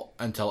cult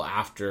until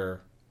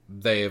after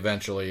they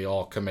eventually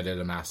all committed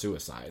a mass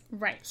suicide.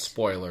 Right.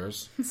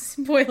 Spoilers.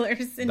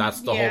 Spoilers.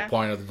 That's the whole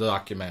point of the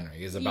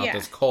documentary, is about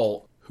this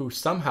cult who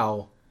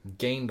somehow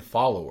gained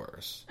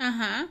followers.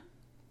 Uh-huh.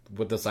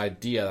 With this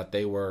idea that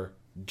they were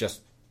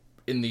just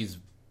in these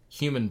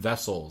human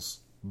vessels,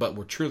 but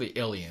were truly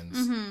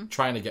aliens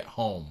trying to get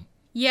home.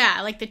 Yeah,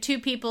 like the 2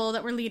 people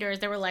that were leaders,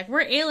 they were like,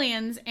 we're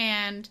aliens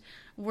and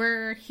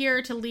we're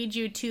here to lead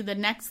you to the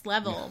next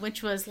level,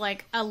 which was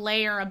like a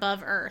layer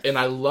above Earth. And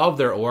I love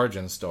their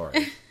origin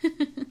story.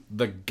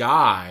 The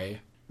guy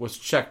was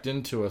checked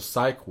into a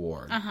psych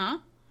ward. Uh-huh.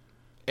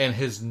 And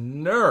his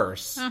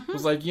nurse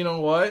was like, you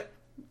know what?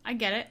 I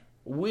get it.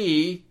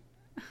 We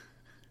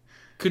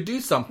could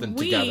do something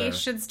together. We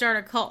should start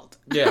a cult.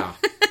 Yeah.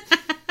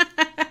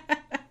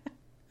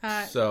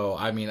 So,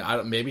 I mean,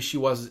 maybe she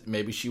was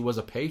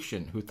a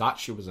patient who thought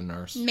she was a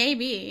nurse.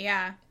 Maybe,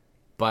 yeah.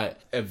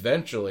 But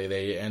eventually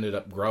they ended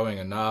up growing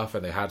enough,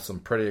 and they had some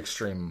pretty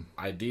extreme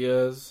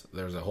ideas.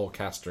 There was a whole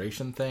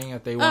castration thing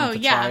that they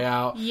wanted to try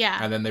out. Yeah.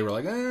 And then they were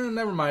like,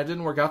 never mind, it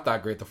didn't work out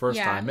that great the first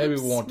time. Maybe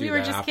we won't do that after all. We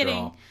were just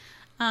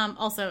kidding.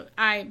 Also,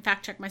 I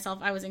fact-checked myself.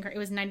 I was incorrect. It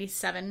was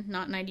 97,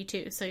 not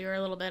 92, so you were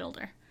a little bit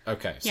older.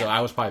 Okay, so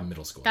I was probably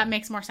middle school. That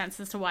makes more sense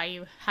as to why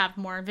you have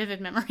more vivid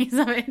memories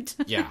of it.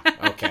 Yeah,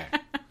 okay.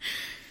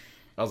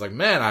 I was like,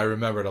 man, I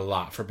remembered a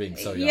lot for being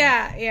so young.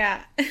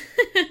 Yeah.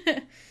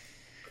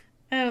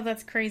 Oh,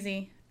 that's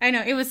crazy. I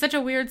know, it was such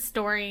a weird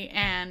story,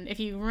 and if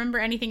you remember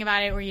anything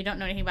about it, or you don't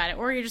know anything about it,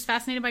 or you're just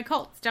fascinated by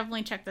cults,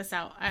 definitely check this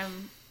out.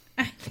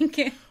 I think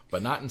it...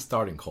 But not in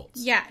starting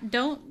cults. Yeah,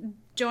 don't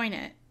join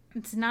it.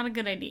 It's not a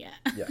good idea.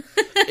 Yeah.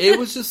 It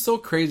was just so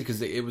crazy,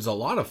 because it was a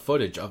lot of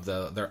footage of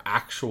their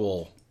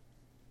actual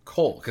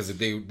cult, because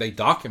they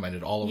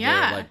documented all of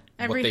their, like,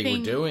 what they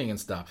were doing and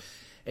stuff.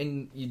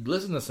 And you'd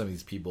listen to some of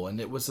these people, and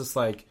it was just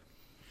like,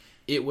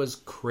 it was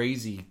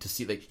crazy to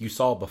see, like, you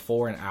saw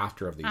before and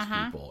after of these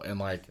people. And,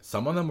 like,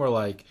 some of them were,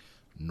 like,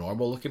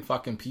 normal-looking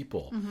fucking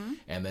people. Mm-hmm.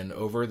 And then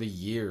over the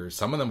years,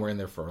 some of them were in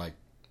there for, like,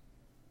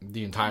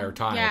 the entire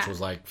time, which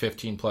was, like,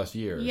 15-plus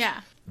years.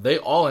 Yeah. They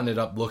all ended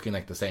up looking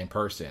like the same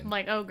person.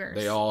 Like ogres.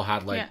 They all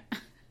had, like...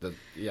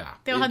 Yeah.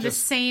 They all had the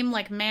same,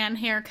 like, man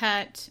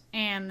haircut,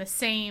 and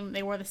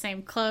they wore the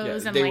same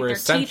clothes, and, they like, were their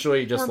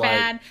essentially teeth just were like...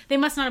 bad. They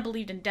must not have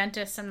believed in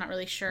dentists, I'm not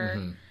really sure.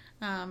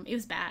 Mm-hmm. It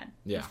was bad.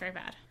 Yeah. It was very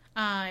bad.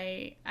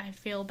 I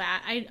feel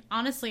bad. I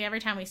honestly, every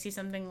time we see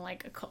something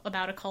like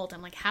about a cult,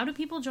 I'm like, how do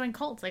people join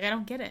cults? Like, I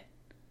don't get it.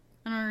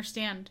 I don't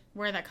understand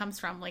where that comes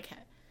from. Like,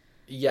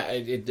 yeah,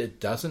 it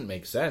doesn't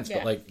make sense. Yeah.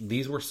 But like,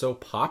 these were so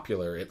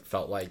popular. It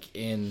felt like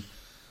in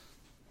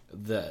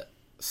the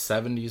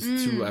 70s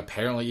to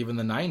apparently even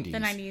the 90s. The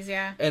 90s,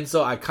 yeah. And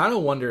so I kind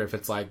of wonder if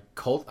it's like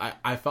cult.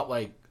 I felt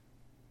like,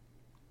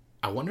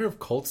 I wonder if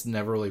cults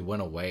never really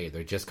went away.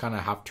 They just kind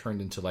of have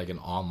turned into like an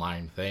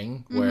online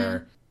thing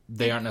where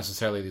they aren't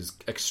necessarily these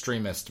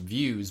extremist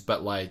views,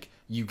 but like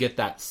you get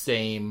that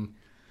same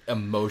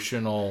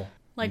emotional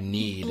Like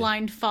need.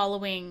 blind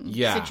following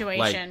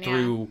situation. Like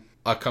through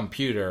a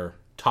computer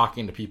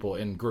talking to people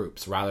in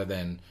groups rather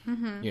than,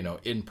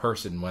 in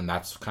person when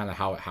that's kind of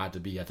how it had to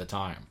be at the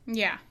time.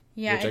 Yeah.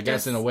 Yeah. Which I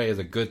guess in a way is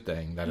a good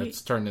thing that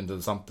it's turned into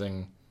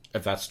something,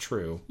 if that's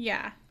true,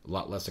 yeah. a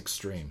lot less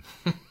extreme.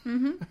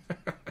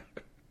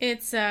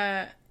 It's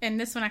and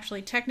this one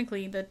actually,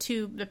 technically,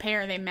 the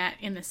pair, they met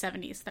in the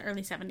 70s, the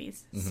early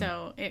 70s.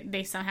 So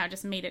they somehow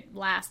just made it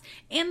last.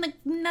 And the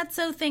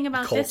nutso thing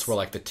about Cults this, were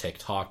like the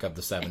TikTok of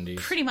the 70s.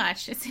 pretty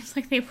much, it seems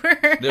like they were.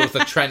 It was the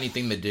trendy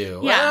thing to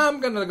do. Yeah. Well, I'm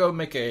gonna go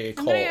make a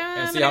cult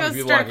and see how many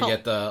people I can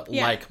get to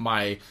like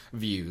my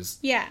views.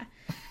 Yeah.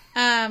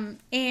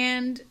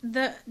 And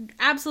the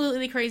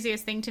absolutely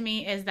craziest thing to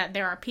me is that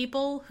there are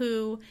people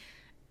who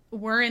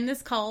were in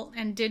this cult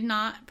and did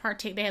not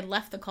partake. They had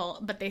left the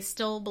cult, but they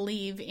still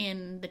believe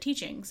in the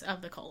teachings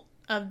of the cult.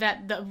 Of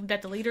that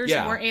the leaders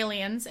were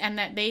aliens and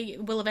that they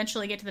will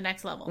eventually get to the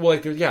next level. Well,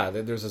 like,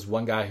 there's this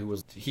one guy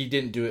who he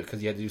didn't do it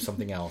because he had to do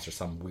something else or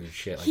some weird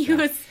shit like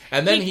that.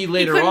 And then he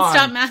later couldn't on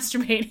stop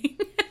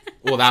masturbating.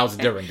 Well, that was a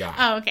different guy.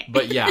 Oh, okay.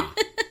 But yeah.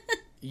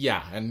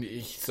 Yeah,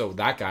 and so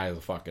that guy is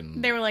a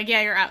fucking... They were like,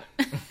 yeah, you're out.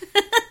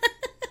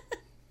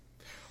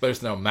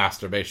 There's no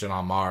masturbation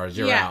on Mars,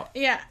 you're out.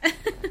 Yeah.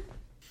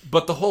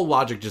 But the whole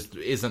logic just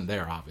isn't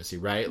there, obviously,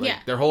 right?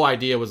 Like, their whole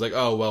idea was like,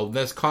 oh, well,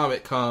 this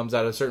comet comes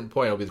at a certain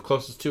point, it'll be the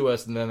closest to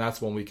us, and then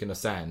that's when we can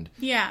ascend.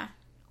 Yeah.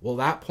 Well,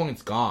 that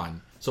point's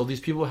gone. So these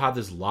people have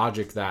this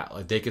logic that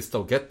like they could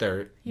still get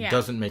there. Yeah.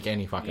 Doesn't make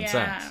any fucking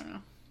sense. I don't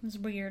know. It's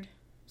weird.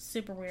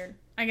 Super weird.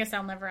 I guess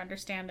I'll never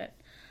understand it.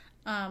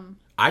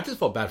 I just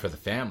felt bad for the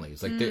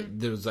families. Like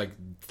there was like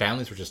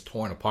families were just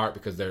torn apart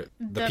because the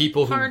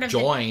people who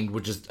joined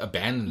would just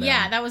abandon them.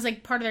 Yeah, that was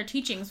like part of their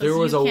teachings. There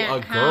was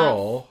a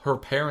girl. Her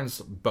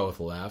parents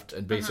both left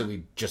and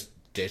basically just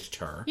ditched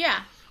her. Yeah,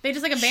 they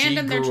just like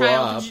abandoned their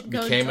child. She grew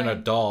up, became an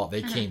adult.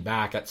 They came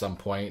back at some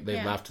point.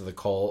 They left to the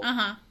cult,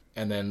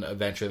 and then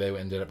eventually they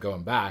ended up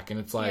going back. And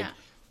it's like,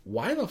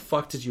 why the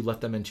fuck did you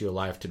let them into your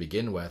life to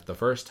begin with the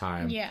first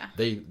time? Yeah,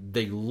 they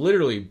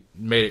literally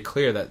made it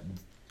clear that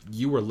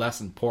you were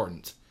less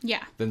important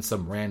than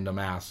some random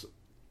ass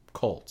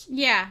cult.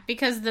 Yeah,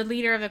 because the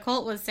leader of the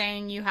cult was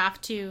saying you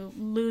have to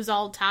lose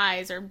all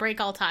ties or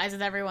break all ties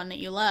with everyone that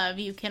you love.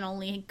 You can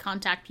only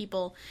contact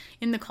people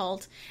in the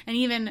cult. And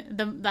even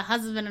the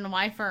husband and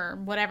wife or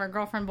whatever,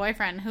 girlfriend,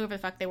 boyfriend, whoever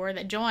the fuck they were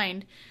that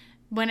joined,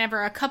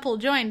 whenever a couple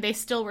joined, they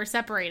still were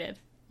separated,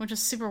 which is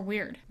super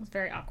weird. It was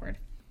very awkward.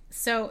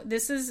 So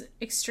this is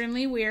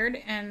extremely weird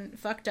and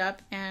fucked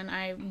up, and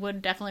I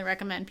would definitely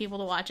recommend people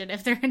to watch it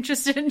if they're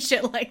interested in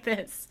shit like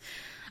this.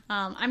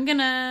 I'm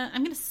gonna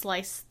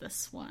slice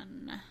this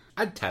one.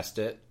 I'd test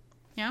it.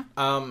 Yeah.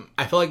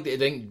 I feel like it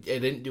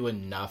didn't do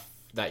enough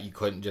that you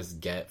couldn't just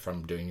get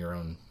from doing your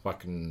own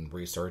fucking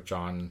research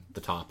on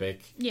the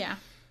topic. Yeah.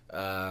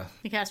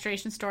 The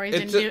castration stories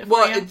didn't do it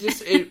for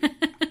you.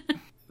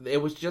 It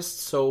was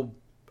just so.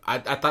 I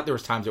thought there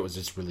was times it was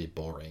just really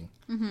boring.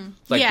 Mm-hmm.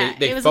 Like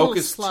they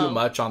focused too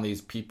much on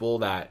these people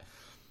that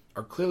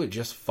are clearly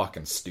just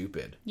fucking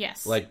stupid.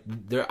 Yes. Like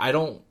I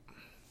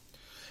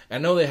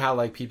know they had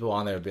like people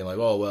on there being like,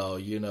 oh well,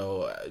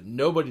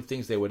 nobody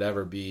thinks they would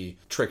ever be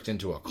tricked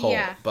into a cult,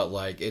 but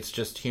like it's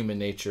just human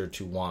nature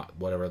to want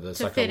whatever the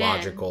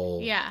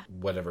psychological,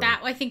 whatever.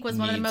 That I think was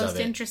one of the most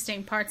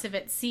interesting parts of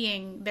it,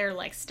 seeing their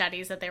like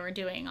studies that they were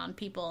doing on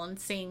people and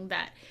seeing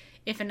that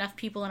if enough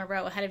people in a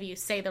row ahead of you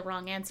say the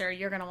wrong answer,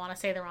 you're going to want to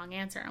say the wrong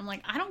answer. I'm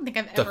like, I don't think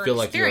I've ever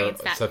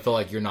experienced that. So I feel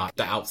like you're not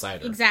the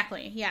outsider.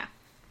 Exactly, yeah.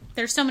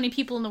 There's so many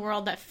people in the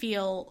world that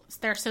feel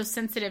they're so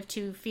sensitive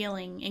to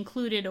feeling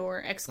included or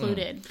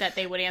excluded that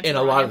they would answer. And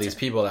a lot of these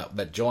people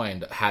that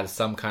joined had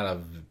some kind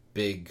of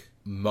big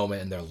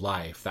moment in their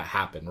life that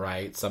happened,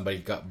 right?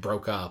 Somebody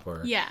broke up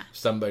or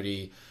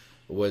somebody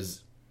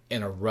was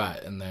in a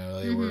rut and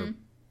they were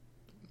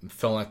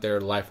feeling like their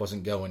life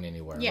wasn't going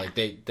anywhere. Yeah. Like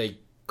they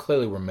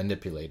clearly were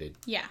manipulated.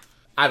 Yeah.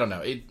 I don't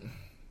know.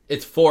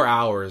 It's 4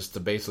 hours to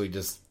basically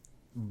just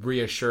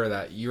reassure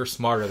that you're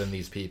smarter than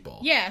these people.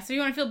 Yeah, so you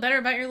want to feel better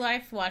about your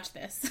life? Watch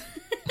this.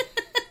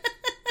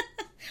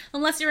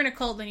 Unless you're in a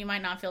cult, then you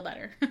might not feel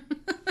better.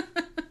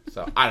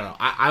 So, I don't know.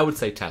 I would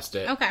say test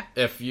it. Okay.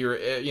 If you're,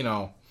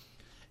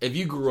 if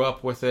you grew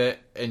up with it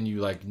and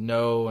you, like,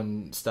 know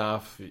and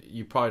stuff,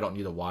 you probably don't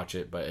need to watch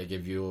it. But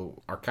if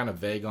you are kind of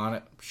vague on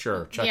it,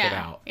 sure, check it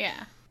out.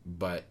 Yeah.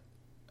 But,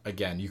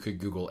 again, you could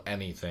Google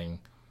anything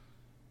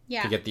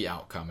to get the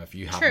outcome if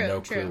you have no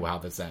clue how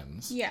this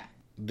ends. Yeah.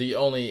 the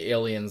only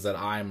aliens that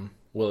I'm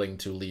willing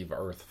to leave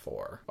Earth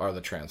for are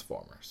the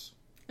Transformers.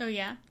 Oh,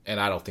 yeah? And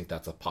I don't think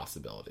that's a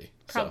possibility.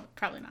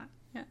 Probably not.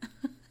 Yeah.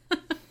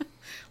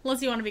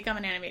 Unless you want to become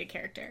an animated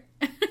character.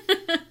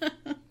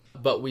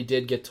 But we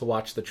did get to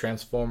watch the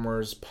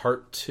Transformers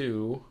Part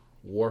 2,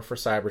 War for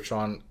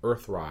Cybertron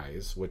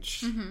Earthrise,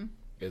 which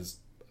is...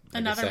 Like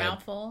another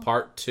mouthful.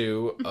 Part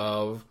 2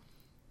 of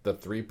the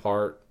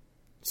 3-part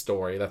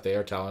story that they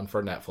are telling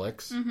for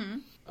Netflix.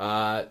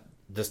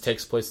 This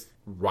takes place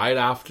right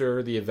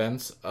after the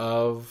events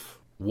of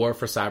War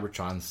for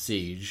Cybertron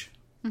Siege.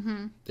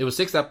 It was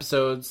 6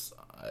 episodes.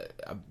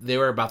 They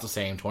were about the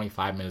same,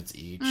 25 minutes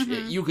each.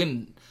 You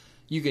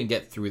can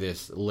get through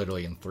this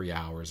literally in 3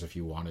 hours if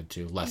you wanted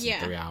to. Less than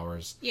 3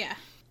 hours. Yeah.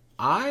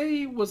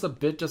 I was a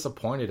bit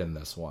disappointed in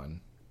this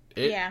one.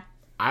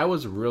 I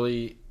was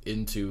really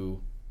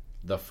into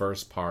the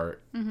first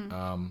part,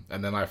 and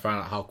then I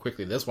found out how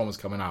quickly this one was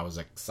coming out. I was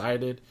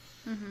excited.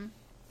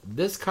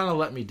 This kind of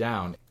let me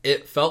down.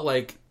 It felt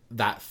like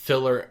that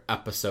filler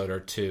episode or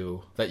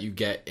 2 that you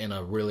get in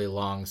a really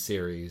long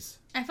series.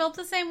 I felt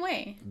the same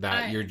way.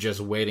 You're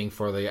just waiting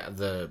for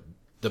the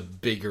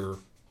bigger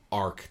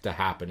arc to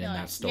happen in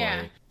that story.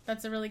 Yeah,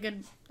 that's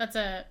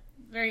a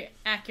very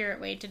accurate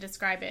way to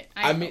describe it.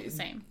 I felt the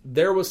same.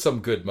 There was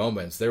some good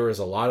moments. There was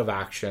a lot of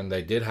action.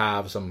 They did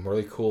have some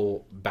really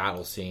cool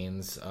battle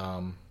scenes.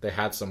 They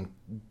had some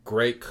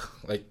great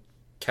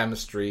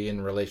chemistry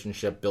and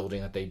relationship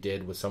building that they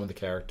did with some of the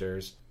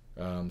characters.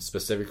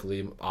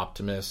 Specifically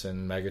Optimus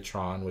and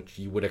Megatron, which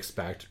you would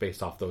expect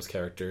based off those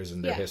characters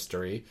and their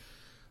history.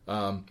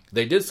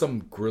 They did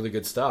some really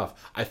good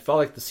stuff. I felt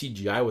like the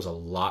CGI was a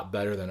lot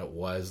better than it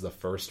was the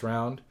first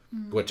round,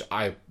 which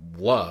I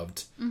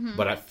loved,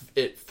 but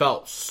it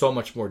felt so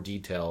much more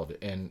detailed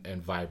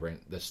and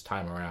vibrant this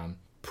time around.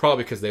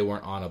 Probably because they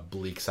weren't on a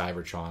bleak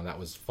Cybertron that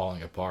was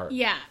falling apart.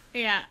 Yeah.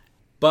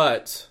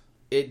 But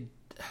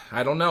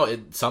I don't know,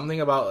 something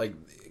about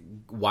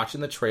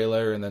watching the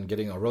trailer and then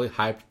getting really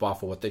hyped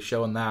off of what they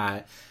show in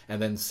that,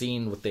 and then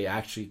seeing what they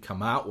actually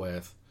come out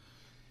with,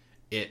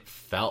 it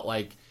felt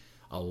like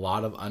a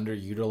lot of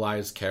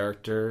underutilized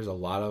characters, a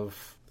lot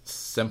of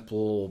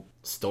simple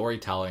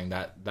storytelling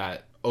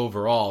that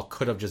overall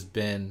could have just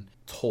been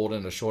told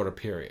in a shorter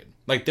period.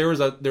 There was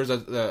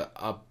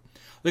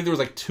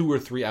 2 or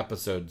 3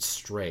 episodes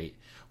straight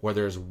where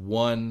there's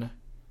one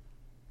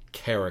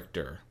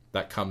character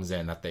that comes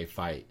in that they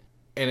fight,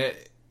 and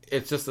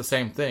it's just the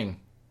same thing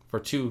for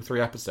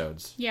 2-3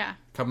 episodes. Yeah.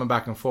 Coming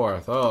back and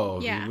forth.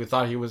 We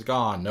thought he was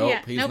gone.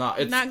 Nope, he's not.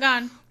 It's not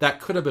gone. That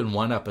could have been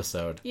one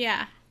episode.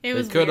 Yeah.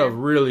 They could have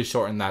really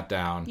shortened that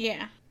down.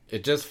 Yeah.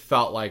 It just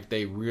felt like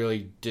they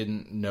really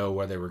didn't know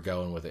where they were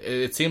going with it.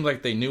 It seemed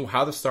like they knew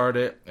how to start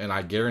it, and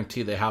I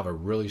guarantee they have a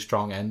really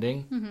strong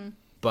ending.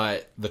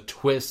 But the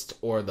twist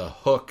or the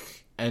hook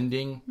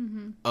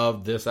ending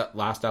of this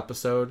last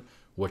episode,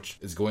 which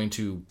is going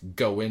to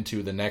go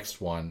into the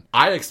next one,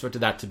 I expected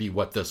that to be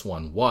what this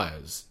one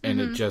was. And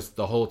it just,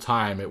 the whole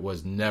time, it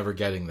was never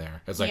getting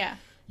there. It's like,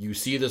 you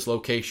see this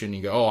location,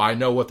 you go, oh, I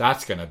know what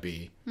that's going to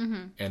be.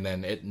 And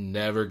then it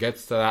never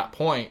gets to that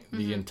point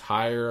the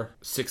entire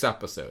 6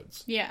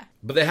 episodes. Yeah.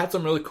 But they had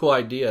some really cool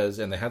ideas,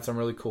 and they had some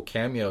really cool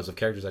cameos of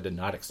characters I did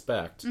not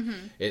expect.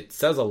 It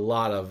has a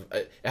lot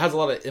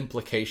of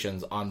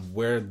implications on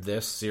where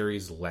this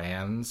series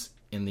lands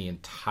in the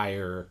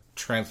entire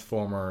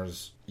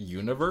Transformers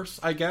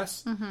universe, I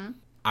guess.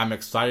 I'm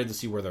excited to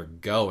see where they're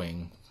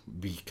going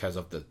because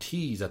of the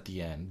tease at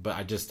the end,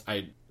 but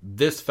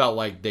this felt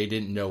like they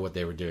didn't know what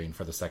they were doing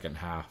for the second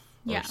half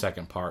or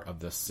second part of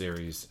this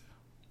series.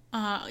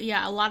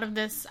 A lot of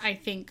this, I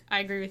think, I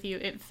agree with you.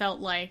 It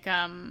felt like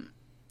kind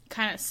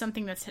of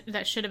something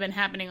that should have been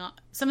happening.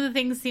 Some of the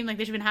things seemed like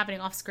they should have been happening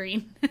off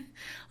screen.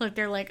 Like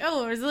they're like,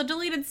 oh, there's a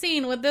deleted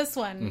scene with this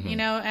one,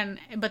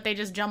 but they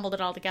just jumbled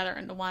it all together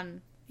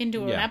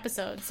into an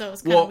episode. So it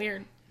was kind of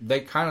weird.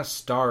 They kind of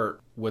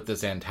start with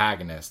this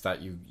antagonist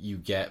that you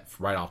get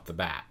right off the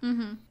bat.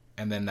 And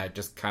then that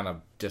just kind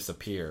of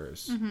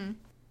disappears. And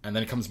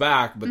then it comes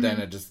back, but then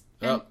it just...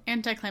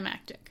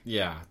 anticlimactic.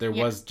 Yeah, there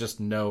was just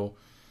no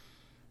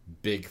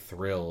big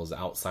thrills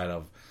outside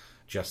of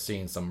just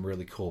seeing some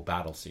really cool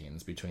battle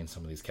scenes between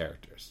some of these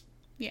characters.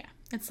 Yeah,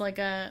 it's like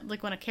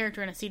when a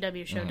character in a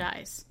CW show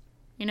dies.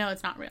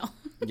 It's not real.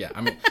 Yeah,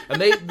 I mean,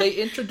 and they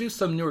introduced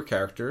some newer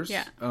characters.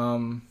 Yeah.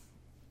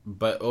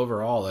 But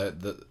overall,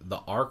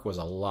 the arc was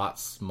a lot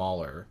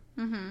smaller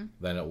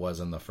than it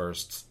was in the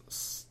first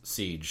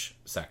Siege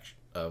section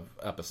of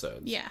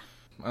episodes. Yeah.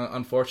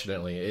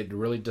 Unfortunately, it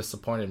really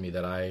disappointed me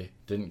that I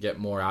didn't get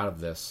more out of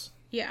this.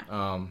 Yeah.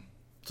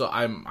 So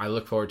I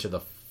look forward to the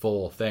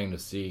full thing to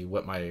see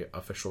what my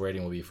official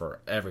rating will be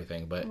for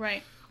everything. But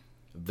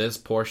this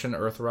portion,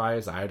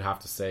 Earthrise, I'd have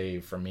to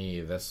say for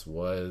me, this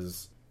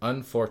was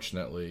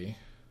unfortunately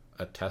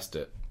a test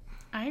it.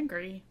 I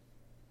agree.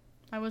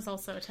 I was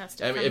also a test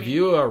it. I mean, if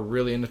you are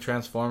really into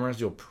Transformers,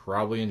 you'll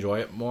probably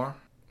enjoy it more.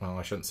 Well,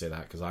 I shouldn't say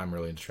that because I'm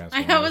really into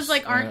Transformers. I was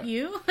like, aren't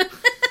you?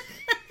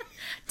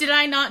 Did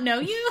I not know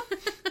you?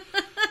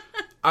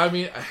 I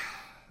mean,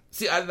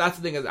 See, that's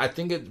the thing. Is I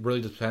think it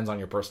really depends on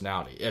your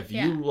personality. If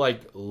you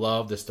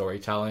love the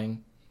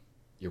storytelling,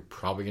 you're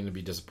probably going to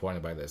be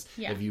disappointed by this.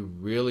 Yeah. If you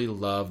really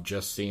love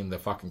just seeing the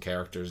fucking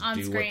characters on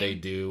do screen. What they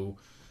do,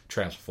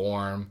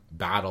 transform,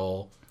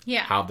 battle,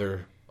 have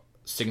their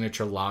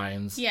signature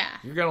lines,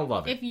 you're going to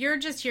love it. If you're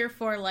just here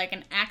for like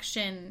an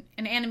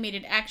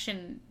animated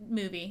action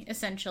movie,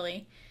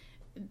 essentially,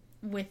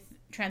 with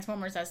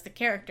Transformers as the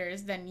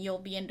characters, then you'll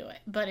be into it.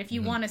 But if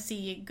you want to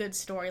see a good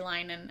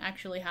storyline and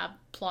actually have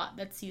plot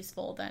that's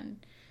useful, then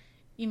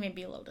you may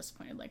be a little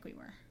disappointed like we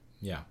were.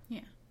 Yeah.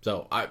 Yeah.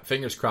 So,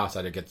 fingers crossed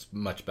that it gets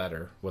much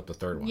better with the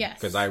third one. Yes.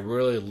 Because I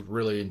really,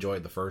 really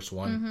enjoyed the first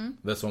one. Mm-hmm.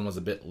 This one was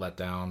a bit let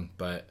down,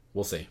 but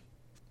we'll see.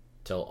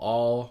 Till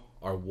all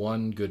are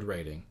one good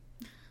rating.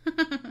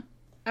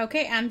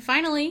 Okay, and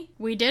finally,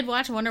 we did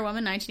watch Wonder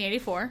Woman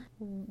 1984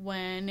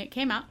 when it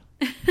came out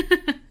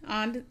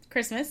on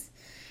Christmas.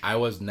 I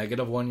was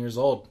 -1 years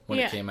old when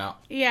it came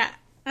out. Yeah.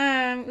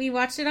 We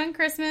watched it on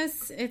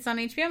Christmas. It's on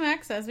HBO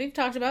Max, as we've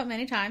talked about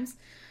many times.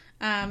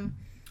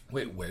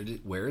 Wait,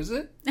 where is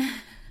it?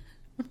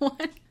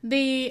 What?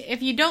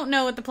 If you don't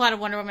know what the plot of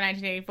Wonder Woman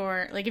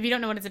 1984, like if you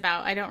don't know what it's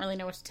about, I don't really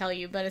know what to tell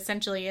you, but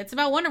essentially it's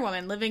about Wonder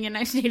Woman living in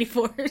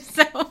 1984,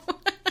 so.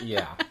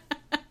 Yeah.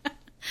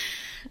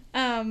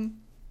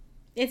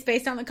 It's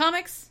based on the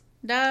comics,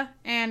 duh,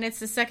 and it's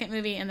the second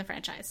movie in the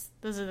franchise.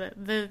 Those are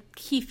the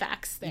key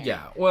facts there.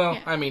 Yeah, well,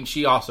 I mean,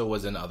 she also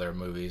was in other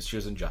movies. She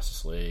was in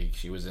Justice League.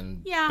 She was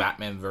in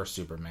Batman vs.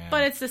 Superman.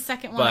 But it's the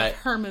second one of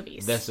her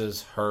movies. This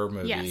is her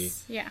movie.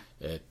 Yes, yeah.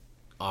 It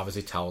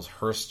obviously tells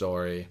her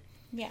story.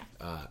 Yeah.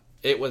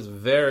 It was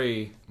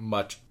very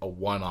much a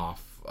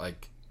one-off,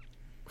 like,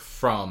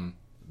 from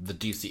the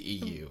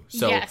DCEU.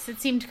 So yes, it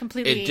seemed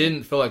completely... It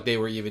didn't feel like they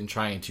were even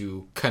trying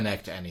to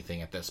connect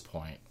anything at this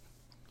point.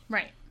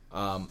 Right.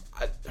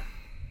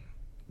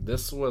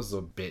 This was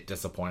a bit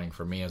disappointing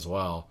for me as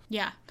well.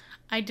 Yeah.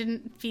 I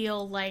didn't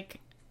feel like...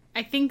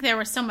 I think there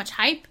was so much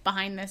hype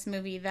behind this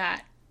movie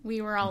that we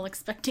were all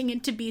expecting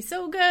it to be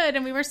so good,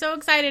 and we were so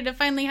excited to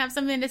finally have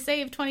something to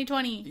save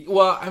 2020.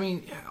 Well, I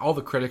mean, all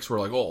the critics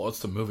were like, oh, it's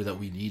the movie that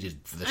we needed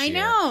for this year. I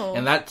know.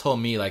 And that told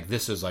me, like,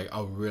 this is, like,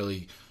 a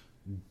really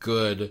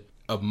good...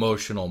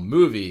 emotional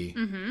movie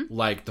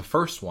like the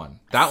first one.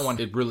 That one,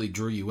 it really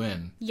drew you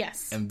in.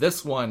 Yes. And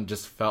this one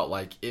just felt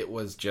like it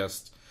was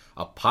just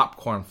a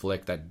popcorn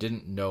flick that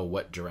didn't know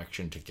what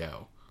direction to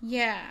go.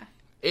 Yeah.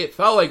 It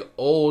felt like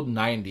old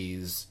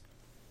 90s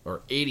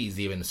or 80s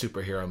even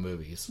superhero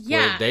movies.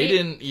 Yeah. Where they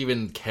didn't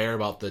even care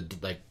about the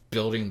like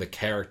building the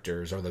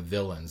characters or the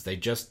villains. They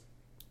just...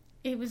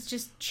 It was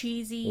just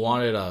cheesy.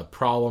 Wanted a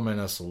problem and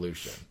a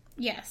solution.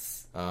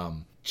 Yes.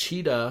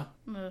 Cheetah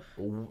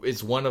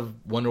is one of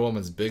Wonder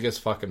Woman's biggest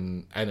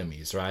fucking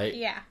enemies, right?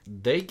 Yeah.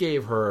 They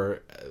gave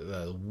her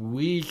the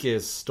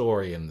weakest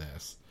story in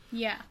this.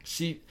 Yeah.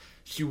 She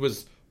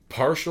was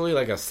partially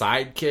like a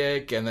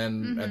sidekick, and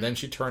then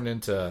she turned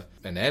into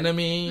an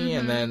enemy,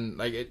 and then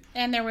like it.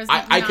 And there was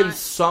I can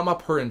sum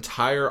up her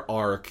entire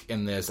arc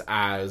in this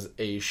as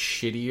a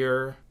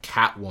shittier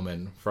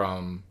Catwoman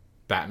from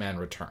Batman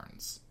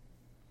Returns.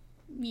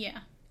 Yeah.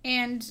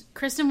 And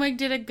Kristen Wiig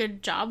did a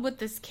good job with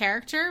this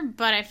character,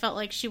 but I felt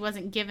like she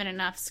wasn't given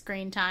enough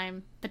screen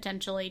time,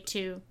 potentially,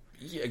 to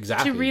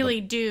really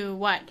do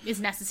what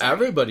is necessary.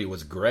 Everybody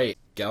was great.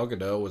 Gal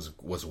Gadot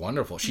was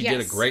wonderful. She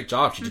did a great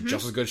job. She did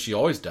just as good as she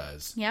always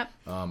does. Yep.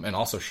 And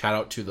also shout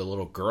out to the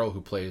little girl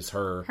who plays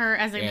her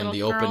as a in the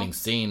girl. Opening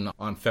scene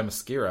on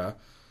Themyscira.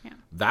 Yeah.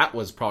 That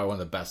was probably one of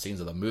the best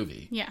scenes of the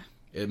movie. Yeah.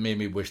 It made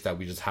me wish that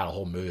we just had a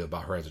whole movie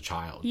about her as a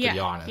child, to be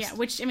honest. Yeah,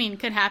 which, I mean,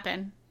 could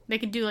happen. They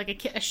could do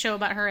like a show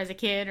about her as a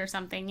kid or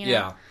something, you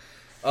know?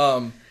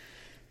 Yeah.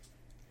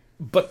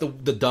 But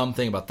the dumb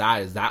thing about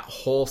that is that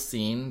whole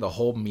scene, the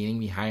whole meaning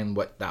behind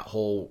what that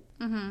whole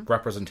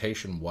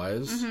representation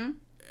was,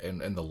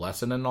 and the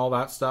lesson and all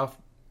that stuff,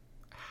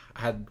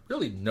 had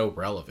really no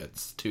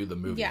relevance to the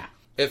movie. Yeah.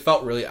 It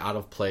felt really out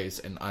of place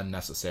and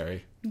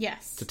unnecessary.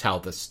 Yes. To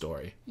tell this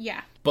story. Yeah.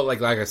 But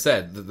like I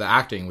said, the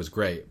acting was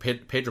great.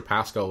 Pedro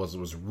Pascal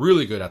was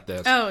really good at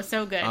this. Oh,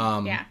 so good.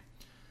 Yeah.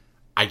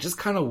 I just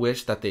kind of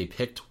wish that they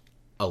picked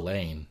a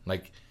lane.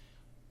 Like,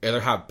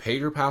 either have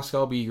Pedro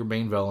Pascal be your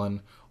main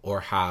villain or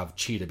have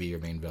Cheetah be your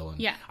main villain.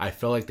 Yeah. I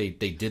feel like they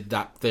did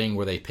that thing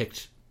where they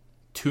picked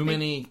too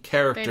many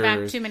characters. They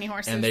backed too many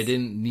horses. And they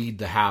didn't need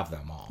to have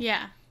them all.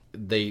 Yeah.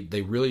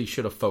 They really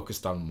should have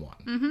focused on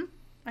one. Mm-hmm.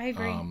 I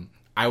agree.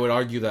 I would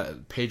argue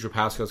that Pedro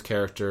Pascal's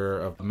character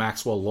of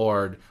Maxwell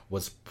Lord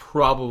was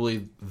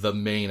probably the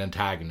main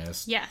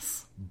antagonist.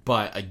 Yes.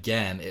 But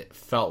again, it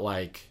felt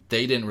like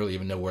they didn't really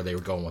even know where they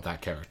were going with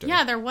that character.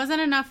 Yeah, there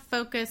wasn't enough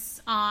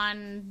focus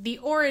on the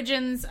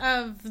origins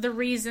of the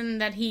reason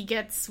that he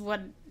gets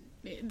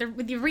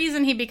the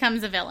reason he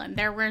becomes a villain.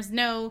 There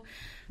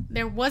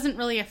wasn't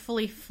really a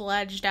fully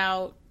fledged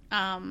out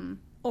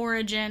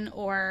origin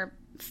or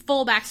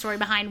full backstory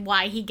behind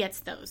why he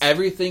gets those.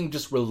 Everything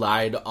just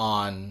relied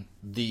on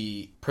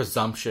the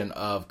presumption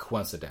of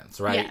coincidence,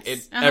 right?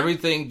 Yes.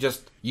 Everything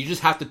you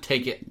just have to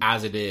take it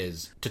as it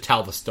is to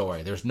tell the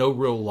story. There's no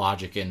real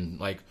logic in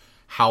like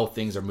how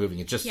things are moving.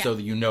 It's just Yeah. so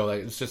that you know that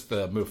it's just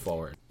the move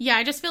forward. Yeah,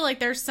 I just feel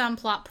like there's some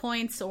plot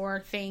points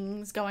or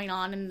things going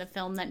on in the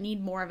film that need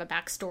more of a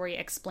backstory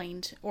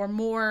explained, or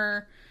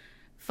more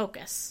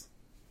focus,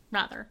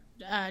 rather,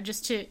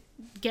 just to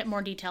get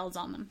more details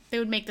on them. They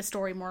would make the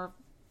story more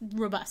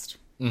robust.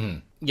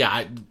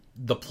 Yeah,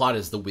 the plot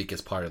is the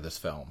weakest part of this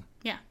film.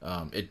 Yeah.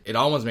 It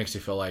almost makes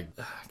you feel like,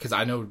 because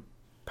I know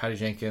Patty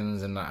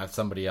Jenkins and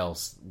somebody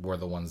else were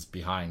the ones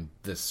behind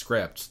this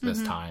script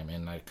this time,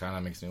 and it kind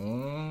of makes me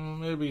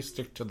maybe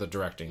stick to the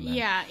directing then.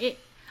 Yeah,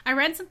 I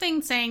read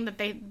something saying that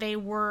they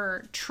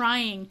were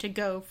trying to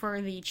go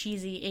for the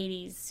cheesy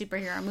 80s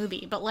superhero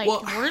movie, but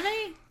were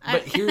they?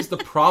 But here's the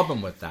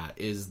problem with that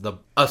is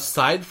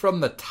aside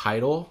from the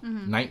title,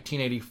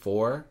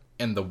 1984,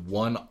 and the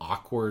one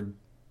awkward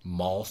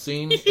mall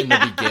scene in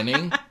the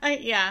beginning,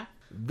 yeah.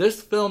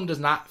 this film does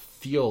not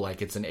feel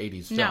like it's an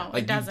 80s film. No,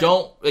 like it doesn't. you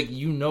don't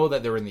you know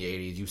that they're in the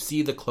 80s. You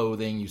see the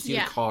clothing, you see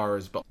the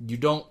cars, but you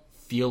don't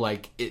feel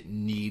like it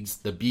needs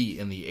to be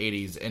in the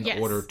 80s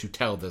in order to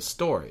tell this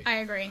story. I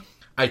agree.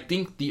 I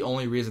think the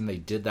only reason they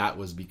did that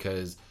was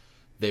because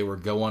they were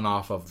going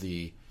off of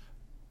the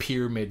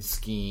pyramid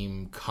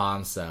scheme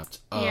concept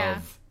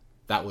of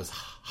that was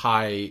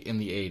high in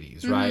the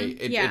 80s, right?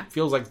 It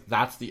feels like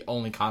that's the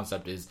only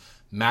concept is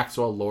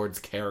Maxwell Lord's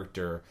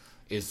character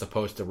is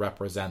supposed to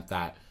represent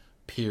that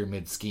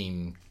pyramid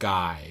scheme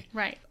guy.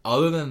 Right.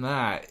 Other than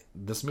that,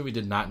 this movie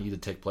did not need to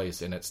take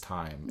place in its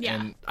time. Yeah.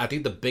 And I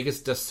think the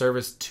biggest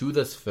disservice to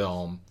this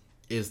film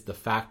is the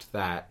fact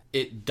that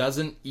it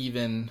doesn't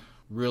even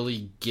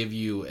really give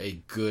you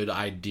a good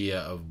idea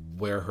of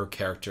where her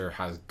character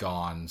has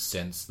gone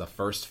since the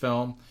first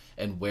film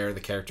and where the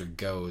character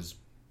goes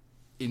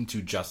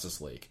into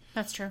Justice League.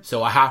 That's true.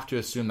 So I have to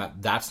assume that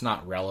that's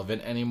not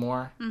relevant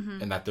anymore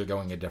and that they're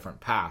going a different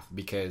path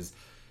because,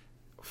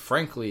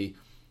 frankly,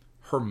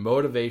 her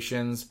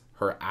motivations,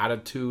 her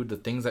attitude, the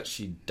things that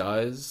she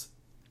does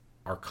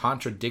are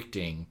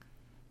contradicting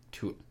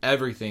to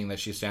everything that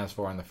she stands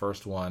for in the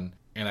first one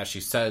and that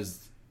she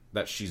says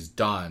that she's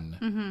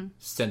done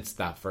since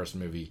that first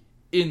movie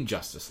in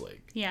Justice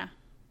League. Yeah.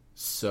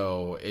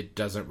 So it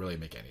doesn't really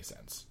make any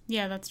sense.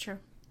 Yeah, that's true.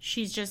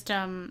 She's just,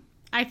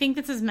 I think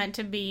this is meant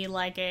to be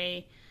like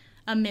a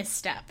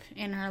misstep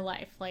in her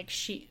life. Like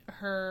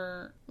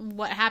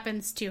what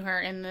happens to her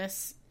in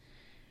this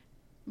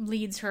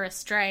leads her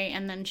astray,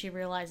 and then she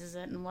realizes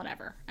it and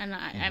whatever. And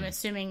I'm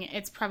assuming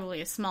it's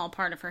probably a small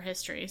part of her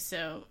history,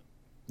 so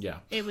yeah.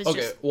 It was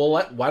okay,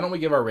 well, why don't we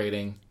give our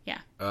rating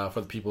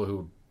for the people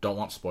who don't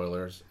want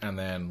spoilers, and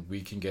then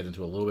we can get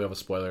into a little bit of a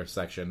spoiler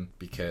section,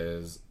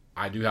 because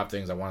I do have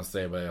things I want to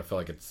say, but I feel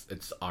like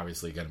it's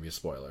obviously going to be a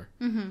spoiler.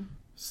 Mm-hmm.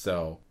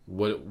 So,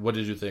 what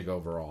did you think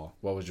overall?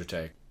 What was your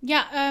take?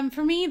 Yeah,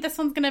 for me, this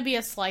one's going to be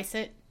a slice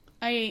it.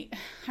 I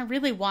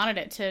really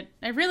wanted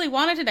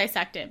to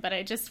dissect it, but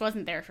it just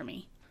wasn't there for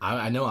me.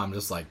 I know I'm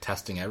just like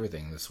testing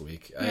everything this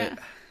week. Yeah.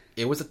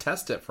 It was a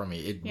test it for me.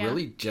 It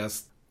really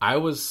just, I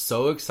was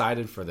so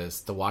excited for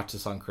this, to watch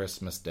this on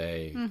Christmas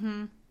Day.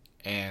 Mm-hmm.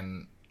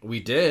 And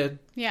we did.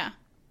 Yeah.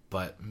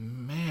 But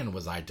man,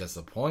 was I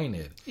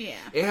disappointed. Yeah.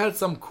 It had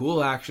some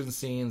cool action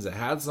scenes. It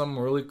had some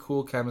really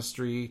cool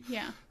chemistry.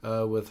 Yeah.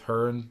 With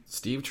her and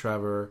Steve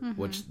Trevor,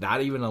 which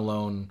that even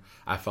alone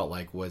I felt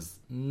like was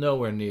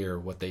nowhere near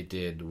what they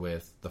did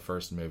with the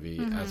first movie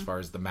as far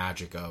as the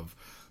magic of,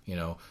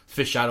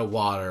 fish out of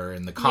water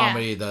and the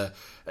comedy.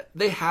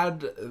 They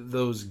had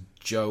those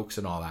jokes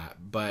and all that,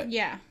 but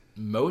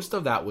most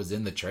of that was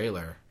in the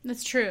trailer.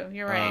 That's true.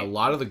 You're right. A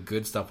lot of the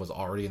good stuff was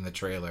already in the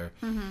trailer,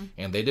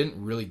 and they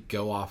didn't really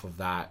go off of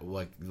that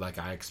like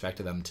I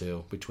expected them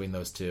to between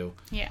those two.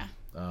 Yeah.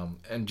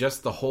 And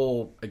just the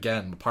whole,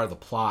 again, part of the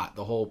plot,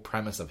 the whole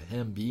premise of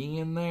him being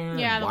in there,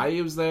 and why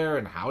he was there,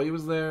 and how he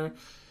was there,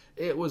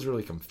 it was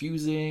really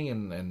confusing,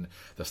 and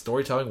the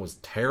storytelling was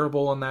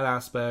terrible in that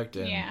aspect,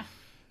 and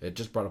it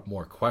just brought up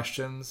more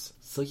questions.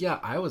 So yeah,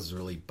 I was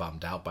really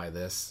bummed out by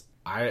this.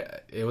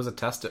 It was a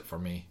test it for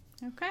me.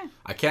 Okay.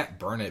 I can't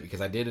burn it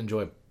because I did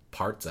enjoy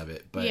parts of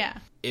it, but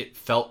it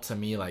felt to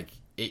me like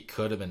it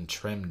could have been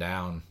trimmed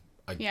down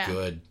a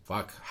good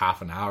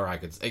half an hour.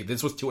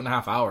 This was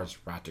 2.5 hours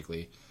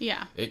practically.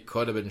 Yeah. It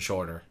could have been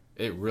shorter.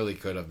 It really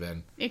could have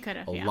been. It could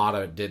have. A lot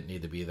of it didn't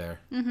need to be there.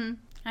 Mm-hmm.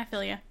 I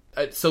feel you.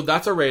 So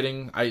that's our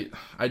rating.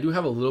 I do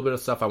have a little bit of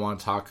stuff I want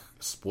to talk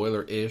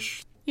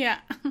spoiler-ish. Yeah.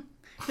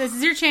 This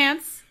is your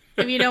chance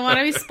if you don't want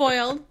to be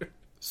spoiled.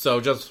 So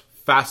just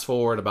fast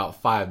forward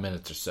about 5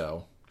 minutes or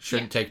so.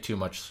 Shouldn't take too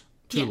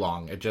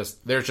long.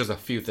 There's just a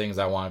few things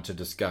I wanted to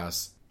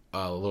discuss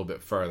a little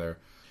bit further.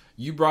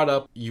 You brought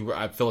up,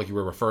 I feel like you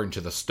were referring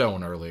to the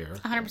stone earlier.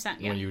 100%,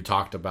 yeah. When you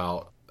talked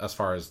about, as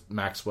far as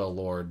Maxwell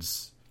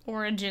Lord's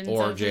origin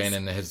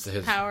and his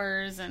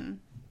powers and,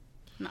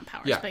 not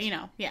powers, but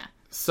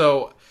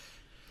So,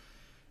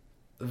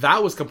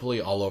 that was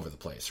completely all over the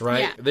place,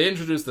 right? Yeah. They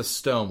introduced the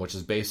stone, which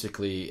is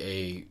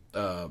basically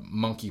a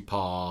monkey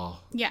paw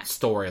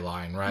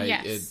storyline, right?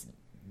 Yes.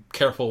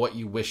 Careful what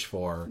you wish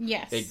for.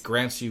 Yes. It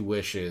grants you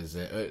wishes.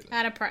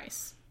 At a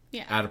price.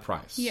 Yeah. At a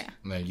price. Yeah.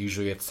 And then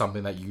usually it's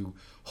something that you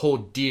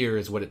hold dear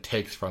is what it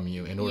takes from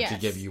you in order to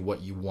Yes. give you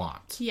what you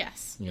want.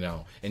 Yes. You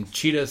know, in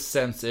Cheetah's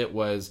sense, it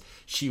was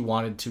she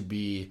wanted to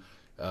be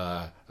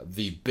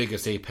the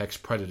biggest apex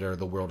predator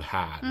the world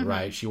had,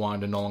 right? She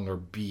wanted to no longer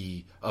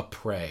be a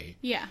prey.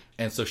 Yeah.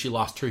 And so she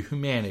lost her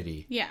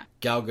humanity. Yeah.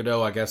 Gal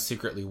Gadot, I guess,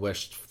 secretly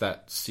wished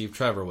that Steve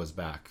Trevor was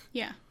back.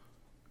 Yeah.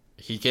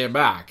 He came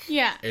back.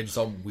 Yeah. In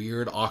some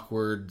weird,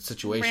 awkward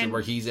situation Ran-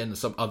 where he's in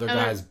some other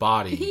guy's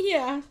body.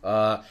 Yeah.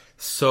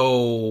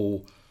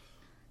 So...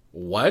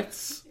 What?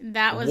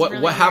 That was what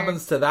really what weird.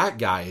 happens to that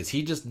guy? Is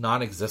he just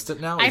non-existent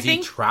now? I Is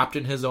think- he trapped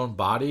in his own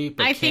body?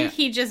 But I can't, think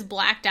he just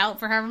blacked out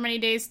for however many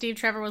days Steve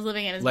Trevor was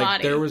living in his like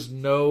body. there was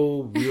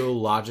no real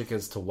logic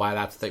as to why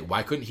that's the thing.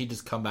 Why couldn't he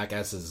just come back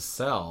as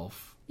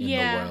himself in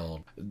Yeah. the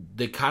world?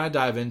 They kind of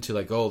dive into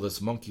like, oh,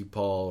 this monkey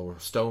paw or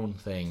stone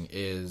thing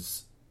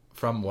is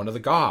from one of the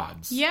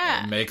gods.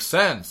 Yeah. It makes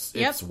sense.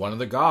 Yep. It's one of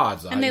the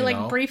gods. and they you like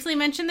know? briefly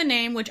mentioned the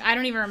name, which I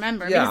don't even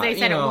remember Yeah, because they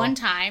said you know. it one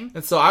time.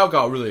 And so I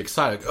got really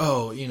excited.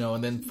 Oh, you know,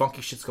 and then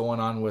funky shit's going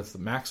on with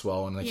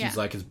Maxwell, and like Yeah. he's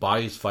like his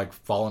body's like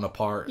falling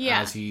apart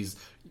Yeah. as he's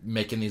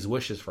making these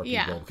wishes for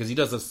Yeah. people because he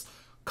does this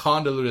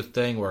convoluted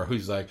thing where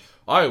he's like,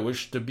 I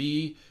wish to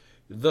be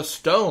the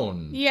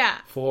stone Yeah.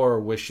 for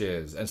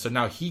wishes, and so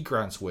now he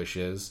grants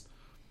wishes,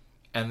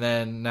 and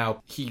then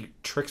now he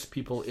tricks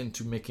people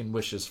into making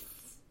wishes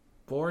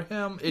for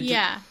him.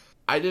 Yeah.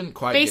 I didn't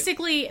quite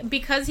Basically,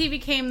 because he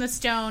became the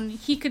stone,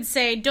 he could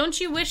say, "Don't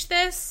you wish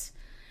this?"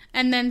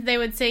 And then they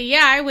would say,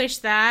 "Yeah, I wish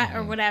that,"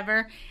 or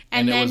whatever.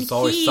 and then it was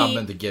always he,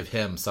 something to give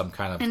him some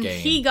kind of and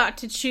gain. he got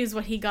to choose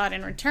what he got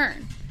in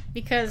return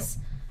because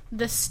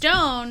the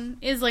stone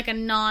is like a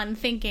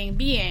non-thinking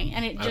being,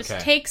 and it just Okay.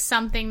 takes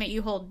something that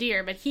you hold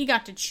dear. But he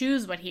got to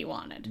choose what he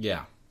wanted,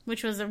 Yeah.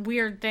 which was a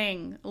weird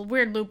thing, a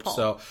weird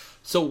loophole.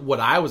 So what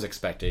I was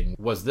expecting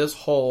was this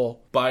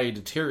whole body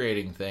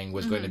deteriorating thing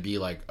was Mm-hmm. going to be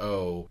like,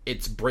 oh,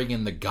 it's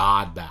bringing the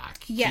god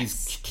back.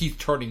 Yes. He's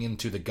turning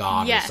into the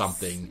god Yes. or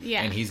something,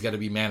 Yeah. and he's going to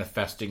be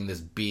manifesting this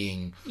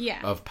being Yeah.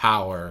 of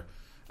power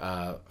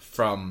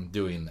from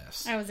doing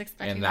this. I was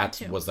expecting and that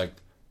that too. was like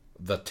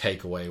the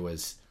takeaway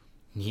was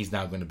he's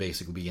now going to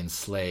basically be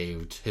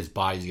enslaved. His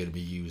body's going to be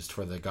used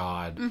for the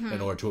god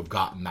in order to have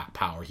gotten that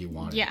power he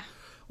wanted. Mm-hmm. Yeah.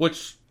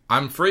 Which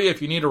I'm free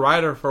if you need a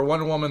writer for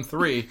Wonder Woman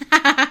 3.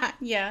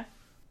 Yeah.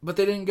 But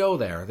they didn't go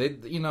there. They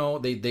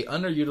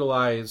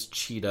underutilized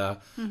Cheetah.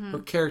 Mm-hmm. Her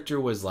character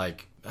was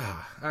like,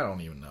 I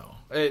don't even know.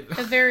 A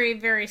very,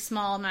 very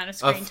small amount of A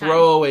screen time.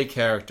 throwaway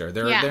character.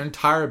 Their Yeah.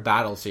 entire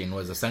battle scene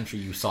was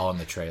essentially you saw in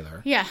the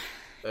trailer. Yeah.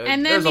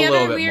 And then there's a the little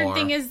other bit weird more.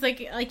 thing is,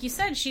 like you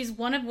said, she's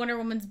one of Wonder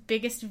Woman's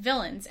biggest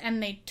villains,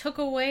 and they took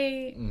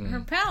away Mm-hmm.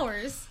 her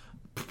powers.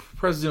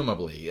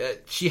 Presumably.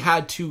 She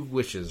had two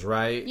wishes,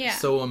 right? Yeah.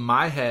 So in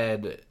my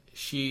head,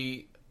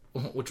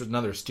 which was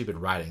another stupid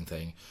writing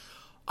thing,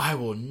 I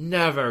will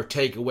never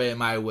take away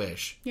my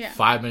wish. Yeah.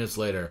 5 minutes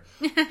later,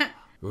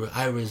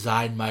 I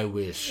resign my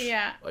wish.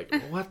 Yeah. Like,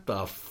 what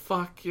the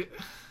fuck?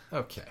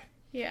 Okay.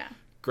 Yeah.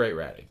 Great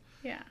writing.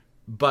 Yeah.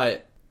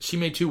 But she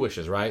made two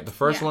wishes, right? The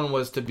first Yeah. one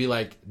was to be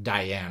like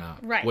Diana.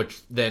 Right. Which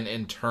then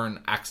in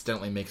turn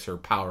accidentally makes her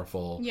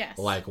powerful Yes.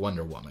 like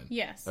Wonder Woman.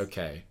 Yes.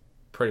 Okay.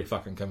 Pretty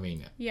fucking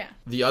convenient. Yeah.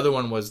 The other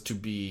one was to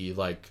be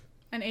like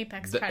An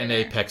apex an predator.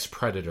 apex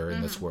predator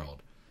in this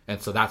world.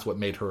 And so that's what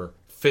made her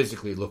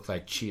physically look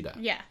like Cheetah.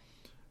 Yeah.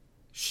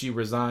 She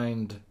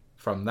resigned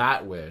from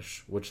that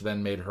wish, which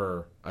then made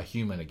her a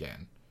human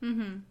again.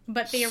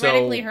 But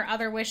theoretically, So- her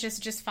other wish is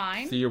just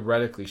fine.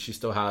 Theoretically, she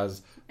still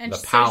has And the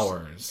so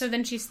powers. So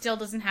then she still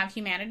doesn't have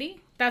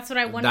humanity? That's what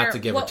I wonder. That's a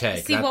give or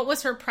take. See, That- what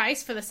was her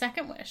price for the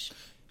second wish?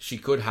 She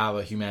could have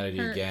a humanity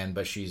Her- again,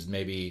 but she's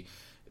maybe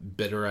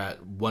bitter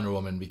at Wonder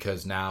Woman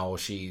because now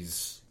she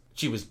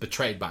was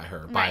betrayed by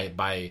her Right.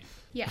 by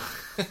Yeah.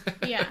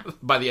 Yeah.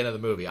 by the end of the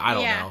movie. I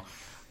don't Yeah.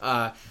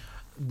 know.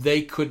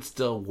 They could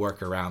still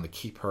work around to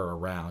keep her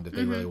around if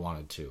they really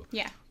wanted to.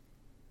 Yeah.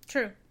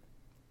 True.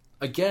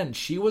 Again,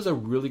 she was a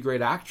really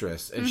great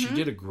actress, and she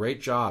did a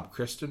great job.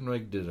 Kristen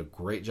Wiig did a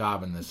great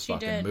job in this She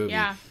fucking did, movie.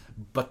 yeah.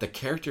 But the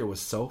character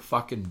was so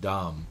fucking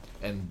dumb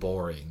and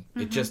boring.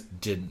 It just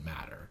didn't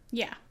matter.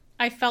 Yeah.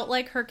 I felt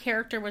like her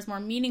character was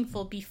more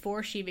meaningful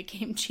before she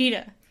became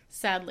Cheetah,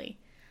 sadly.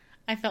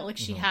 I felt like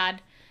she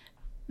had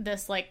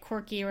this, like,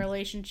 quirky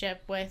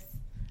relationship with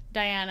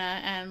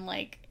Diana, and,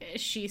 like,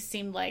 she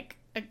seemed like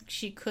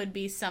she could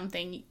be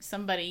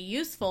somebody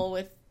useful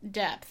with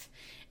depth.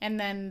 And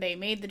then they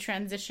made the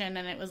transition,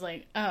 and it was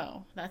like,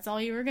 oh, that's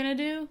all you were gonna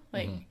do?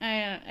 Like,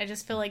 I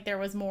just feel like there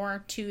was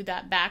more to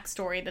that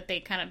backstory that they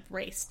kind of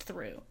raced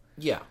through.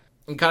 Yeah.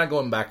 And kind of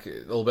going back a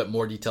little bit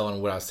more detail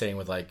on what I was saying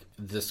with, like,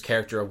 this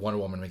character of Wonder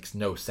Woman makes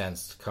no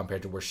sense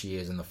compared to where she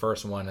is in the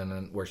first one and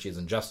then where she is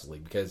in Justice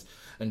League. Because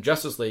in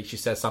Justice League, she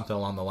says something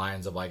along the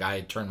lines of, like,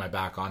 I turned my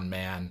back on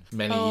man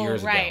many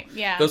years right, ago.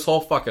 yeah. This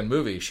whole fucking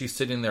movie, she's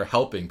sitting there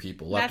helping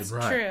people left That's and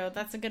right. true.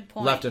 That's a good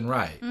point. Left and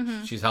right.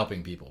 She's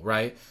helping people,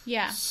 right?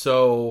 Yeah.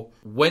 So,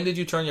 when did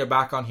you turn your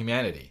back on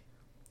humanity?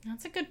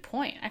 That's a good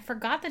point. I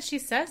forgot that she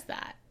says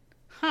that.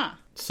 Huh.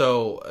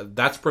 So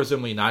that's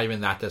presumably not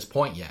even at this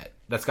point yet.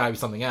 That's got to be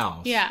something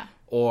else. Yeah.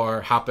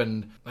 Or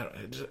happened.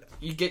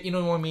 You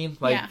know what I mean?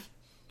 Like, Yeah.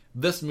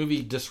 this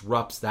movie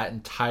disrupts that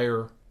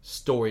entire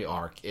story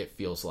arc, it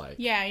feels like.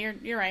 Yeah,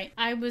 you're right.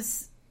 I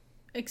was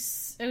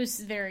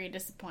very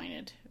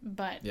disappointed,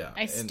 but Yeah,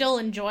 I still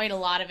enjoyed a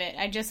lot of it.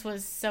 I just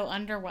was so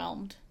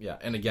underwhelmed. Yeah,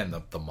 and again,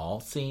 the mall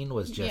scene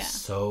was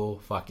just so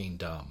fucking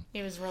dumb.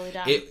 It was really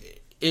dumb.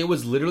 It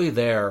was literally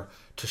there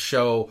to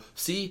show,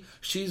 see,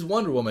 she's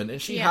Wonder Woman,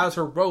 and she has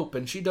her rope,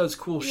 and she does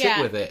cool shit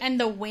with it. And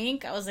the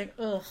wink, I was like,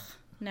 ugh,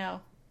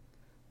 no.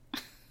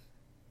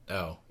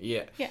 Oh,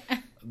 yeah. Yeah.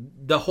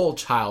 The whole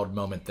child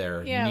moment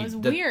there. Yeah, it was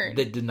weird.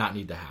 That did not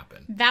need to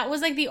happen. That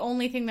was like the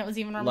only thing that was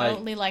even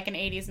remotely like an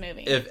 80s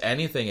movie. If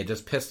anything, it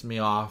just pissed me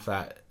off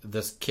that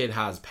this kid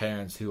has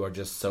parents who are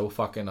just so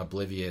fucking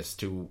oblivious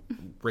to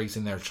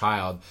raising their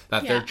child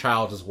that their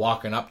child is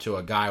walking up to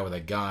a guy with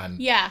a gun.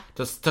 Yeah.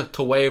 Just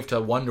to wave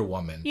to Wonder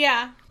Woman.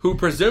 Yeah. Who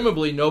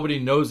presumably nobody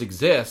knows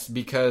exists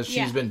because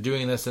she's been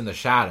doing this in the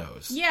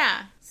shadows.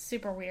 Yeah.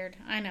 Super weird.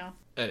 I know.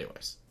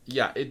 Anyways.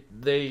 Yeah,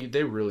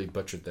 they really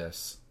butchered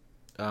this.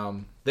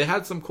 They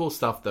had some cool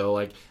stuff though.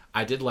 Like,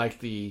 I did like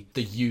the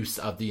use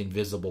of the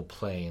invisible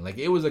plane. Like,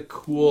 it was a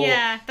cool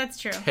that's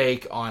true.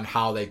 take on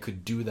how they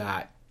could do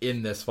that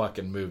in this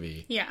fucking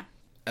movie. Yeah.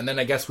 And then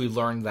I guess we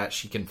learned that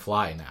she can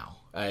fly now.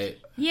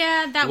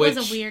 That was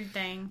a weird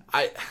thing.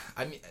 I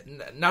mean,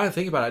 now that I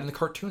think about it, in the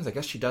cartoons, I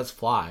guess she does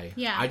fly.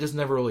 Yeah. I just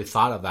never really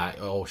thought of that.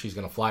 Oh, she's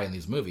going to fly in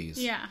these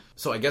movies. Yeah.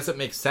 So I guess it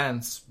makes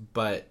sense,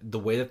 but the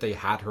way that they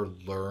had her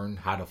learn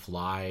how to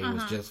fly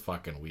was just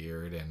fucking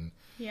weird, and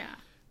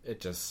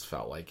it just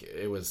felt like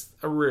it was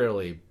a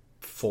really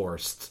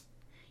forced.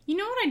 You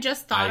know what I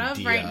just thought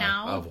of right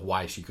now? Of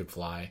why she could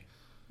fly.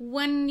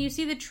 When you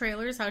see the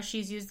trailers, how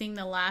she's using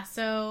the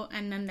lasso,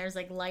 and then there's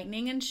like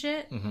lightning and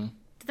shit. Mm-hmm.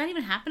 Did that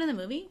even happen in the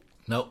movie?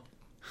 Nope.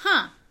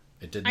 Huh.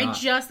 It did not.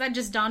 That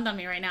just dawned on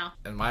me right now.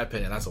 In my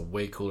opinion, that's a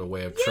way cooler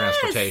way of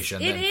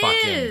transportation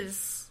than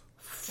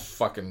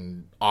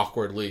fucking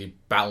awkwardly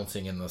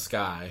balancing in the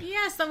sky.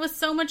 Yes, that was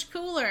so much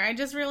cooler. I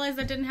just realized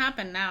that didn't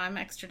happen. Now I'm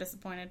extra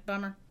disappointed.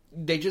 Bummer.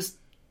 They just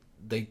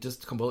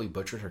completely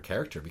butchered her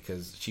character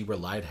because she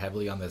relied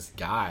heavily on this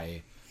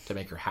guy to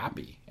make her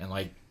happy. And,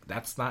 like,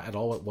 that's not at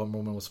all what Wonder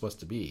Woman was supposed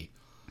to be.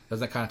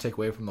 Doesn't that kind of take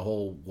away from the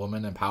whole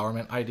woman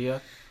empowerment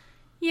idea?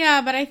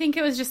 Yeah, but I think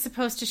it was just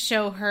supposed to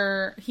show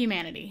her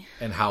humanity.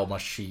 And how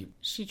much she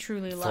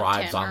truly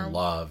thrives loved him on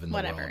love in the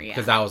whatever, world. yeah.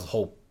 Because that was the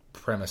whole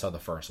premise of the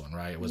first one,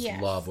 right? It was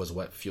love was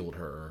what fueled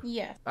her.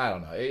 Yeah. I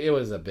don't know. It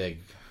was a big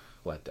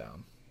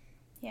letdown.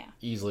 Yeah.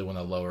 Easily one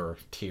of the lower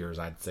tiers,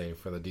 I'd say,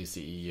 for the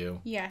DCEU.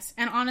 Yes.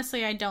 And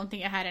honestly, I don't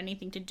think it had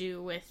anything to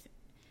do with...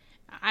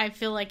 I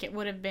feel like it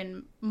would have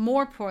been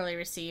more poorly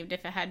received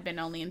if it had been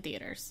only in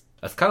theaters.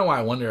 That's kind of why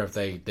I wonder if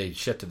they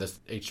shifted this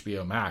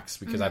HBO Max,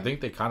 because I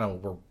think they kind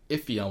of were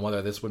iffy on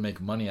whether this would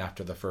make money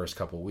after the first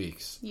couple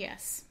weeks.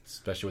 Yes.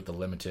 Especially with the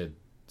limited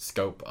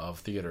scope of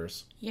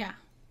theaters. Yeah.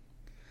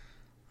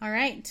 All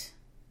right.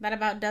 That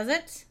about does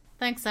it.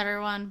 Thanks,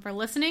 everyone, for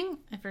listening.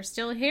 If you're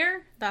still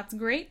here, that's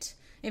great.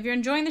 If you're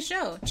enjoying the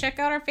show, check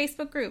out our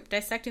Facebook group,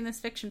 Dissecting This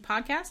Fiction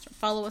Podcast.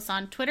 Follow us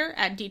on Twitter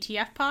at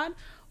DTFpod,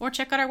 or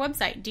check out our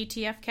website,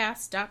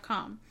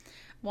 dtfcast.com.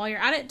 While you're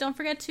at it, don't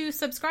forget to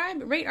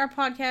subscribe, rate our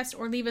podcast,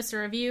 or leave us a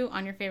review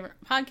on your favorite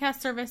podcast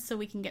service so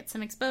we can get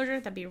some exposure.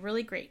 That'd be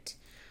really great.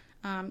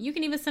 You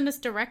can even send us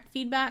direct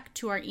feedback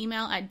to our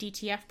email at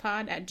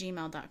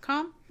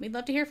dtfpod@gmail.com. We'd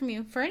love to hear from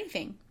you for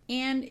anything.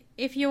 And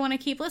if you want to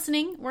keep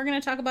listening, we're going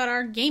to talk about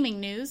our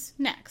gaming news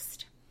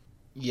next.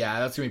 Yeah,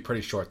 that's going to be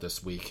pretty short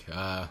this week.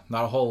 Not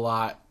a whole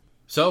lot.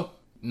 So,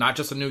 not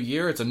just a new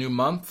year, it's a new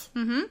month.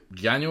 Mm-hmm.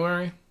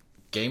 January.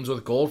 Games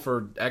with Gold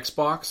for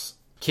Xbox.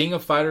 King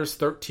of Fighters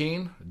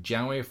 13,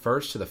 January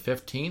 1st to the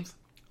 15th.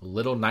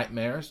 Little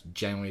Nightmares,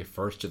 January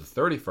 1st to the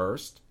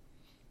 31st.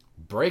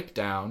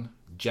 Breakdown,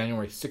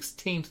 January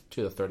 16th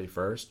to the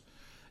 31st.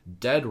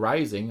 Dead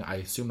Rising, I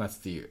assume that's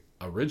the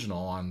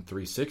original on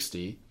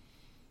 360,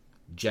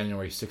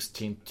 January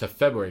 16th to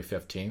February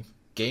 15th.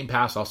 Game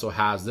Pass also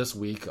has this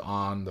week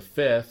on the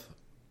 5th,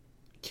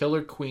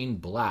 Killer Queen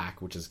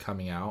Black, which is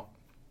coming out.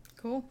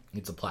 Cool.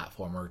 It's a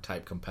platformer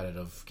type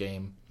competitive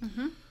game.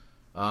 Mm-hmm.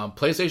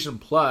 PlayStation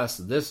Plus,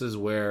 this is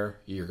where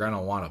you're going to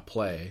want to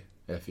play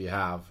if you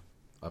have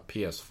a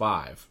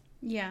PS5.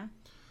 Yeah.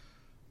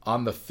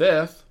 On the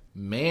 5th,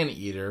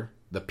 Man-Eater,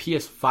 the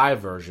PS5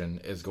 version,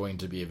 is going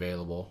to be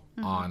available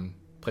on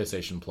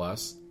PlayStation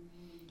Plus.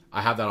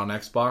 I have that on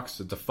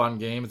Xbox. It's a fun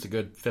game. It's a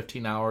good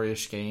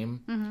 15-hour-ish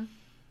game. Mm-hmm.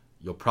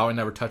 You'll probably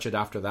never touch it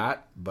after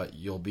that, but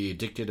you'll be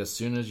addicted as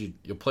soon as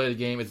you'll play the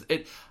game.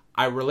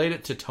 I relate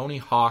it to Tony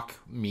Hawk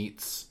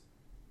meets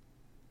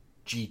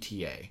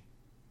GTA.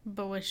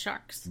 But with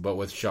sharks. But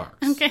with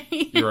sharks. Okay.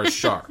 You're a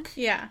shark.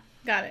 Yeah,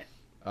 got it.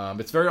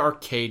 It's very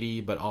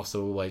arcadey, but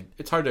also, like,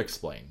 it's hard to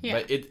explain.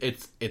 Yeah. But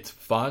it's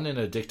fun and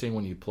addicting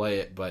when you play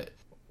it, but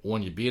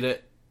when you beat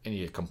it and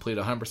you complete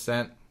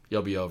 100%,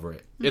 you'll be over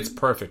it. Mm-hmm. It's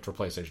perfect for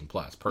PlayStation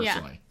Plus,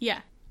 personally. Yeah.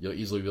 You'll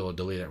easily be able to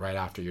delete it right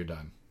after you're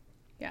done.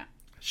 Yeah.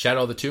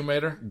 Shadow of the Tomb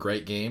Raider,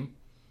 great game.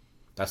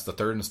 That's the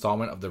third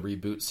installment of the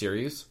reboot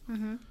series.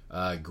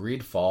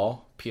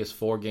 Greedfall,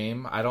 PS4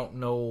 game. I don't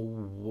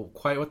know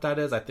quite what that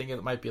is. I think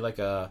it might be like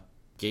a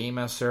game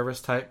as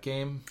service type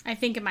game. I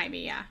think it might be,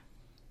 yeah.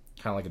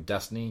 Kind of like a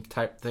Destiny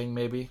type thing,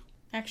 maybe.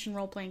 Action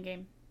role-playing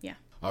game, yeah.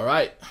 All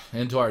right,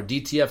 into our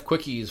DTF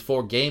quickies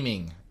for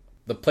gaming.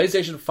 The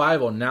PlayStation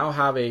 5 will now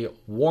have a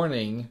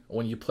warning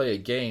when you play a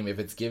game if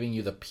it's giving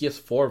you the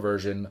PS4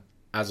 version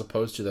as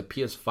opposed to the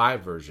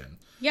PS5 version.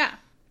 Yeah.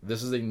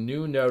 This is a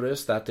new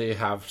notice that they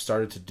have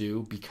started to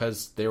do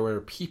because there were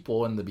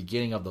people in the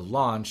beginning of the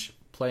launch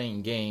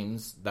playing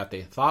games that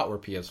they thought were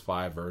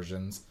PS5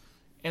 versions.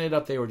 Ended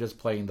up they were just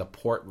playing the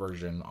port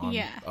version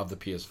of the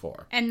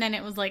PS4. And then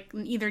it was like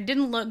either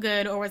didn't look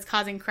good or was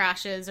causing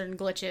crashes or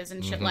glitches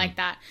and shit like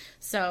that.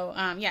 So,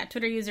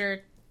 Twitter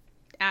user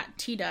at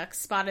TDuck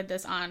spotted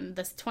this on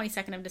the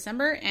 22nd of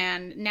December.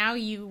 And now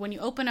when you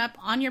open up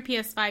on your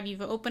PS5, you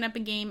open up a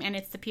game and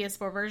it's the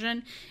PS4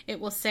 version. It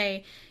will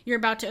say, you're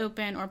about to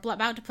open or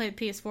about to play the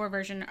PS4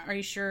 version. Are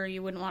you sure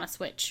you wouldn't want to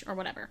switch or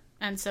whatever?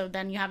 And so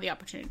then you have the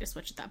opportunity to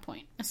switch at that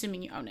point,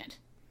 assuming you own it.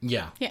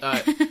 Yeah.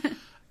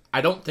 I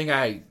don't think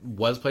I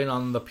was playing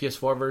on the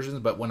PS4 versions,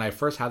 but when I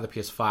first had the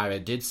PS5,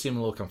 it did seem a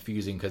little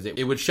confusing because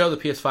it would show the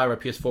PS5 or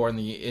PS4 in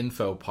the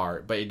info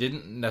part, but it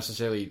didn't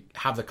necessarily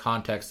have the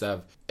context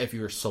of if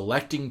you were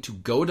selecting to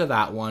go to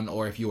that one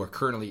or if you were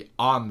currently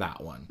on that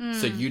one.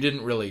 So you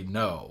didn't really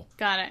know.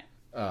 Got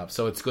it.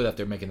 So it's good that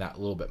they're making that a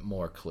little bit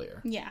more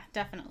clear. Yeah,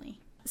 definitely.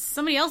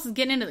 Somebody else is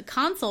getting into the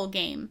console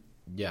game.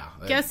 Yeah.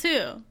 Guess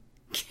who?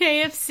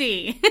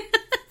 KFC.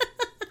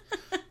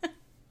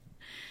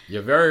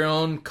 Your very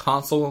own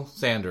Console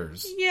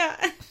Sanders.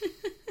 Yeah.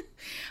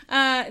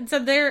 So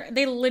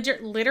they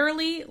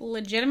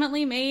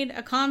legitimately made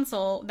a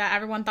console that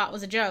everyone thought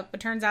was a joke, but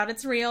turns out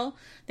it's real.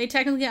 They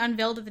technically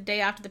unveiled it the day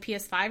after the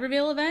PS5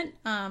 reveal event,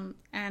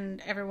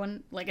 and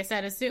everyone, like I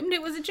said, assumed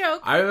it was a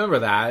joke. I remember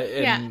that.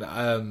 And,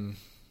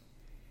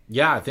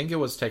 I think it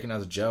was taken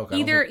as a joke.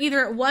 Either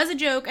it was a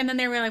joke, and then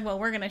they were like, well,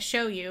 we're going to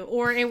show you,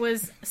 or it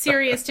was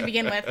serious to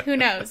begin with. Who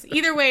knows?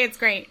 Either way, it's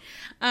great.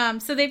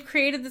 So they've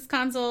created this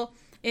console.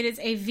 It is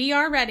a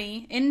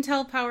VR-ready,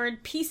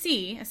 Intel-powered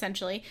PC,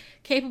 essentially,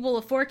 capable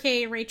of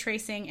 4K ray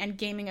tracing and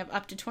gaming of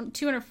up to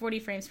 240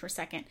 frames per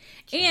second.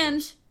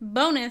 And,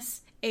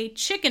 bonus, a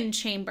chicken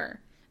chamber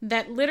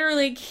that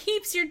literally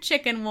keeps your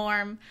chicken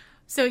warm.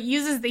 So it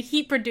uses the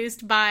heat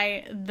produced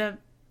by the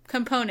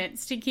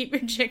components to keep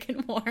your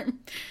chicken warm.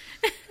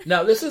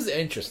 Now, this is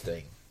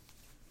interesting.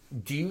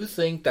 Do you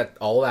think that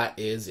all that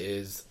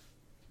is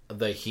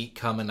the heat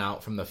coming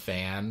out from the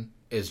fan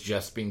is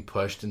just being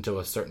pushed into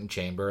a certain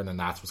chamber and then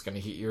that's what's going to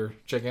heat your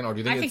chicken? Or do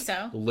you think it's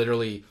so.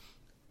 Literally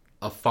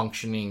a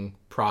functioning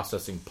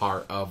processing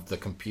part of the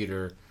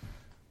computer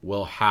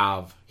will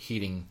have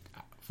heating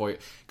for you?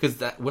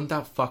 Because wouldn't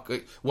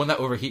that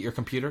overheat your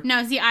computer?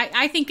 No, see,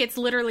 I think it's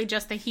literally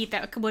just the heat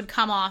that would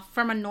come off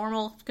from a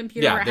normal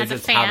computer where it has a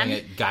fan. Yeah, they're just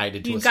having it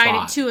guided to a spot. You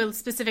guide it to a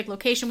specific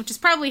location, which is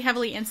probably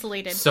heavily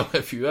insulated. So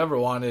if you ever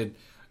wanted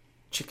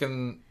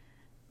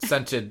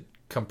chicken-scented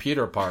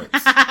computer parts...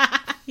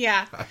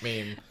 Yeah. I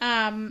mean...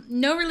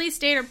 no release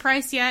date or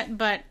price yet,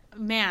 but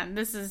man,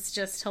 this is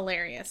just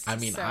hilarious. I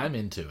mean, I'm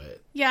into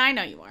it. Yeah, I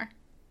know you are.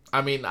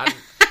 I mean, I'm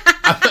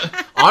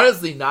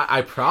honestly not...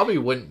 I probably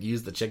wouldn't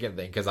use the chicken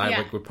thing because I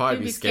would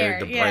probably be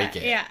scared to break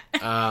it.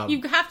 Yeah.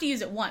 You have to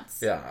use it once.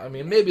 Yeah, I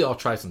mean, maybe I'll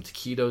try some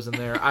taquitos in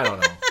there. I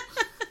don't know.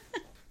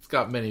 It's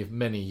got many,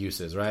 many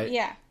uses, right?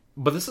 Yeah.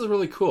 But this is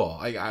really cool.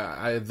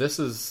 This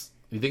is...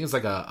 Do you think it's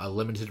like a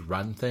limited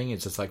run thing?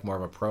 It's just like more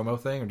of a promo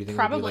thing, or do you think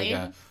probably. It'll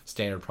be like a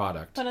standard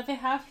product? But if they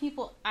have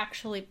people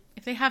actually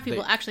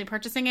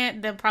purchasing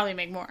it, they'll probably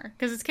make more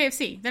because it's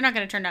KFC. They're not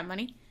going to turn down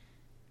money.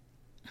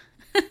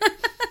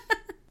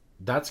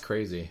 That's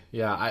crazy.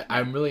 Yeah,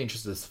 I'm really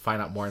interested to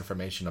find out more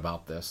information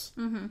about this.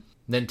 Mm-hmm.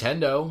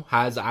 Nintendo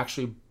has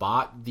actually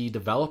bought the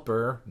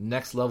developer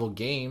Next Level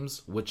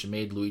Games, which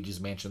made Luigi's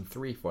Mansion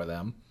 3 for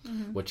them,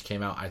 which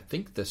came out, I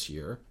think, this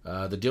year.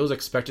 The deal is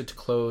expected to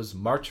close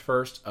March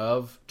 1st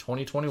of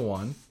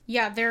 2021.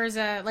 Yeah, there's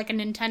a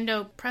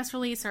Nintendo press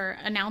release or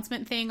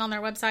announcement thing on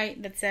their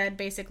website that said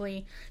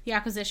basically the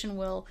acquisition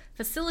will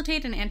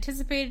facilitate an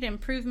anticipated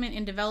improvement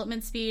in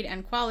development speed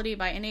and quality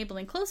by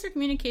enabling closer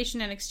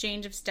communication and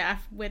exchange of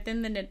staff with the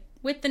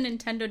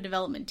Nintendo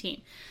development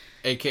team.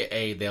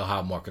 AKA, they'll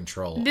have more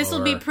control. This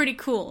will be pretty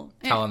cool.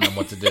 Telling them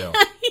what to do.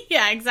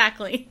 Yeah,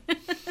 exactly.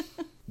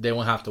 They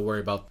won't have to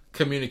worry about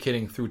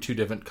communicating through two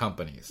different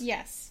companies.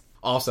 Yes.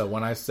 Also,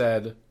 when I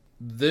said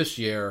this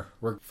year,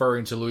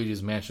 referring to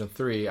Luigi's Mansion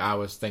 3, I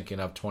was thinking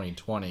of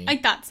 2020. I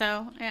thought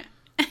so. Yeah.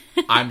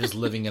 I'm just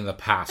living in the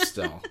past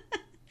still.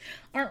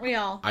 Aren't we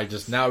all? I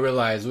just now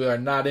realize we are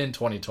not in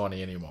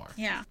 2020 anymore.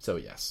 Yeah. So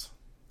yes,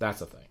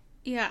 that's a thing.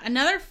 Yeah,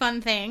 another fun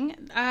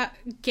thing,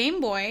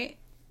 Game Boy...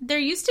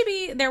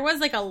 There was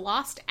like a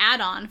lost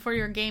add-on for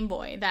your Game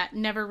Boy that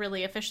never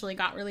really officially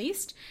got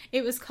released.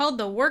 It was called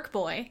the Work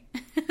Boy.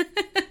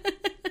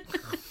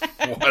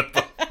 What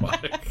the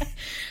fuck?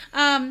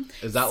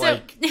 Is that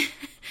like...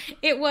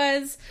 It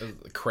was...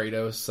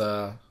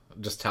 Kratos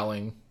just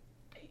telling...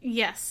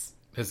 Yes.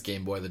 his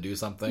Game Boy to do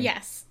something.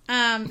 Yes.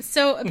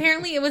 So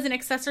apparently it was an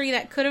accessory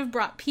that could have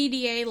brought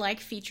PDA-like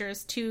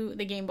features to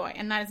the Game Boy,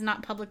 and that is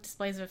not public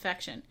displays of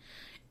affection.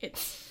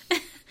 It's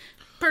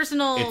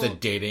personal... It's a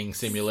dating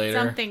simulator.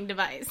 Something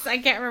device. I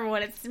can't remember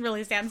what it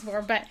really stands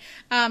for, but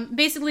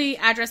basically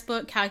address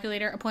book,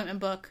 calculator, appointment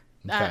book,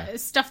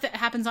 stuff that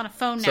happens on a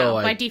phone now So,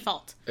 like, by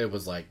default. It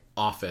was like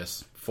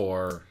Office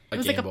for a Game Boy. It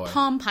was like a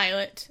Palm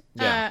Pilot.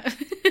 Yeah.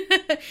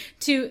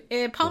 To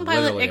a Palm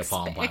Literally Pilot, a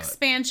Palm Pilot.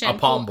 expansion. A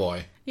Palm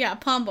Boy. Yeah, a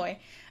Palm Boy.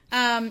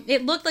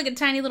 It looked like a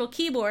tiny little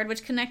keyboard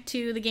which connect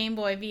to the Game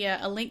Boy via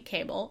a link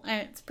cable,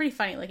 and it's pretty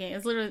funny looking.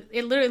 It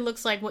literally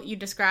looks like what you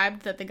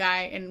described that the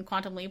guy in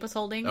Quantum Leap was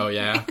holding. Oh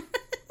yeah.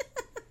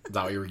 Is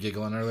that what you were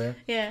giggling earlier?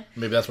 Yeah.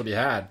 Maybe that's what he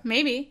had.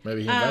 Maybe he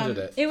invented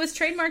it. It was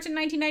trademarked in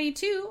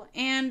 1992,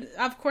 and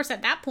of course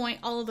at that point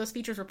all of those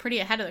features were pretty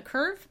ahead of the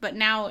curve, but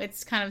now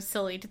it's kind of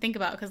silly to think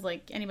about because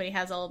like anybody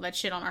has all of that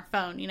shit on our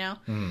phone, you know?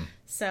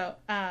 So,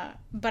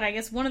 but I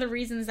guess one of the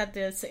reasons that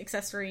this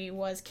accessory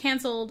was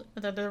canceled,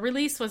 the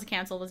release was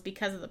canceled, was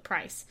because of the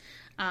price.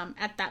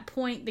 At that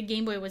point, the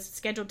Game Boy was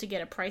scheduled to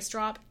get a price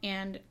drop,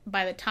 and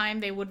by the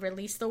time they would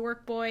release the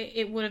Work Boy,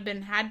 it would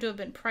have had to have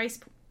been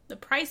priced. The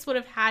price would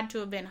have had to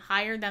have been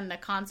higher than the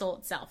console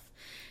itself.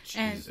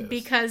 Jesus. And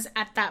because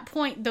at that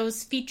point,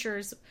 those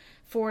features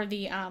for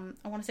the, I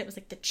want to say it was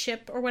like the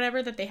chip or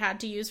whatever that they had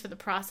to use for the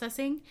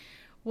processing,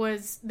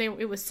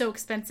 it was so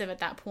expensive at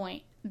that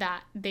point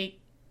that they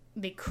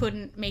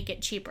couldn't make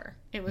it cheaper.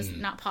 It was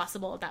not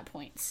possible at that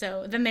point.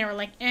 So then they were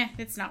like,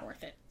 it's not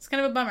worth it. It's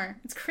kind of a bummer.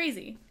 It's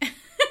crazy.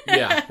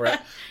 Yeah,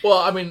 right. Well,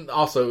 I mean,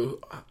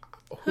 also...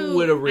 Who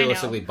would have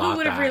realistically bought that? Who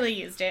would have really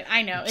used it?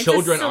 I know. It's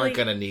Children aren't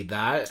going to need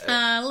that.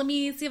 Let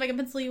me see if I can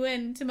pencil you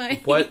in to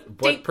my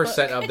What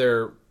percent of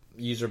their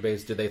user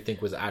base do they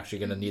think was actually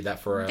going to need that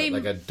for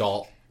like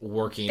adult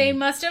working? They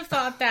must have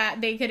thought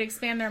that they could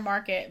expand their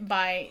market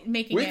by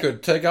making We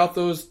could take out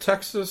those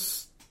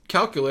Texas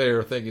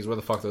calculator thingies, what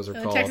the fuck those are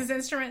called. Texas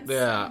Instruments.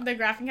 Yeah. The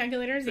graphing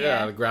calculators.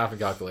 Yeah, the graphic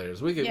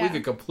calculators. We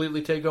could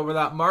completely take over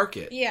that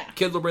market. Yeah.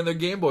 Kids will bring their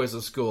Game Boys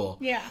to school.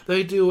 Yeah.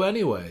 They do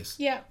anyways.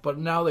 Yeah. But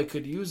now they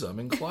could use them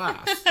in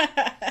class.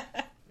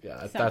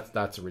 Yeah, so,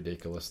 that's a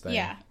ridiculous thing.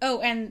 Yeah. Oh,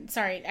 and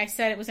sorry, I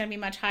said it was going to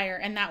be much higher,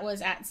 and that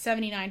was at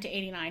 $79 to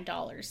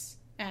 $89.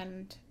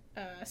 And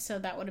so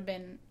that would have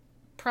been...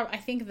 I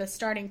think the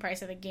starting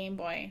price of the Game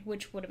Boy,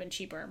 which would have been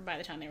cheaper by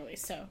the time they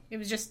released. So it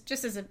was just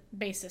as a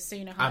basis, so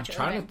you know how much. I'm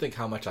trying to think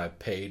how much I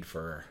paid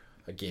for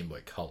a Game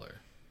Boy Color.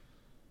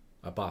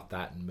 I bought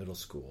that in middle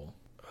school.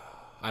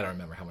 I don't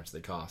remember how much they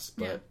cost,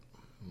 but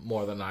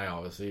more than I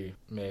obviously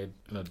made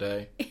in a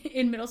day.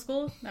 In middle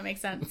school? That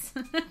makes sense.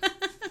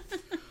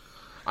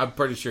 I'm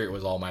pretty sure it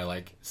was all my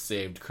like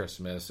saved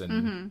Christmas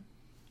and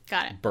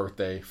Got it.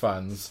 birthday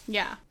funds.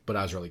 Yeah. But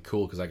I was really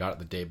cool because I got it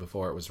the day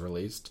before it was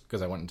released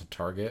because I went into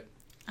Target.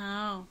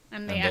 Oh,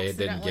 and they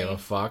didn't give a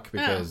fuck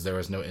because there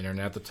was no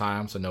internet at the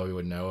time, so nobody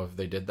would know if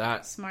they did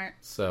that. Smart.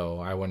 So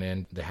I went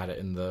in. They had it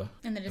in the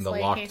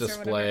lock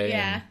display.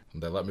 Yeah.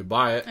 And they let me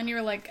buy it. And you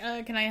were like,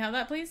 "Can I have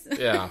that, please?"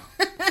 Yeah.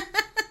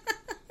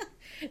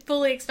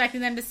 Fully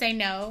expecting them to say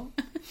no.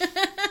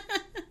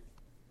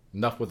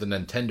 Enough with the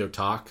Nintendo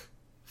talk.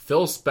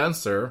 Phil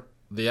Spencer,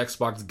 the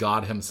Xbox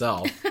god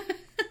himself,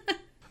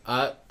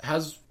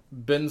 has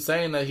been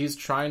saying that he's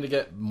trying to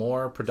get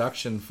more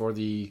production for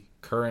the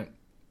current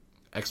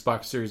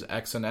Xbox Series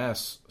X and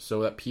S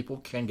so that people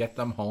can get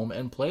them home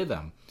and play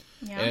them.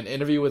 Yeah. In an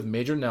interview with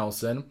Major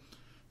Nelson,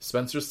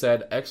 Spencer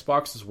said,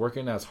 Xbox is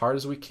working as hard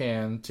as we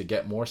can to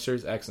get more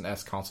Series X and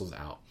S consoles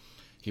out.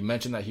 He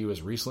mentioned that he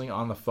was recently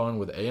on the phone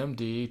with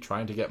AMD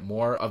trying to get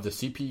more of the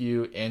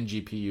CPU and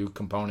GPU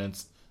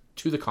components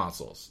to the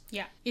consoles.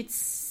 Yeah. It's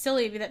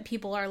silly that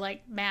people are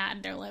like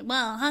mad. They're like,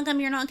 well, how come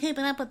you're not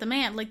keeping up with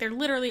demand? Like there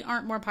literally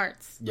aren't more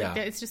parts. Yeah.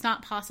 Like, it's just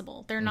not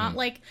possible. They're not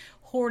like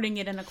hoarding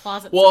it in a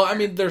closet Well, somewhere. I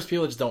mean, there's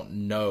people that just don't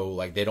know,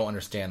 like, they don't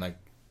understand, like,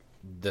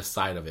 this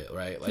side of it,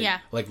 right? Like, yeah.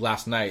 Like,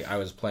 last night, I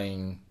was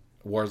playing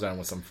Warzone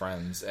with some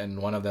friends, and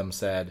one of them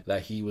said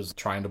that he was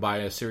trying to buy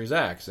a Series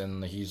X,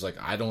 and he's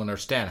like, I don't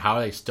understand. How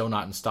are they still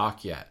not in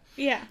stock yet?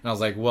 Yeah. And I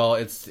was like, well,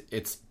 it's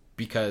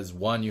because,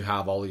 one, you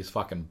have all these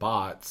fucking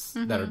bots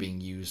that are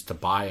being used to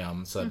buy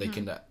them so that they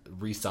can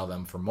resell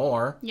them for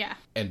more. Yeah.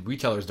 And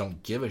retailers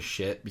don't give a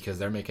shit because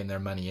they're making their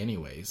money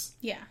anyways.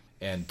 Yeah.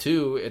 And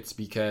two, it's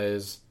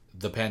because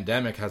the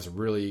pandemic has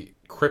really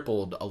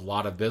crippled a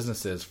lot of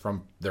businesses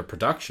from their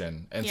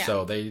production. And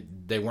so they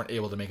weren't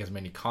able to make as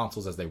many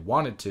consoles as they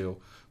wanted to,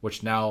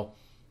 which now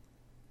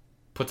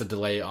puts a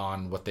delay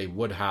on what they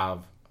would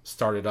have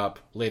started up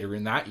later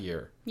in that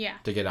year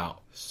to get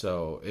out.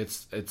 So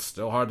it's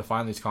still hard to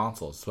find these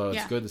consoles. So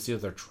it's good to see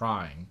that they're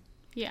trying.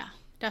 Yeah,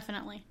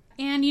 definitely.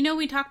 And you know,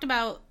 we talked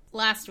about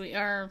last week,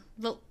 or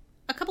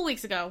a couple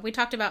weeks ago, we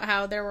talked about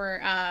how there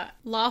were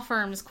law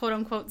firms, quote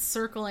unquote,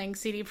 circling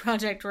CD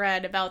Projekt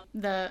Red about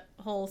the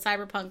whole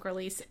Cyberpunk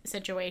release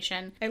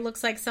situation. It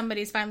looks like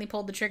somebody's finally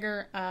pulled the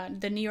trigger.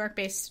 The New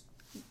York-based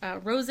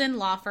Rosen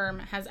law firm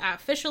has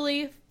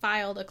officially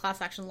filed a class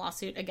action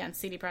lawsuit against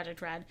CD Projekt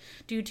Red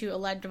due to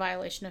alleged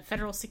violation of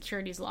federal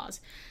securities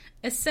laws.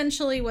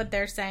 Essentially what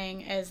they're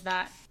saying is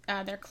that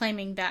they're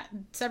claiming that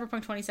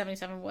Cyberpunk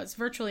 2077 was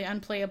virtually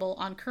unplayable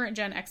on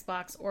current-gen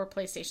Xbox or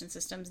PlayStation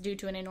systems due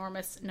to an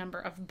enormous number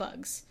of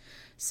bugs.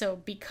 So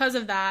because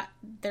of that,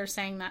 they're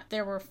saying that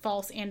there were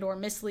false and or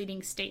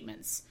misleading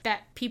statements,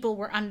 that people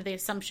were under the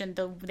assumption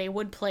that they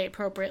would play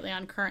appropriately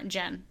on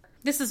current-gen.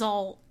 This is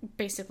all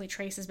basically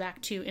traces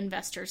back to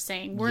investors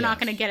saying, we're not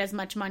going to get as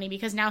much money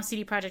because now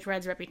CD Projekt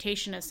Red's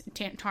reputation is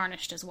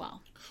tarnished as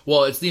well.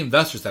 Well, it's the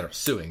investors that are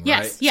suing, right?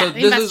 Yes, yeah, so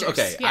the this investors. is,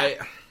 okay,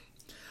 Yeah.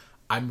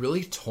 I'm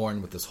really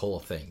torn with this whole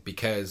thing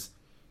because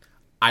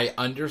I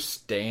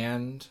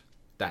understand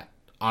that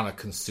on a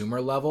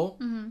consumer level,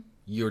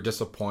 you're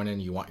disappointed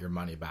and you want your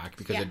money back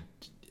because it,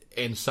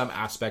 in some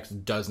aspects,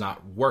 does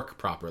not work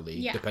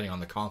properly depending on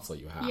the console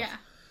you have.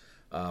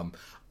 Yeah.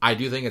 I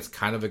do think it's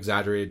kind of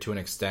exaggerated to an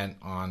extent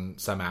on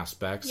some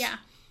aspects. Yeah.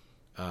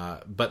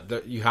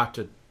 But you have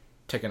to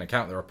take into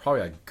account there are probably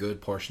a good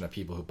portion of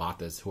people who bought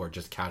this who are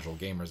just casual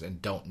gamers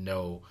and don't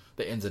know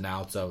the ins and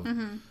outs of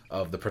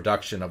the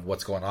production of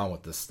what's going on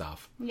with this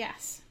stuff.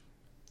 Yes.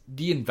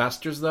 The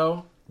investors,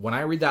 though, when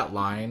I read that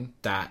line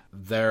that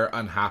they're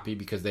unhappy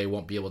because they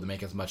won't be able to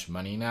make as much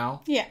money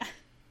now, Yeah.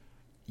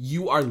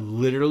 you are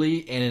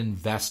literally an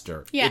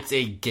investor. Yeah. It's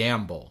a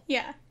gamble.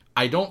 Yeah.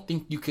 I don't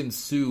think you can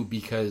sue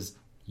because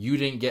you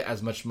didn't get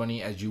as much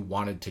money as you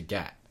wanted to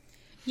get.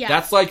 Yeah.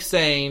 That's like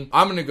saying,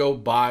 I'm going to go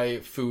buy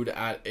food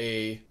at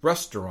a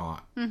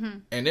restaurant,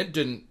 and it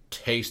didn't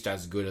taste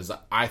as good as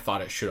I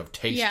thought it should have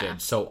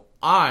tasted, so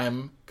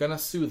I'm going to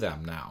sue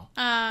them now.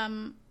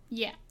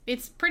 Yeah.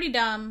 It's pretty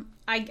dumb.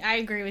 I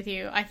agree with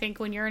you. I think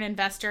when you're an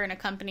investor in a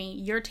company,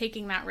 you're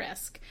taking that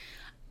risk.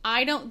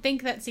 I don't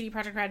think that CD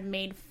Projekt Red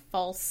made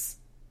false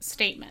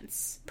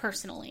statements,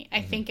 personally.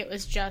 I think it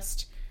was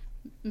just...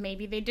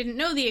 maybe they didn't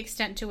know the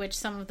extent to which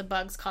some of the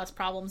bugs caused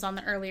problems on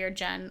the earlier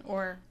gen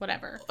or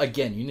whatever.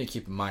 Again, you need to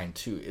keep in mind,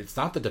 too, it's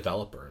not the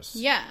developers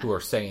who are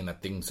saying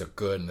that things are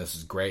good and this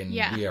is great and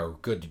we are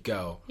good to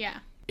go. Yeah.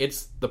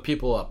 It's the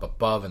people up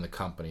above in the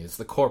company. It's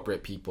the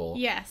corporate people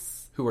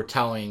who are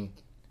telling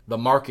the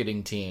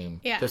marketing team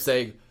to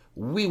say,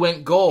 we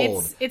went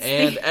gold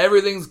and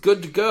everything's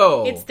good to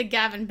go. It's the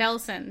Gavin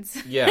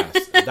Belsons. Yes,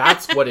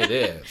 that's what it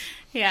is.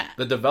 Yeah.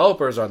 The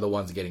developers are the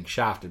ones getting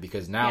shafted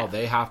because now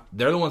they're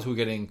the ones who are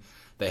getting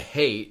the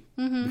hate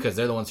because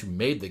they're the ones who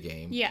made the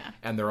game. Yeah.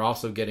 And they're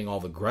also getting all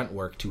the grunt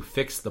work to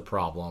fix the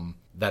problem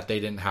that they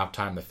didn't have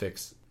time to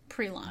fix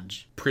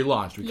pre-launch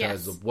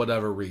because of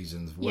whatever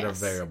reasons, whatever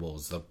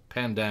variables, the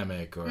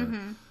pandemic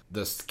or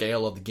the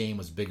scale of the game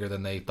was bigger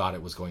than they thought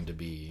it was going to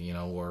be,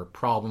 or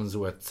problems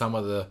with some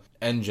of the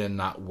engine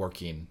not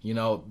working,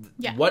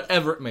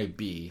 whatever it may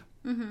be.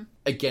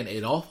 Again,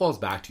 it all falls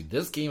back to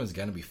this game is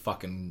going to be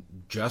fucking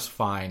just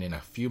fine in a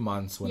few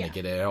months when they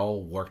get it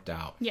all worked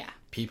out. Yeah.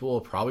 People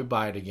will probably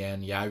buy it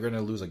again. Yeah, you're going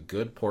to lose a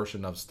good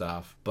portion of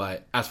stuff.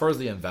 But as far as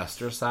the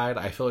investor side,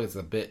 I feel like it's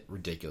a bit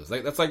ridiculous.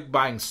 Like that's like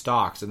buying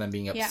stocks and then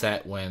being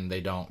upset when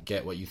they don't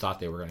get what you thought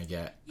they were going to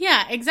get.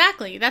 Yeah,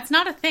 exactly. That's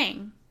not a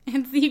thing.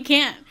 You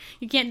can't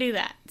do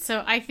that.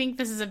 So I think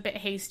this is a bit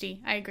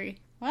hasty. I agree.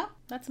 Well,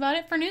 that's about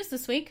it for news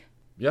this week.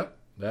 Yep,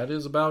 that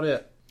is about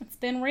it. It's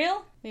been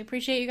real. We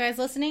appreciate you guys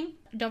listening.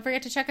 Don't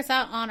forget to check us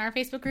out on our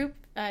Facebook group,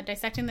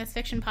 Dissecting This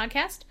Fiction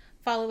Podcast.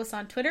 Follow us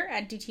on Twitter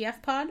at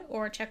DTFpod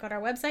or check out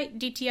our website,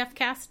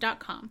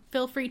 dtfcast.com.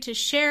 Feel free to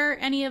share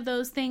any of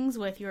those things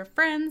with your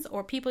friends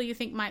or people you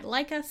think might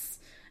like us.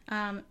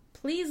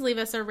 Please leave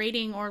us a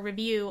rating or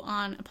review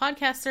on a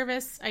podcast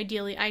service,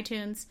 ideally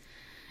iTunes,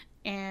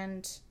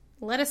 and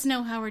let us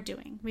know how we're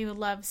doing. We would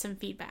love some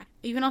feedback.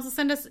 You can also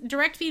send us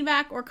direct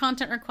feedback or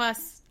content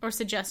requests or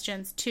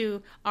suggestions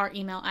to our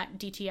email at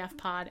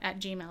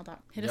dtfpod@gmail.com.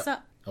 Hit us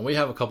up. And we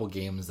have a couple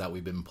games that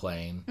we've been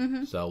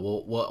playing. So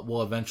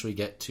we'll eventually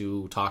get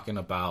to talking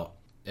about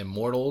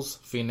Immortals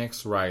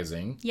Fenyx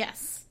Rising.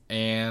 Yes.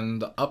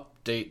 And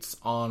updates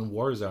on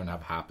Warzone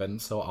have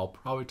happened, so I'll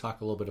probably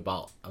talk a little bit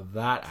about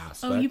that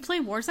aspect. Oh, you play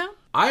Warzone?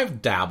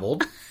 I've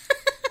dabbled.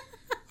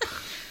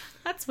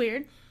 That's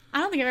weird. I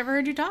don't think I've ever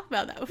heard you talk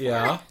about that before.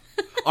 Yeah.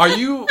 Are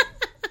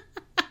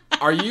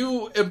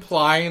you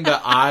implying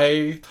that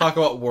I talk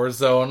about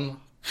Warzone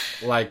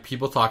like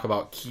people talk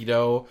about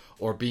keto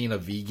or being a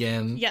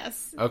vegan?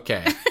 Yes.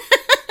 Okay.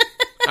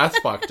 That's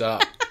fucked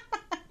up.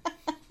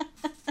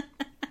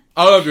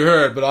 I don't know if you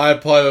heard, but I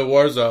play the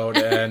Warzone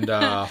and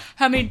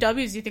how many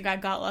W's do you think I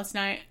got last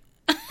night?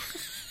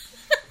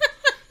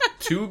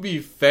 To be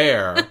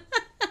fair,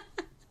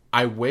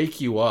 I wake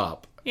you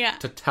up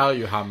to tell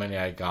you how many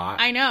I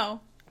got. I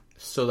know.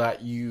 So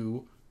that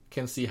you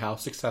can see how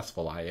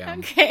successful I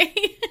am.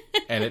 Okay.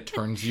 And it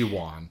turns you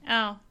on.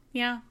 Oh,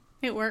 yeah.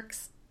 It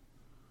works.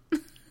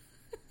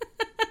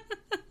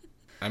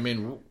 I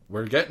mean,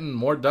 we're getting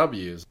more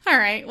W's. All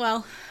right.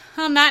 Well,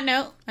 on that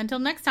note, until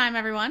next time,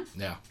 everyone.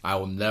 Yeah. I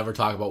will never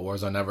talk about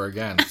Warzone ever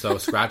again. So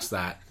scratch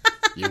that.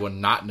 You will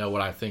not know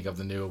what I think of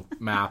the new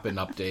map and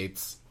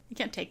updates. You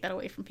can't take that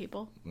away from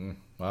people.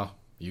 Well,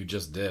 you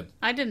just did.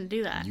 I didn't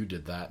do that. You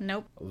did that.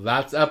 Nope.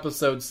 That's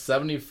episode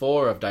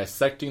 74 of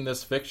Dissecting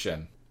This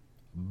Fiction.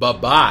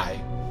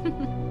 Bye-bye.